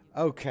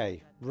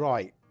 Okay.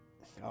 Right.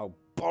 Oh,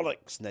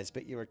 bollocks,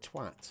 Nesbit. You're a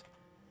twat.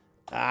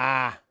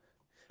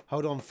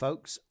 Hold on,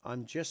 folks.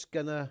 I'm just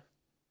gonna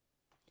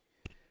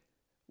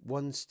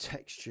one's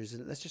textures,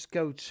 and let's just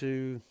go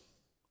to.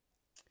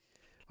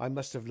 I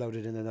must have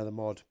loaded in another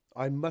mod.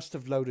 I must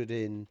have loaded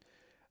in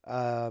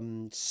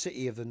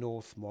City of the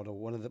North mod, or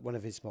one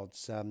of his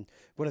mods.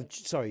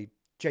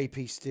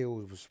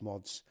 JPSteel2's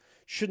mods.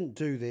 Shouldn't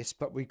do this,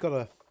 but we've got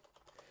to.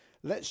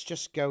 Let's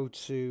just go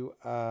to.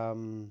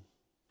 Oh,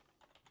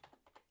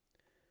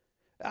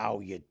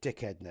 you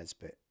dickhead,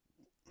 Nesbit.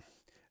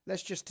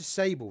 Let's just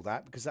disable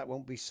that, because that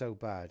won't be so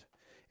bad.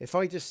 If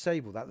I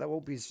disable that, that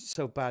won't be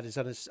so bad as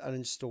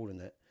uninstalling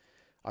it.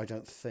 I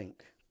don't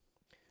think.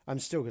 I'm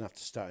still going to have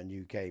to start a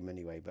new game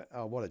anyway, but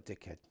oh, what a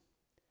dickhead.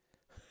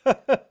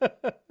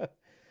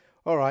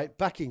 All right,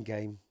 back in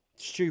game.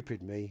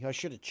 Stupid me. I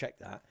should have checked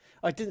that.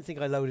 I didn't think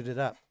I loaded it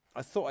up.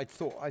 I thought I'd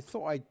thought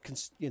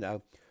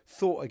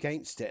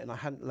against it, and I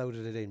hadn't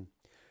loaded it in.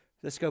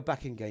 Let's go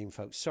back in game,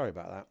 folks. Sorry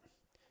about that.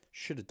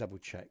 Should have double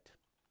checked.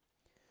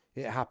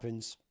 It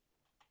happens.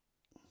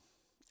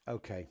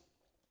 Okay.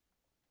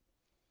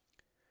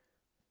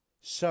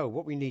 So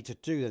what we need to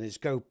do then is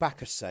go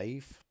back a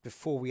save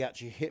before we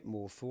actually hit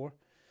Morthor.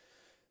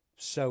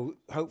 So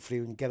hopefully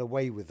we can get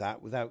away with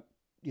that without,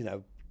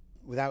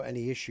 without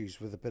any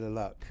issues, with a bit of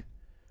luck.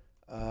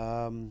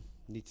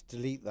 Need to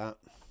delete that.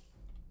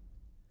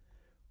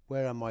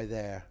 Where am I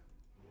there?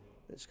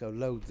 Let's go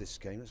load this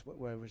game.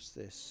 Where is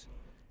this?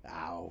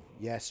 Ow.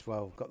 Yes,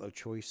 well, got no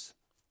choice.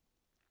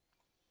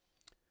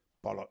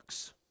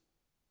 Bollocks.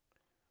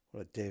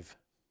 What a div.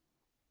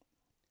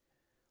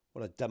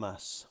 What a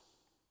dumbass.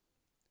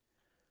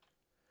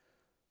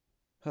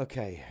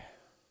 Okay.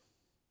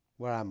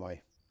 Where am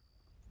I?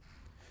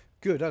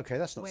 Good, okay,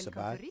 that's not so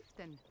bad.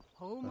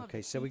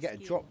 Okay, so we get a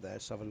drop there,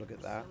 so have a look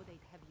at that.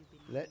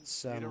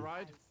 Let's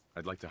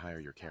I'd like to hire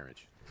your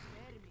carriage.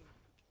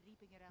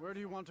 Where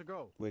do you want to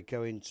go? We're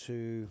going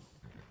to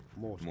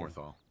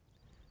Morthal.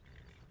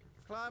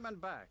 Climb and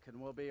back and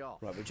we'll be off.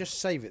 Right, we'll just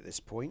save at this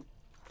point.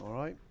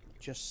 Alright.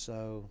 Just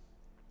so.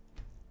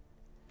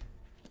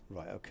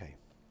 Right, okay.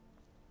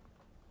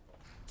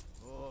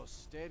 Oh,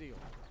 steady.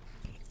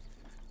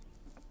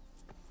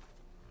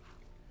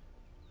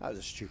 That was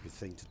a stupid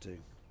thing to do.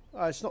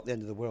 It's not the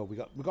end of the world.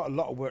 We've got a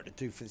lot of work to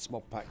do for this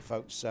mod pack,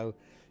 folks. So,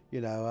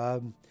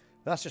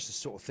 that's just the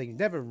sort of thing.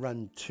 Never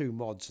run 2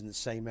 mods in the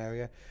same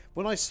area.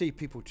 When I see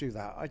people do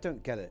that, I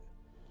don't get it.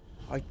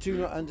 I do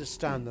not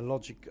understand the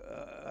logic,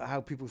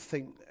 how people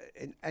think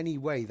in any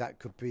way that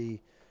could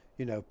be,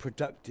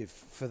 productive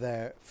for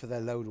their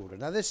load order.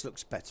 Now this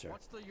looks better.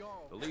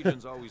 The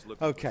Legion's always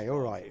looking. Okay, all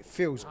right. It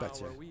feels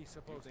better.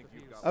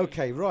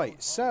 Okay,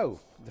 right. So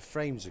the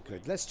frames are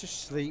good. Let's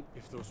just sleep.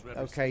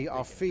 Okay,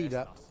 I'll feed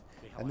up,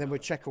 and then we'll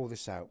check all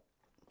this out.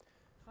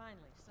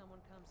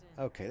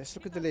 Okay, let's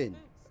look at the inn.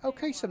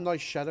 Okay, some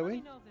nice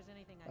shadowing.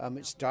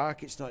 It's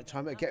dark. It's night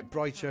time. It'll get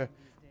brighter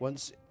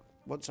once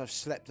I've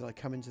slept and I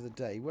come into the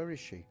day. Where is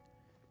she?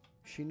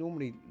 She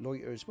normally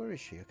loiters. Where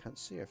is she? I can't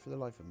see her for the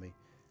life of me.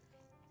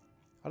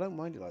 I don't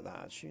mind it like that,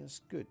 actually. That's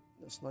good.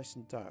 That's nice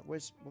and dark.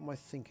 What am I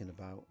thinking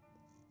about?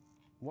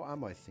 What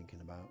am I thinking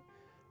about?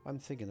 I'm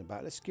thinking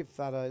about... Let's give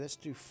that a... Let's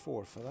do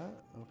 4 for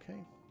that.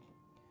 Okay.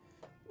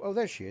 Oh,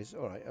 there she is.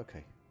 All right,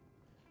 okay.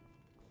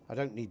 I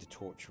don't need the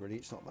torch, really.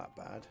 It's not that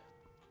bad.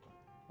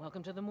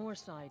 Welcome to the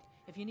moorside.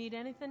 If you need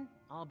anything,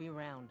 I'll be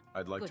around.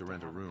 I'd like to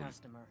rent a room.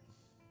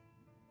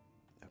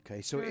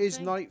 Okay, so it is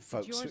night,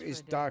 folks. So it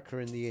is darker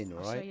in the inn, all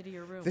right?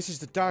 This is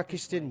the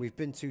darkest inn we've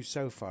been to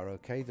so far,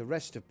 okay? The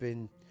rest have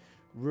been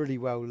really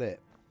well lit.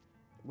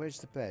 Where's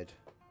the bed?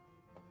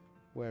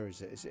 Where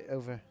is it? Is it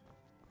over?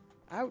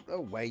 Out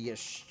the way, you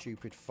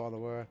stupid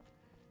follower.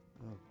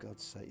 Oh,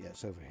 God's sake. Yeah,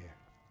 it's over here.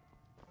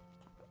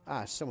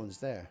 Ah, someone's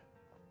there.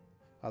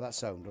 Oh,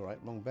 that's owned. All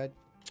right, long bed.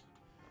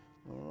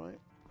 All right.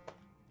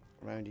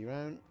 Roundy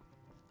round.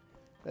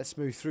 Let's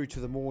move through to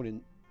the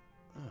morning.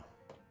 Oh.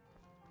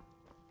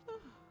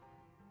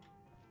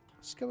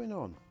 What's going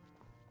on?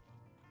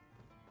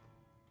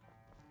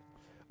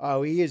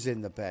 Oh, he is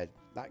in the bed.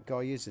 That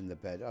guy is in the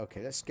bed.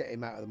 Okay, let's get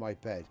him out of my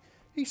bed.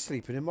 He's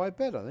sleeping in my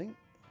bed, I think.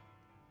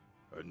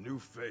 A new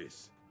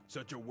face.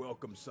 Such a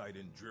welcome sight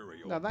in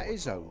dreary old No, that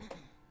is Porto. old.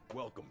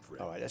 Welcome,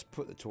 friend. All right, let's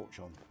put the torch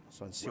on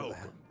so I can see what the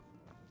hell. Welcome.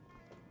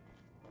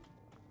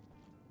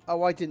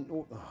 Oh, I didn't.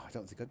 Oh, I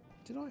don't think I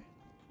did. I.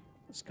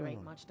 What's There going ain't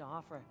on? much to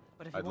offer,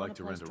 but if I'd you want like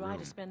to a place rent a dry room.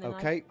 to spend the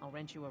Okay. night, I'll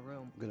rent you a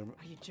room. I'm gonna...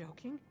 Are you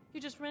joking? You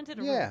just rented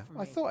a Yeah, room for me.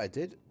 I thought I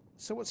did.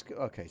 So what's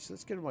okay? So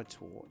let's get my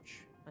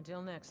torch.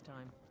 Until next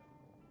time.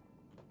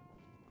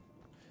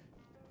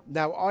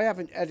 Now I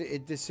haven't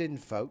edited this in,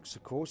 folks,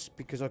 of course,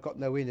 because I've got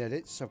no in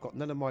edits. I've got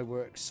none of my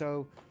work.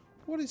 So,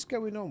 what is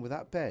going on with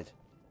that bed?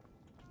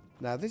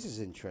 Now this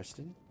is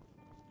interesting.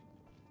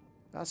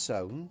 That's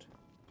owned.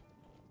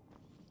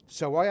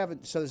 So I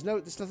haven't. So there's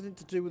nothing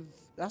to do with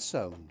that's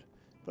owned.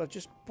 But I've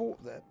just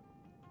bought that.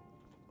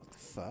 What the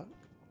fuck?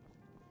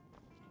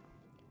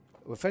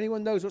 Well, if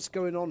anyone knows what's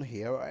going on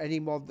here, or any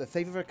mod, if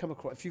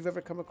you've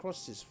ever come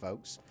across this,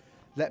 folks,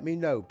 let me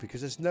know,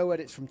 because there's no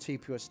edits from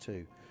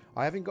TPOS2.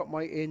 I haven't got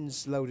my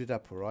ins loaded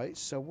up, alright?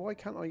 So why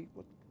can't I...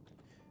 What,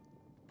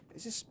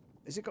 is this...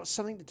 Has it got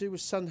something to do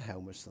with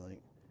Sunhelm or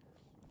something?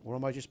 Or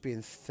am I just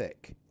being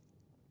thick?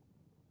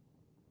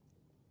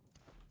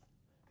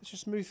 Let's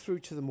just move through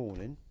to the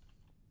morning.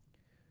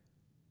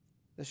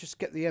 Let's just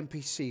get the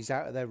NPCs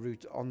out of their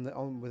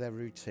on with their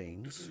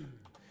routines.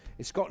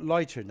 It's got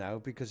lighter now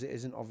because it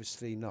isn't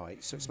obviously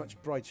night, so it's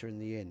much brighter in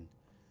the inn.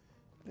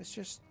 Let's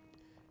just...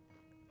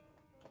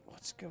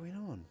 What's going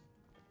on?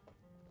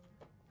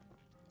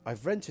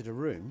 I've rented a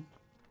room.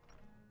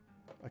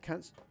 I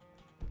can't...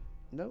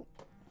 No.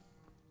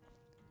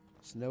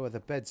 There's no other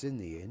beds in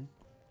the inn.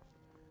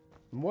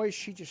 And why is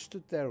she just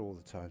stood there all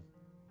the time?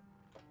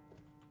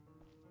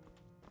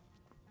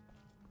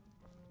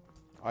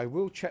 I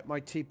will check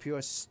my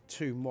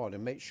TPOS2 mod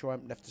and make sure I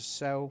haven't left a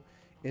cell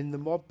in the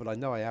mod, but I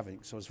know I haven't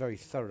because I was very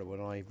thorough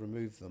when I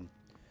removed them.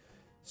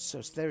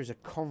 So there is a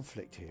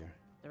conflict here.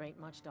 There ain't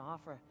much to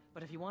offer,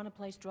 but if you want a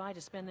place dry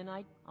to spend the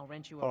night, I'll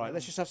rent you a All right, room.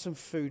 let's just have some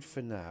food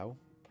for now.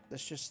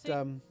 Let's just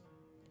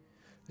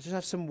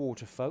have some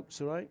water,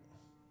 folks. All right.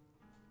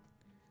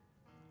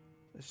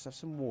 Let's just have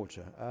some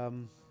water.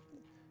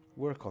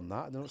 Work on that.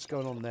 I don't know what's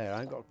going on there. I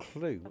ain't got a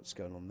clue what's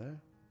going on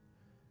there.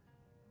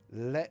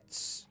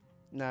 Let's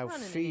now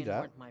Running feed in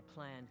up. weren't my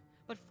plan,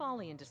 but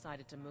Follian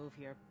decided to move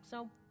here,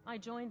 so I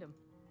joined him.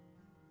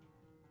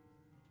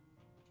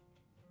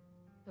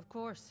 Of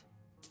course.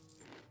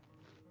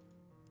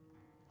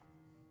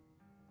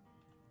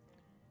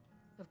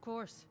 Of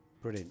course.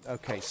 Brilliant.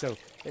 Okay, so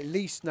at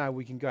least now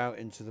we can go out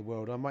into the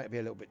world. I might be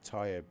a little bit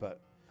tired, but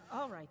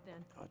All right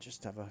then. I'll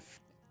just have a...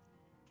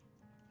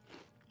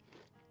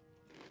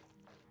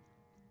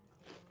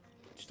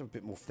 Just have a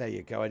bit more... There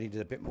you go. I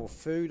needed a bit more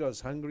food. I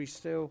was hungry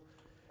still.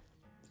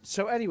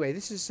 So anyway,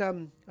 this is,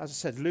 as I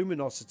said,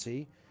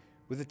 Luminosity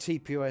with a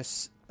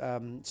TPOS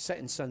set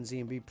in Sun's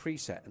EMB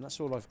preset, and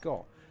that's all I've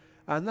got.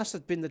 And that's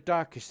been the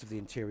darkest of the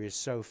interiors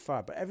so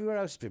far, but everywhere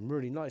else has been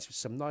really nice with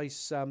some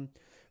nice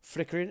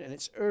flickering, and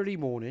it's early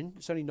morning.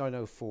 It's only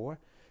 9:04,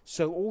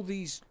 so all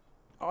these,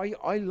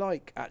 I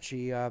like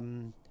actually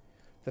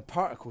the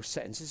particle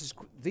settings.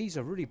 These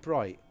are really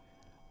bright,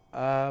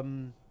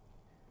 and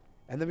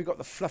then we've got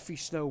the fluffy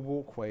snow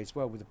walkway as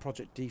well with the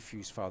Project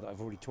Defuse file that I've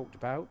already talked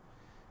about.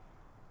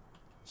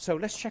 So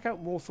let's check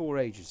out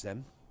Morthor Ages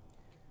then.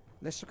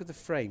 Let's look at the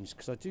frames,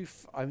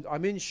 because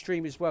I'm in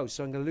stream as well,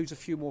 so I'm going to lose a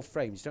few more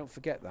frames. Don't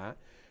forget that.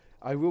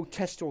 I will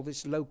test all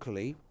this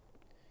locally,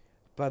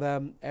 but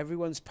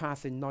everyone's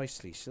pathing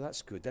nicely, so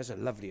that's good. There's a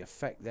lovely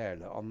effect there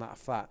look, on that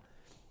fat,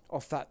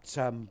 off that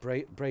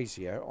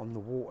brazier on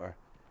the water.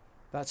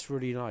 That's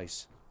really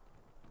nice.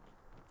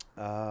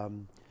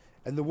 And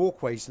the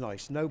walkway's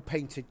nice. No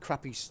painted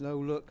crappy snow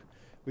look.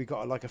 We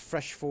got like a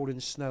fresh falling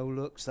snow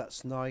look, so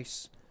that's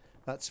nice.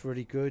 That's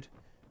really good.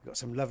 We've got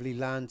some lovely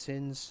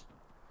lanterns.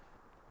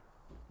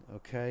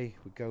 Okay,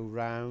 we go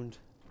round.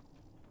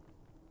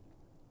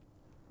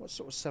 What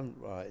sort of sun?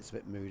 Right, it's a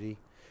bit moody.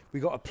 We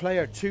got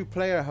two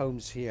player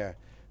homes here.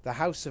 The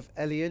House of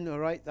Elian,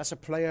 alright, that's a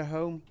player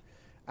home.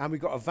 And we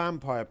got a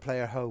vampire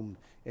player home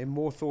in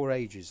Morthor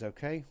Ages,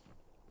 okay?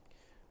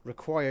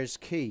 Requires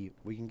key.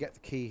 We can get the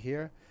key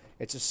here.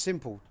 It's a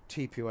simple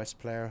TPOS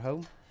player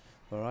home.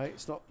 Alright,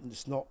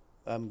 it's not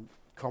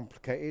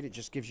complicated. It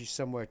just gives you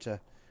somewhere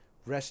to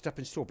rest up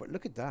and store. But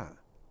look at that.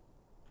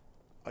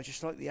 I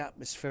just like the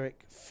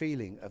atmospheric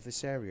feeling of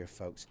this area,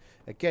 folks.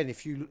 Again,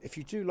 if you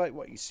do like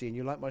what you see and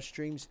you like my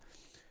streams,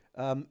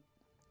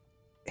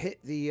 hit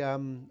the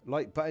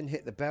like button,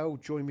 hit the bell,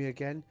 join me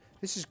again.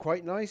 This is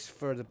quite nice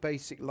for the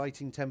basic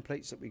lighting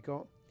templates that we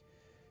got.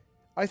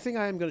 I think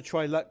I am going to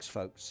try Lux,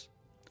 folks.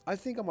 I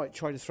think I might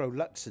try to throw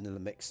Lux into the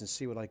mix and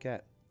see what I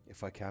get,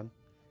 if I can.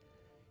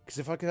 Because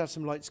if I could have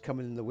some lights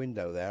coming in the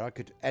window there, I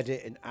could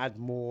edit and add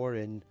more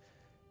and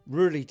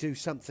really do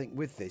something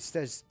with this.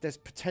 There's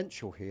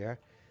potential here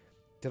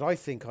that I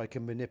think I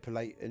can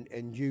manipulate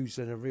and use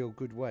in a real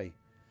good way.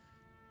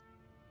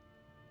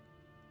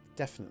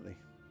 Definitely.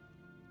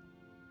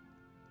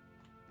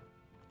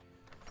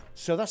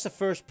 So that's the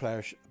first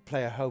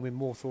player home in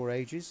Morthor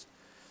Ages.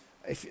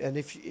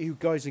 If you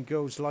guys and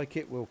girls like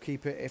it, we'll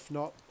keep it. If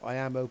not, I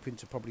am open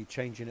to probably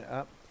changing it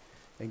up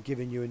and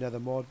giving you another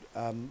mod.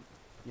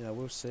 You know,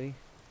 we'll see.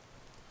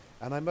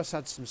 And I must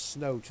add some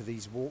snow to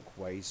these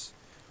walkways,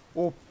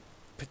 or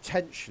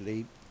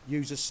potentially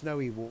use a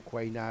snowy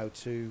walkway now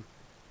to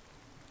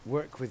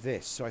work with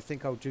this. So I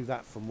think I'll do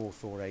that for more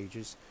Thor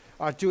Ages.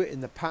 I'll do it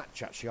in the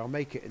patch, actually. I'll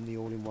make it in the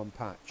all-in-one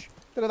patch.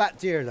 Look at that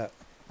deer, look,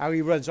 how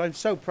he runs. I'm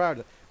so proud of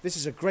it. This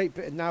is a great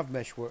bit of nav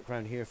mesh work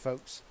around here,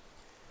 folks.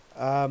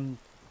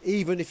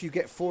 Even if you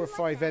get 4 or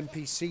 5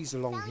 NPCs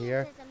along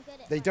here,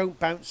 they don't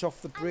bounce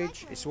off the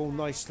bridge. It's all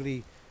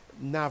nicely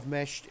nav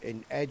meshed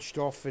and edged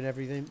off and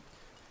everything.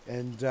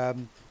 And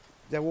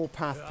they're all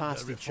path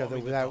past each other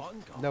without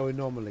no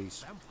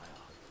anomalies.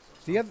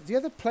 The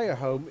other player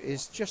home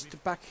is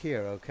just back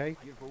here, okay?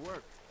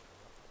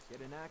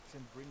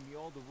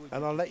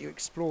 And I'll let you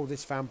explore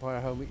this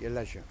vampire home at your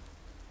leisure.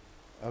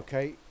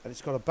 Okay? And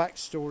it's got a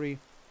backstory,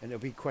 and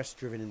it'll be quest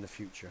driven in the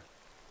future.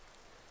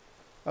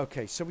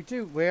 Okay, so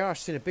we are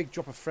seeing a big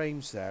drop of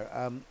frames there.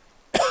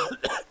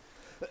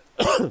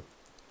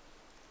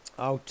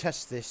 I'll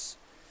test this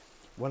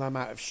when I'm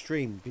out of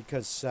stream,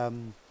 because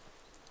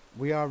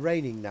we are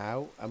raining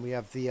now, and we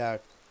have the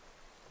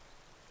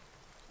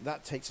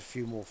that takes a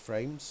few more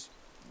frames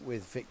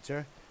with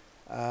Victor.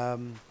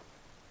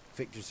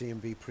 Victor's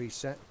EMB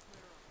preset.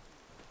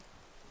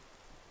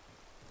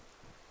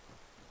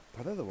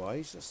 But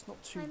otherwise, that's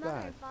not too bad. My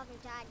mother and father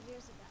died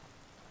years ago.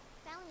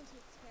 Valiant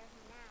takes care of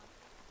me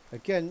now.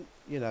 Again,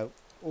 you know,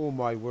 all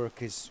my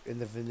work is in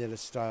the vanilla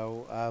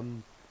style.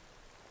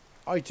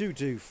 I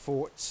do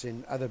forts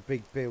in other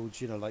big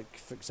builds, you know, like,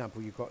 for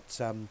example, you've got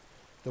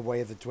the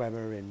Way of the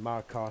Dwemer in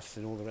Markarth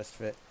and all the rest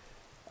of it.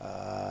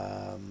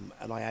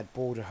 And I add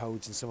border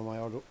hodes in some of my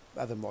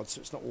other mods,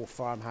 so it's not all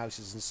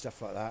farmhouses and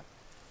stuff like that.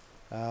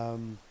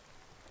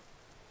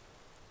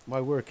 My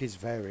work is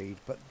varied,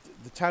 but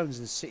the towns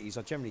and cities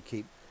I generally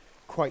keep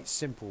quite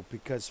simple,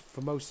 because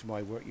for most of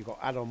my work you've got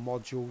add-on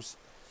modules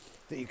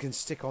that you can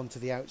stick onto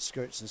the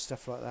outskirts and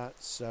stuff like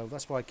that. So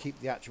that's why I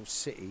keep the actual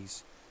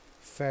cities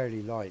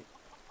fairly light.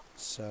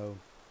 So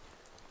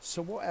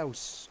what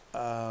else?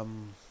 What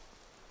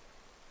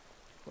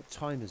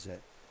time is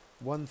it?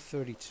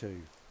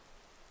 1:32.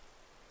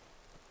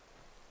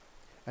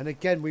 And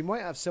again, we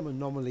might have some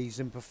anomalies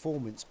in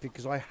performance,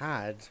 because I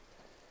had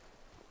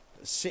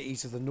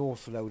Cities of the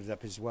North loaded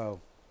up as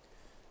well,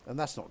 and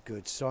that's not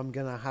good. So I'm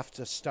gonna have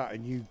to start a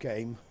new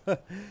game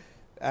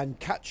and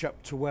catch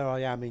up to where I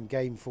am in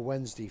game for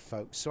Wednesday,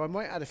 folks. So I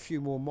might add a few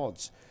more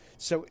mods.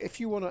 So if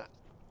you want to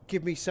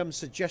give me some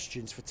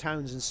suggestions for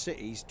towns and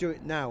cities, do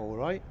it now. All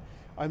right,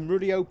 I'm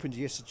really open to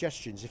your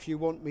suggestions. If you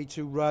want me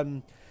to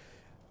run,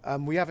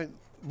 we haven't,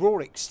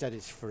 Rorikstead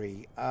is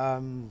free.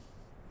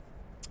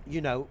 You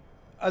know,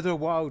 other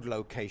wild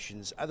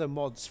locations, other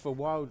mods for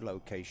wild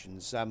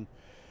locations.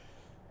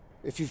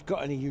 If you've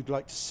got any you'd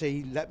like to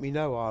see, let me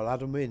know. I'll add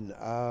them in.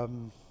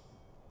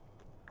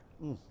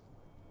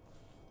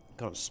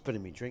 God, I'm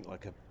spinning me drink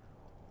like an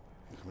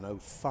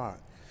old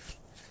fart.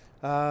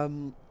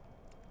 You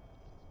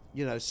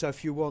know, so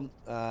if you want,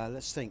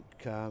 let's think,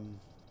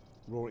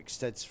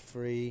 Rorikstead's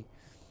free.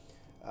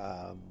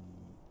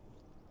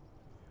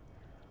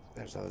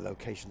 There's other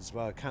locations as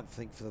well. I can't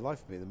think for the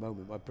life of me at the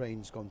moment. My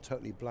brain's gone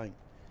totally blank.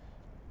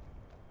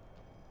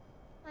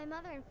 My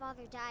mother and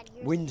father died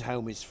years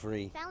Windhelm is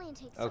free. Valiant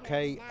takes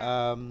Okay, care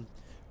of me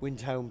now.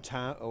 Windhelm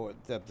town, or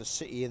the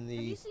city in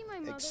the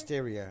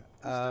exterior.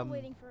 I'm still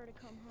waiting for her to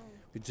come home.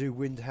 We do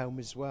Windhelm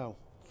as well.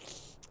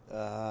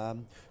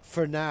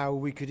 For now,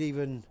 we could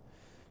even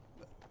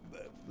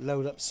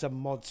load up some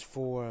mods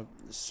for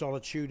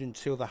Solitude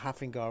until the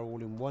Hafingar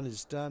all-in-one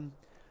is done.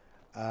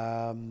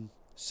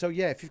 So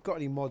yeah, if you've got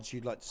any mods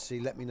you'd like to see,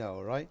 let me know,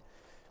 alright?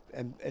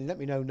 And let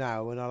me know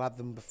now, and I'll add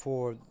them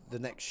before the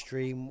next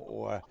stream,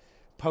 or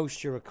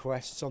post your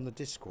requests on the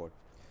Discord.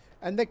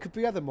 And there could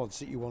be other mods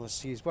that you want to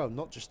see as well,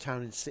 not just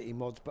town and city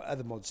mods, but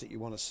other mods that you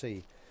want to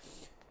see.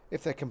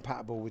 If they're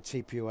compatible with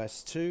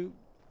TPOS 2,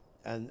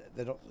 and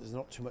there's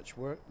not too much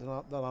work, then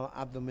I'll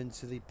add them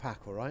into the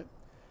pack, alright?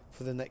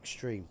 For the next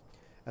stream.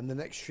 And the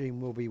next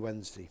stream will be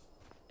Wednesday.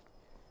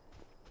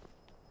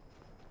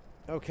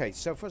 Okay,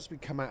 so first we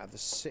come out of the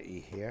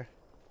city here.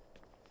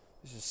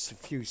 There's just a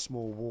few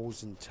small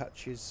walls and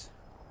touches.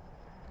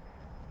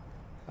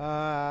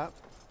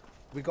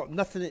 We got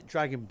nothing at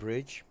Dragon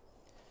Bridge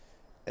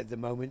at the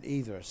moment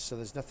either, so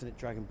there's nothing at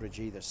Dragon Bridge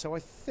either. So I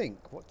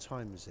think, what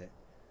time is it?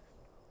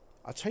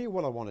 I'll tell you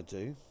what I want to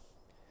do.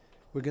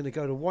 We're going to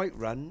go to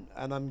Whiterun,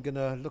 and I'm going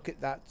to look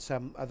at that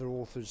other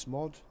author's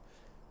mod.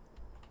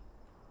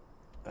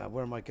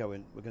 Where am I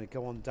going? We're going to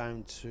go on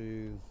down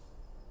to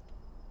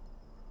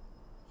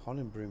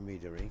Honningbrew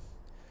Meadery,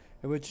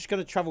 and we're just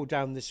going to travel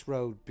down this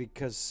road,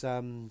 because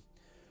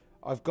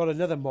I've got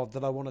another mod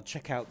that I want to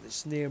check out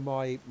that's near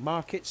my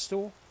market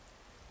store.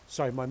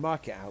 Sorry, my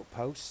market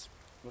outpost.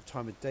 What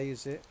time of day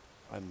is it?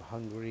 I'm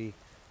hungry.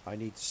 I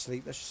need to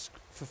sleep. Let's just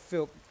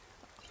fulfill.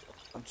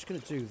 I'm just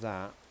going to do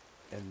that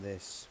and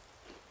this.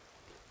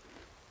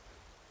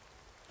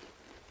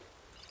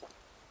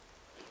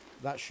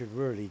 That should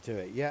really do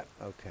it. Yep.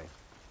 Okay.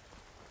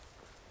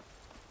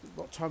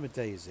 What time of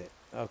day is it?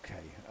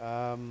 Okay.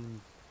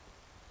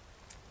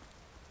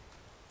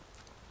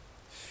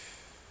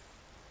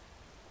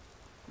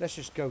 Let's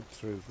just go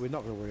through. We're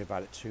not going to worry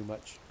about it too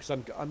much because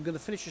I'm going to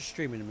finish the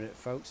stream in a minute,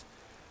 folks.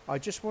 I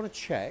just want to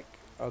check,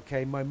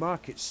 okay, my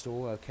market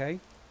store, okay,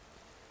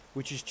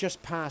 which is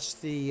just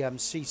past the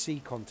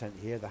CC content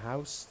here, the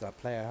house, the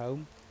player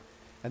home,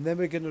 and then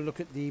we're going to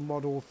look at the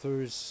mod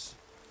author's.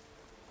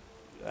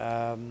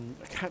 I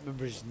can't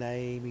remember his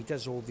name. He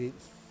does all the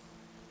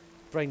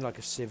brain like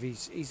a sieve.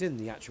 He's in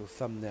the actual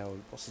thumbnail.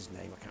 What's his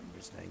name? I can't remember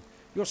his name.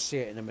 You'll see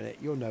it in a minute.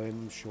 You'll know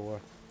him, I'm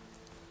sure.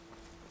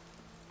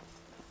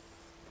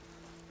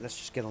 Let's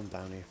just get on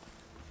down here.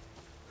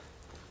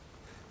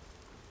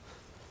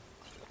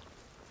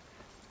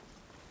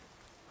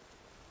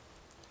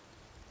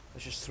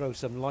 Let's just throw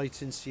some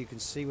light in so you can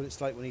see what it's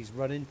like when he's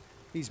running.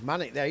 He's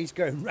manic there. He's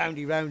going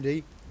roundy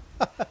roundy.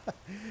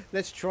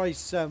 Let's try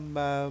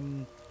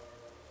some.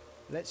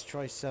 Let's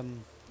try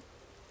some.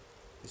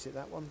 Is it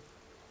that one?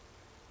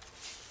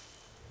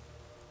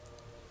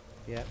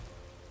 Yeah.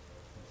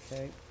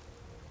 Okay.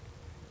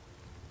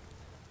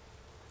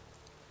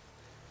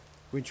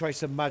 We can try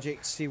some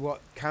magic, see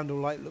what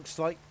candlelight looks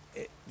like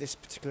at this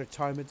particular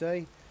time of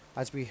day.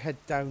 As we head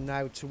down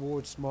now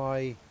towards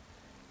my...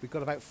 We've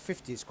got about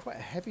 50. It's quite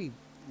a heavy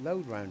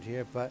load round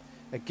here, but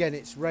again,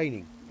 it's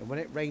raining. And when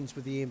it rains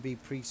with the EMB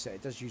preset,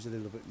 it does use a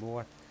little bit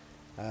more.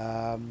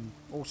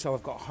 Also,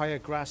 I've got higher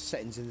grass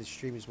settings in the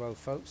stream as well,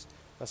 folks.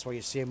 That's why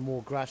you're seeing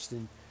more grass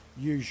than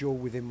usual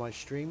within my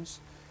streams.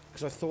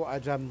 Because I thought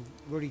I'd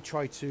really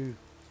try to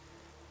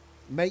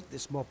make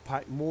this mod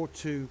pack more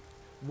to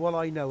what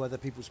I know other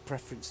people's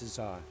preferences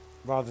are,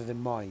 rather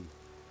than mine.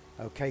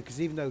 Okay,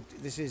 because even though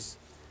this is,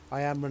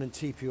 I am running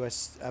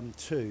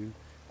TPOS2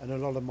 and a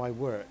lot of my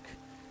work,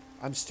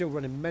 I'm still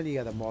running many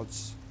other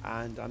mods,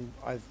 and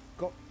I've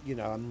got,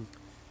 I'm,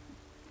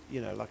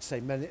 like I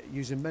say,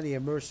 using many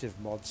immersive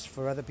mods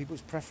for other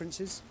people's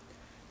preferences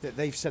that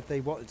they've said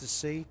they wanted to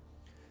see.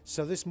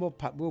 So this mod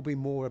pack will be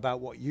more about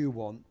what you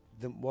want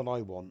than what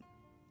I want.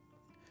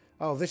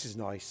 Oh, this is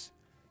nice.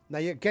 Now,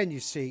 again, you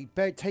see,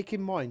 take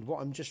in mind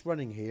what I'm just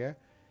running here.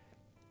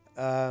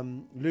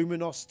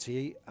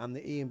 Luminosity and the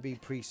EMB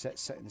preset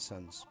setting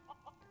suns.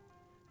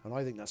 And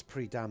I think that's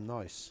pretty damn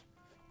nice.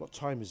 What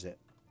time is it?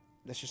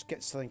 Let's just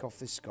get something off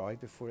this guy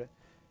before it...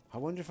 I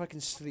wonder if I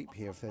can sleep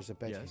here if there's a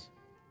bed. Yes.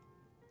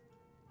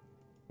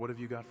 What have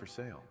you got for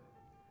sale?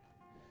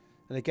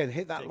 And again,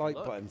 hit that like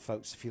button,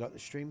 folks, if you like the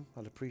stream.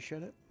 I'd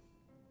appreciate it.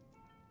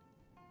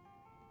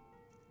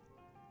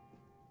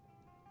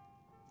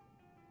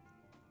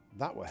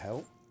 That will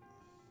help.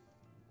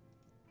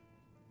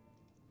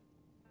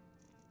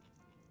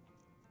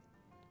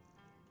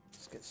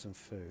 Let's get some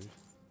food.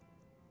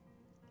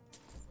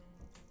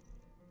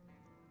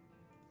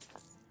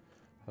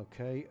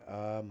 Okay.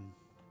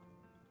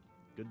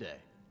 Good day.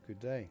 Good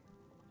day.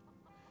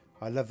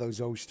 I love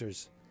those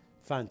oysters.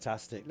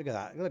 Fantastic. Look at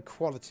that. Look at the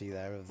quality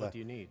there of What the do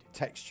you need?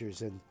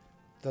 textures and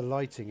the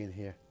lighting in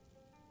here.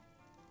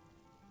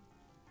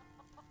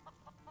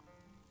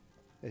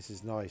 This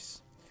is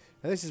nice.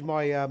 And this is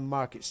my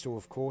market store,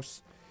 of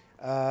course.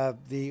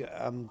 The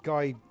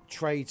guy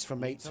trades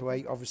from 8 to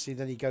 8. Obviously,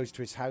 then he goes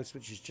to his house,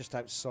 which is just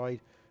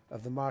outside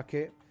of the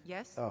market.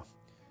 Yes? Oh,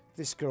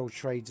 this girl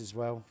trades as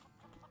well.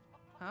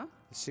 Huh?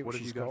 Let's see What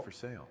have she's you got for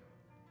sale?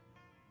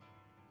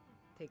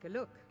 Take a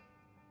look.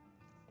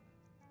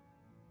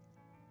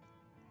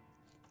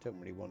 Don't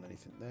really want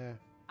anything there.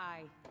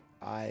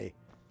 Aye.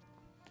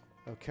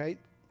 Okay.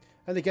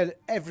 And again,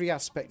 every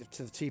aspect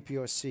of the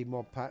TPOSC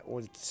mod pack,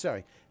 or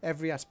sorry,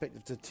 every aspect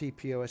of the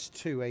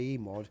TPOS2 AE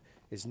mod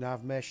is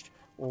nav meshed.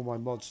 All my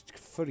mods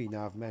fully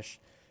nav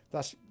meshed.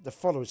 That's the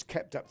followers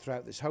kept up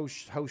throughout this whole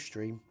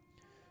stream.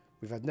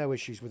 We've had no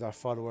issues with our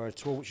follower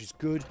at all, which is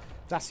good.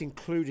 That's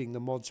including the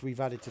mods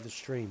we've added to the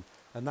stream,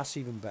 and that's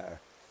even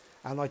better.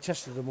 And I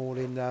tested them all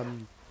in.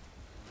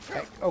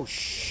 Oh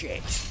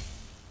shit!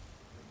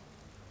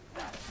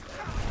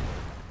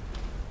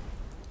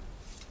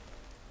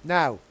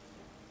 Now.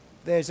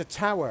 There's a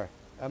tower.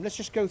 Let's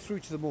just go through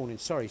to the morning.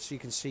 Sorry, so you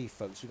can see,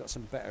 folks. We've got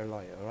some better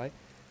light, all right?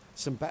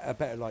 Some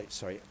better light,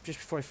 sorry. Just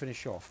before I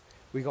finish off,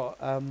 we got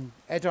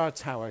Edar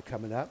Tower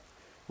coming up,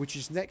 which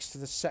is next to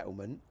the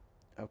settlement.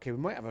 Okay, we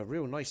might have a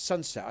real nice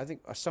sunset. I think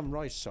a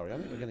sunrise, sorry. I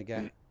think we're going to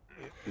get...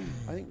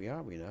 I think we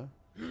are, we know.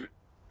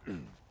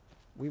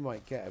 We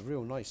might get a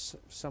real nice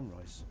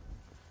sunrise.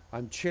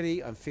 I'm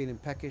chilly, I'm feeling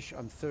peckish,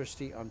 I'm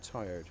thirsty, I'm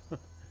tired.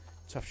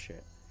 Tough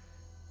shit.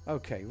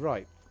 Okay,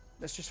 right.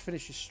 Let's just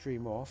finish this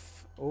stream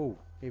off. Oh,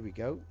 here we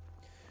go.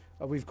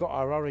 We've got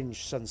our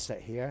orange sunset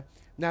here.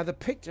 Now, the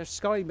picture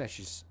sky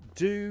meshes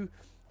do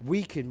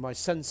weaken my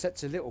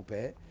sunsets a little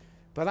bit,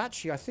 but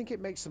actually, I think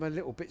it makes them a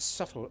little bit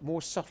subtle,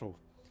 more subtle.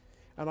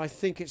 And I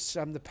think it's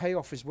the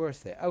payoff is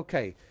worth it.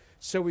 Okay,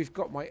 so we've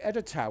got my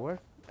Edda Tower.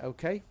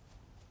 Okay.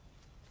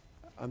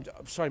 I'm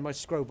sorry, my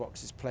scroll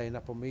box is playing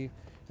up on me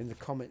in the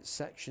comment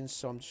section,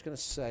 so I'm just going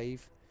to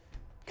save,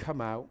 come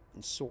out,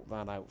 and sort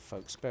that out,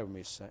 folks. Bear with me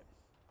a sec.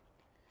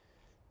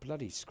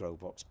 bloody scroll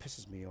box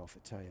pisses me off, I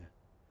tell you.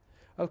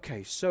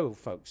 Okay, so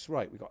folks,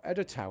 right, we got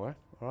Edda Tower,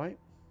 all right.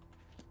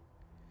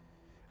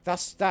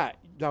 That's that.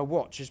 Now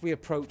watch as we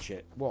approach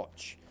it.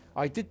 Watch.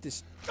 I did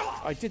this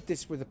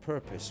with a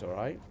purpose, all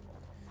right.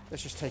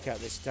 Let's just take out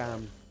this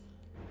damn.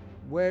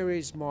 Where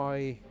is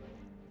my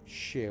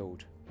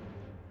shield?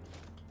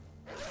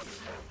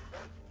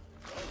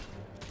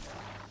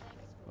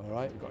 All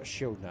right, we've got a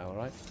shield now, all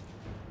right.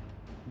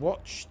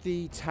 Watch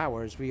the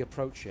tower as we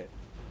approach it.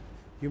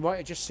 You might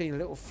have just seen a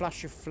little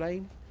flash of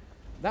flame.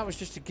 That was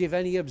just to give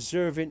any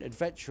observant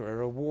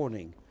adventurer a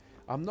warning.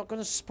 I'm not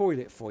going to spoil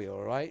it for you,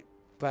 all right?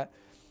 But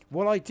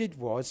what I did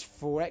was,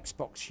 for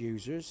Xbox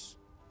users...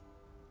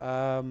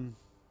 all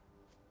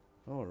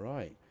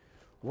right.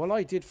 What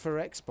I did for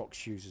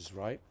Xbox users,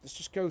 right? Let's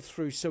just go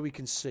through so we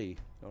can see,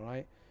 all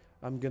right?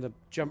 I'm going to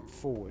jump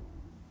forward.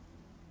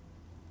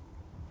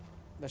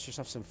 Let's just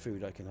have some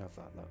food. I can have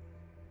that, look.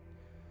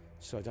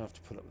 So I don't have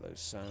to put up those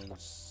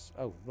sounds.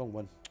 Oh, wrong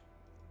one.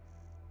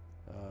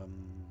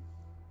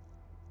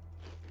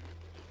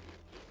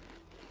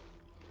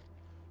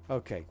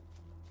 Okay.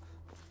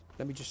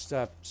 Let me just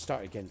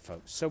start again,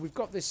 folks. So we've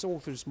got this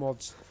author's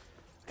mods.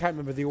 I can't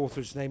remember the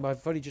author's name.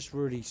 I've only just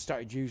really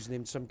started using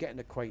him, so I'm getting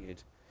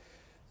acquainted.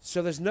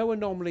 So there's no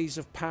anomalies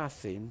of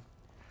pathing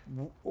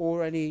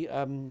or any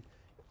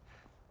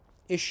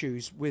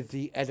issues with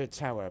the Edda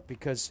Tower,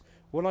 because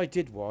what I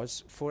did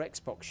was, for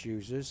Xbox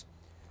users,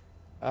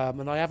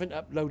 and I haven't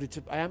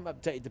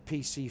updated the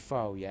PC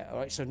file yet,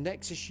 alright, so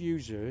Nexus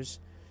users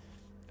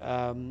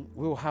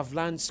will have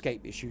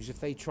landscape issues if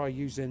they try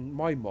using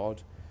my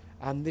mod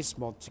and this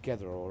mod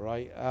together,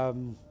 alright.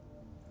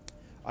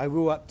 I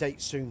will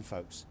update soon,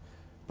 folks.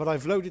 But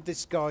I've loaded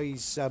this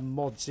guy's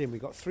mods in.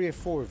 We've got 3 or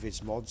 4 of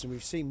his mods, and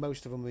we've seen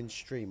most of them in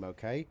stream,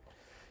 okay?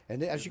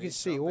 And as you can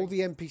see, all the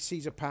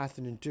NPCs are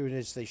pathing and doing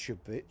as they should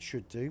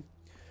do.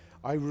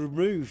 I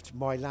removed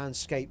my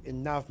landscape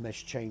in nav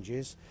mesh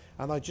changes,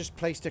 and I just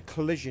placed a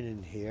collision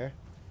in here.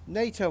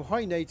 NATO,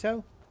 hi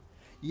NATO.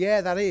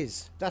 Yeah,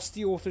 that's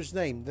the author's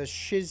name. The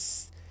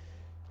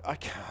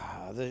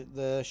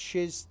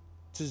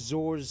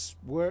Schlitzor's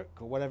work,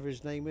 or whatever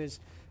his name is.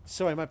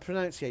 Sorry, my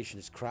pronunciation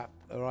is crap.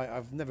 All right,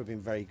 I've never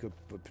been very good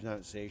with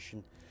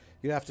pronunciation.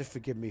 You'll have to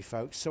forgive me,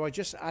 folks. So I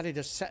just added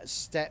a set of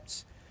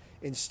steps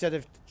instead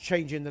of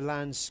changing the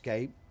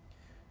landscape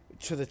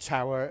to the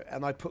tower,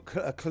 and I put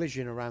a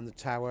collision around the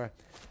tower,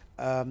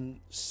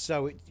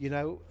 so it, you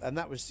know, and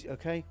that was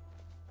okay.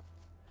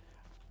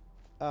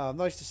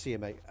 Nice to see you,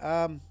 mate.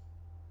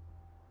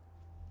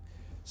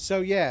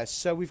 So yeah,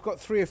 so we've got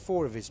 3 or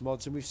 4 of his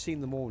mods, and we've seen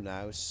them all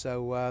now.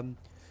 So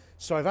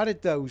so I've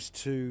added those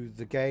to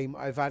the game.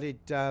 I've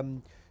added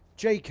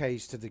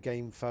JKs to the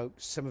game,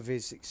 folks. Some of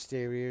his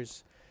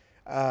exteriors.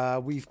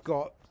 We've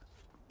got.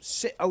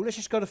 Oh, let's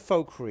just go to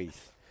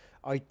Folkreath.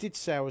 I did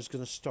say I was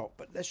going to stop,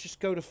 but let's just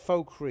go to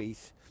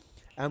Folkreath,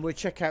 and we'll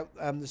check out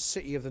the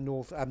City of the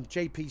North.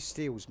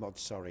 JPSteel's mod.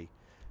 Sorry.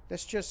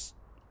 Let's just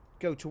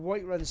go to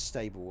Whiterun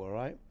Stable. All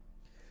right.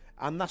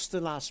 And that's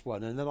the last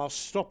one, and then I'll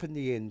stop in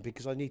the inn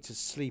because I need to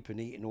sleep and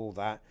eat and all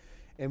that,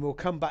 and we'll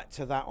come back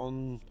to that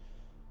on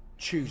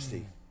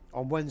Tuesday,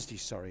 on Wednesday,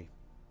 sorry.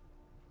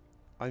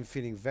 I'm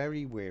feeling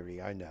very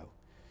weary, I know.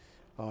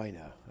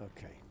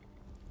 Okay.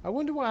 I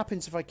wonder what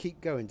happens if I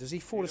keep going. Does he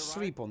fall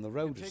asleep on the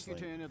road or something?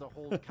 Take you to any of the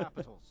hold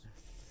capitals.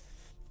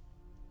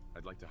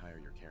 I'd like to hire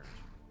your carriage.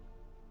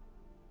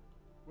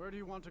 Where do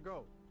you want to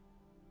go?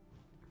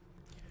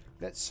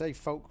 Let's say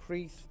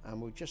Folkreath,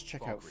 and we'll just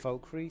check out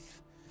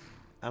Folkreath.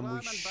 And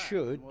we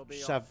should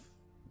just have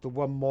the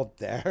one mod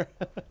there,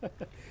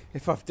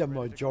 if I've done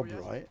my job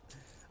right.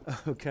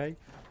 Okay.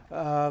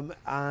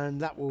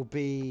 And that will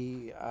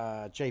be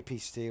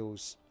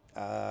JPSteel's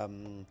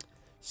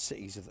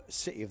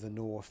City of the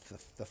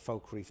North, the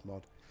Folkreath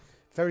mod.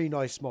 Very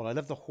nice mod. I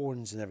love the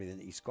horns and everything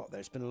that he's got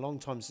there. It's been a long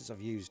time since I've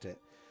used it.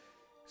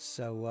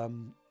 So,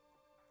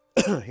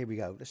 here we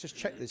go. Let's just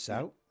check this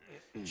out.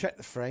 Check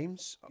the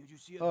frames. Did you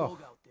see a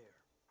dog out there?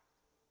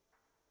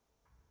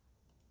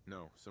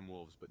 No, some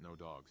wolves, but no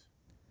dogs.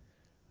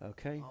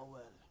 Okay. Oh,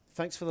 well.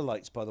 Thanks for the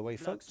lights, by the way,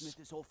 folks.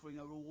 Blacksmith is offering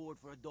a reward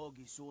for a dog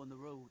he saw on the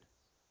road.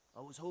 I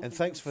was hoping and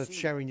thanks for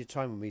sharing your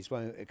time with me as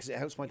well, because it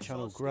helps my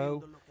channel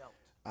grow,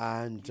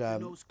 and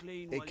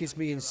it gives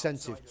me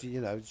incentive to,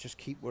 you know, just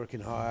keep working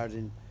hard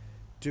and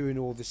doing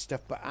all this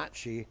stuff. But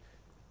actually,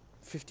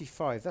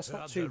 55, that's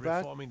not too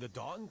bad.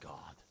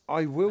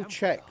 I will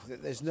check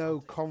that there's no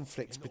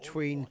conflicts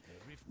between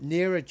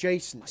near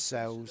adjacent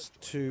cells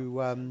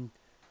to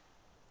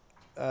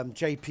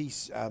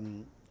JP's,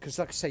 because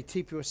like I say,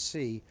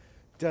 TPOS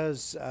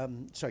does,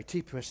 sorry,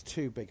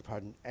 TPOS2, beg your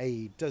pardon,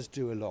 A does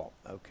do a lot,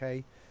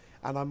 okay?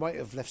 And I might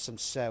have left some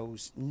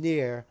cells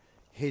near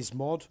his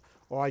mod,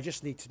 or I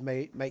just need to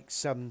make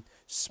some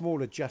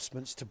small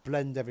adjustments to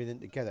blend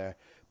everything together.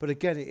 But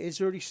again, it is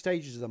early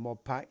stages of the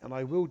mod pack, and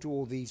I will do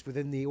all these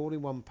within the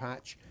all-in-one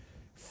patch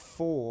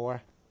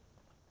for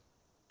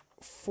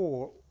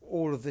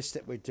all of this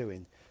that we're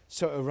doing.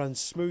 So it'll run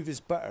smooth as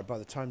butter by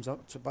the time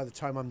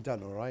I'm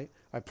done, all right?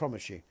 I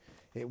promise you.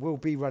 It will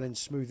be running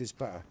smooth as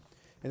butter.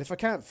 And if I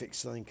can't fix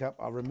something up,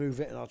 I'll remove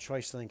it and I'll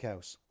try something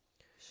else.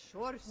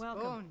 Sure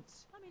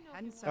spoons.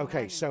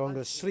 Okay, so I'm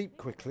going to sleep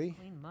quickly.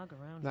 Clean mug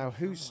around Now,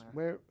 here who's...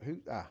 somewhere. Who...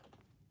 Ah.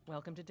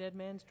 Welcome to Dead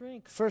Man's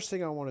Drink. First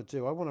thing I want to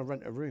do, I want to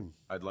rent a room.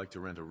 I'd like to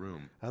rent a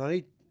room. And I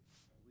need...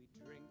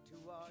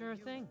 Sure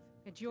thing.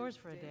 It's yours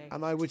for a day.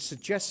 And I would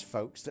suggest,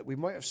 folks, that we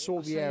might have saw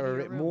I'll the show you area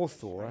your at room.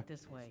 Morthor. Right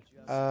this way.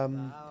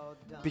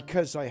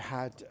 Because I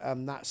had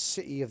that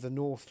City of the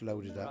North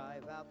loaded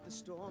up.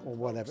 Or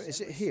whatever.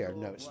 Is it here?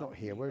 No, it's not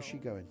here. Where is she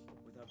going?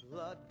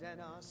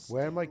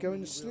 Where am I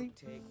going to sleep?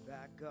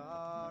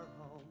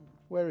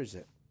 Where is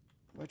it?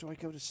 Where do I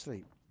go to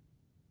sleep?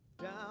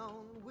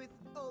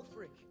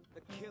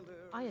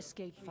 I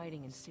escaped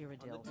fighting in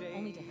Cyrodiil,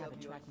 only to have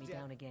it track me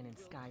down again in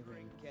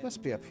Skyrim.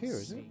 Must be up here,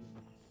 isn't it?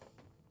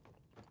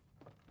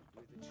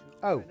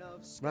 Oh,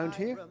 round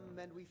here?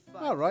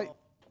 All right.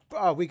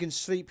 Oh, we can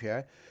sleep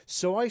here.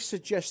 So I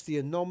suggest the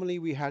anomaly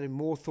we had in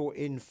Morthor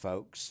Inn,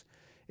 folks,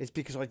 is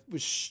because I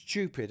was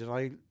stupid and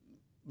I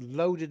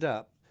loaded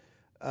up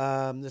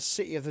the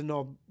City of the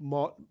North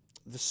mod,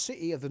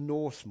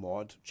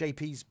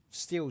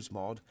 JPSteel2's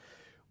mod,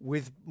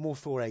 with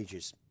Morthor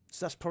Ages.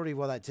 So that's probably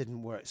why that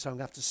didn't work. So I'm going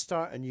to have to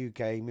start a new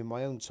game in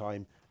my own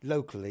time,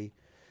 locally,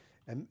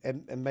 and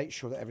make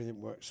sure that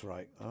everything works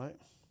right, all right?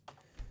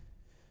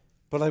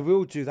 But I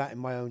will do that in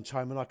my own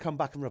time, and I'll come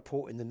back and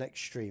report in the next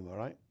stream, all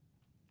right?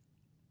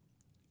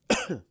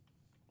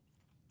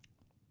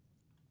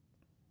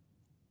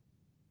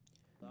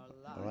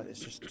 All right, let's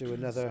just do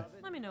another...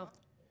 Let me know.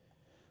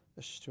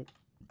 Let's just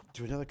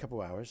do another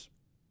couple hours.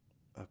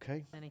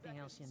 Okay. Anything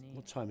else you need?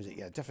 What time is it?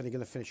 Yeah, definitely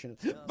going to finish in...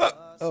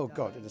 Oh,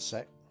 God, in a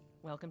sec.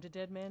 Welcome to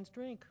Dead Man's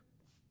Drink.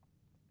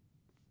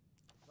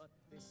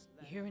 You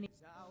hear any?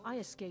 I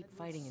escaped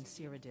fighting in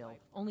Cyrodiil,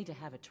 only to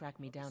have it track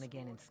me down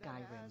again in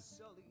Skyrim.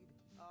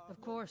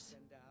 Of course.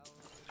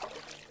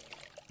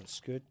 That's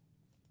good.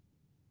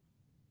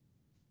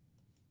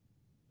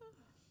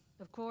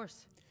 Of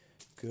course.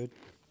 Good.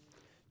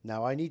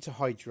 Now I need to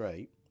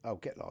hydrate. Oh,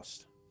 get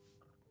lost.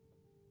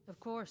 Of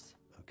course.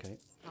 Okay.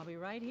 I'll be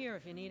right here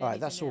if you need anything All right,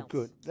 that's all else.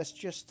 good. Let's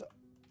just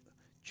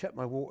check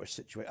my water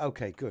situation.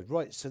 Okay, good.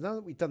 Right, so now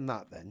that we've done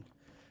that then,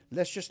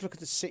 let's just look at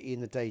the city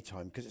in the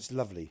daytime because it's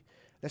lovely.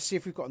 Let's see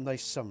if we've got a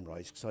nice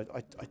sunrise because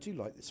I do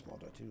like this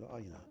mod. I do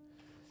like, you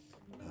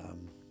know.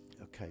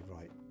 Okay,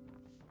 right.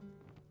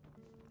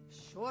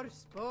 Sure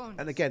spoons.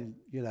 And again,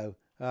 you know,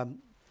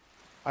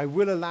 I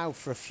will allow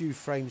for a few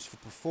frames for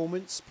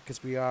performance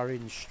because we are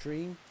in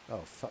stream.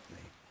 Oh, fuck me.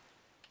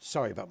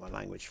 Sorry about my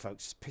language,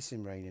 folks. It's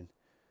pissing raining.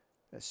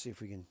 Let's see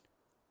if we can...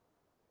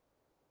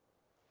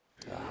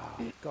 Ah,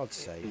 God's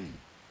sake.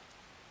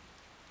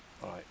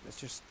 Alright,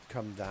 let's just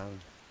come down.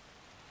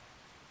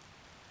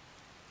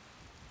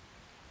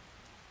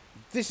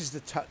 This is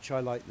the touch I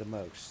like the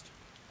most.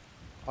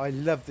 I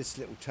love this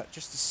little touch.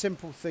 Just the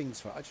simple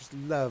things. I just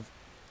love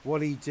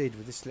what he did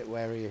with this little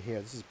area here.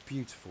 This is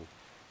beautiful.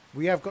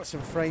 We have got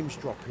some frames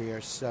drop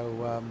here,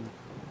 so...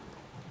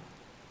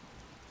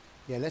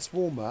 yeah, let's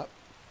warm up.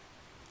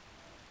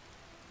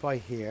 By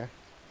here.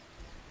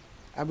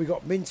 And we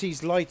got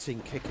Minty's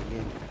lighting kicking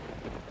in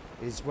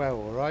as well,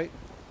 alright?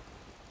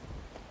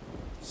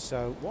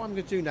 So what I'm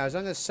going to do now is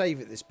I'm going to save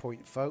at this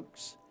point,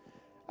 folks.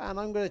 And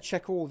I'm going to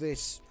check all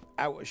this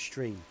out of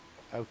stream.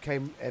 Okay?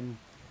 And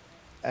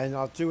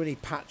I'll do any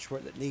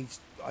patchwork that needs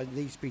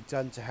to be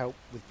done to help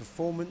with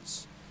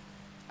performance.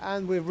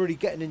 And we're really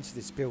getting into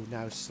this build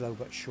now, slow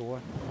but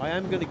sure. I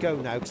am going to go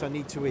now because I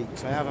need to eat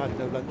because I have had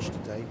no lunch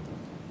today.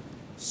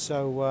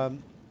 So,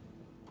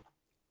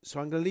 so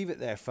I'm going to leave it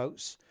there,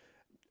 folks.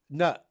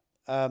 Nut,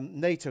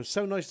 NATO,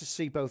 so nice to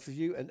see both of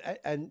you,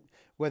 and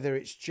whether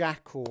it's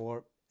Jack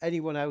or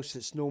anyone else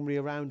that's normally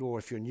around, or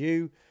if you're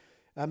new,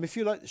 if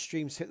you like the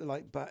streams, hit the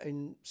like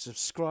button,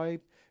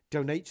 subscribe,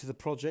 donate to the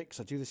project, because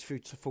I do this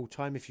full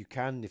time if you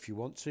can, if you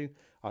want to.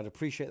 I'd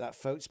appreciate that,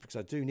 folks, because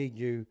I do need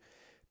new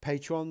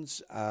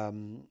patrons.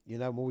 You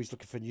know, I'm always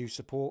looking for new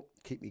support.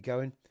 Keep me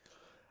going.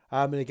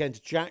 And again,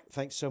 to Jack,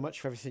 thanks so much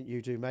for everything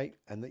you do, mate,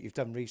 and that you've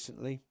done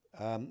recently.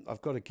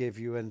 I've got to give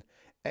you an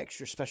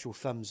extra special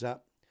thumbs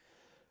up.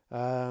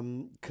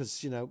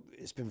 Because, you know,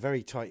 it's been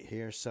very tight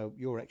here, so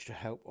your extra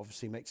help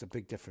obviously makes a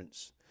big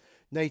difference.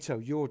 NATO,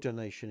 your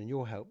donation and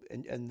your help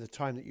and the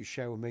time that you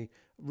share with me,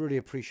 really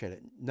appreciate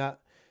it. Nat,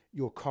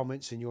 your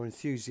comments and your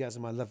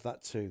enthusiasm, I love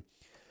that too.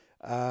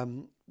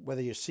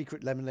 Whether you're a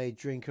secret lemonade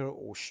drinker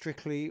or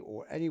Strictly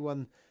or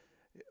anyone,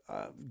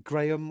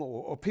 Graham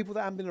or people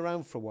that haven't been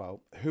around for a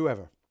while,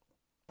 whoever.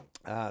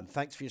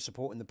 Thanks for your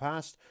support in the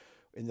past,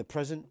 in the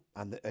present,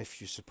 and if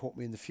you support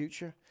me in the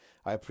future,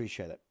 I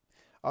appreciate it.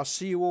 I'll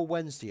see you all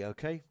Wednesday,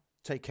 okay?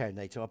 Take care,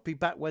 NATO. I'll be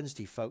back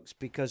Wednesday, folks,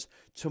 because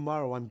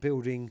tomorrow I'm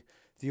building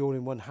the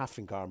all-in-one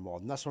Hafengar mod,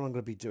 and that's what I'm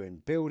going to be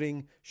doing.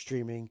 Building,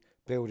 streaming.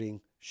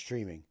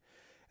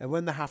 And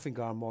when the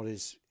Hafengar mod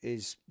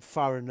is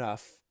far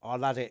enough,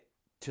 I'll add it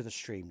to the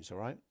streams, all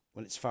right?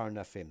 When it's far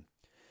enough in.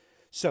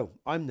 So,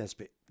 I'm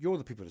Nesbit. You're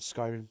the people of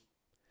Skyrim.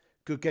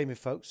 Good gaming,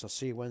 folks. I'll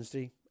see you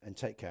Wednesday, and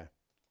take care.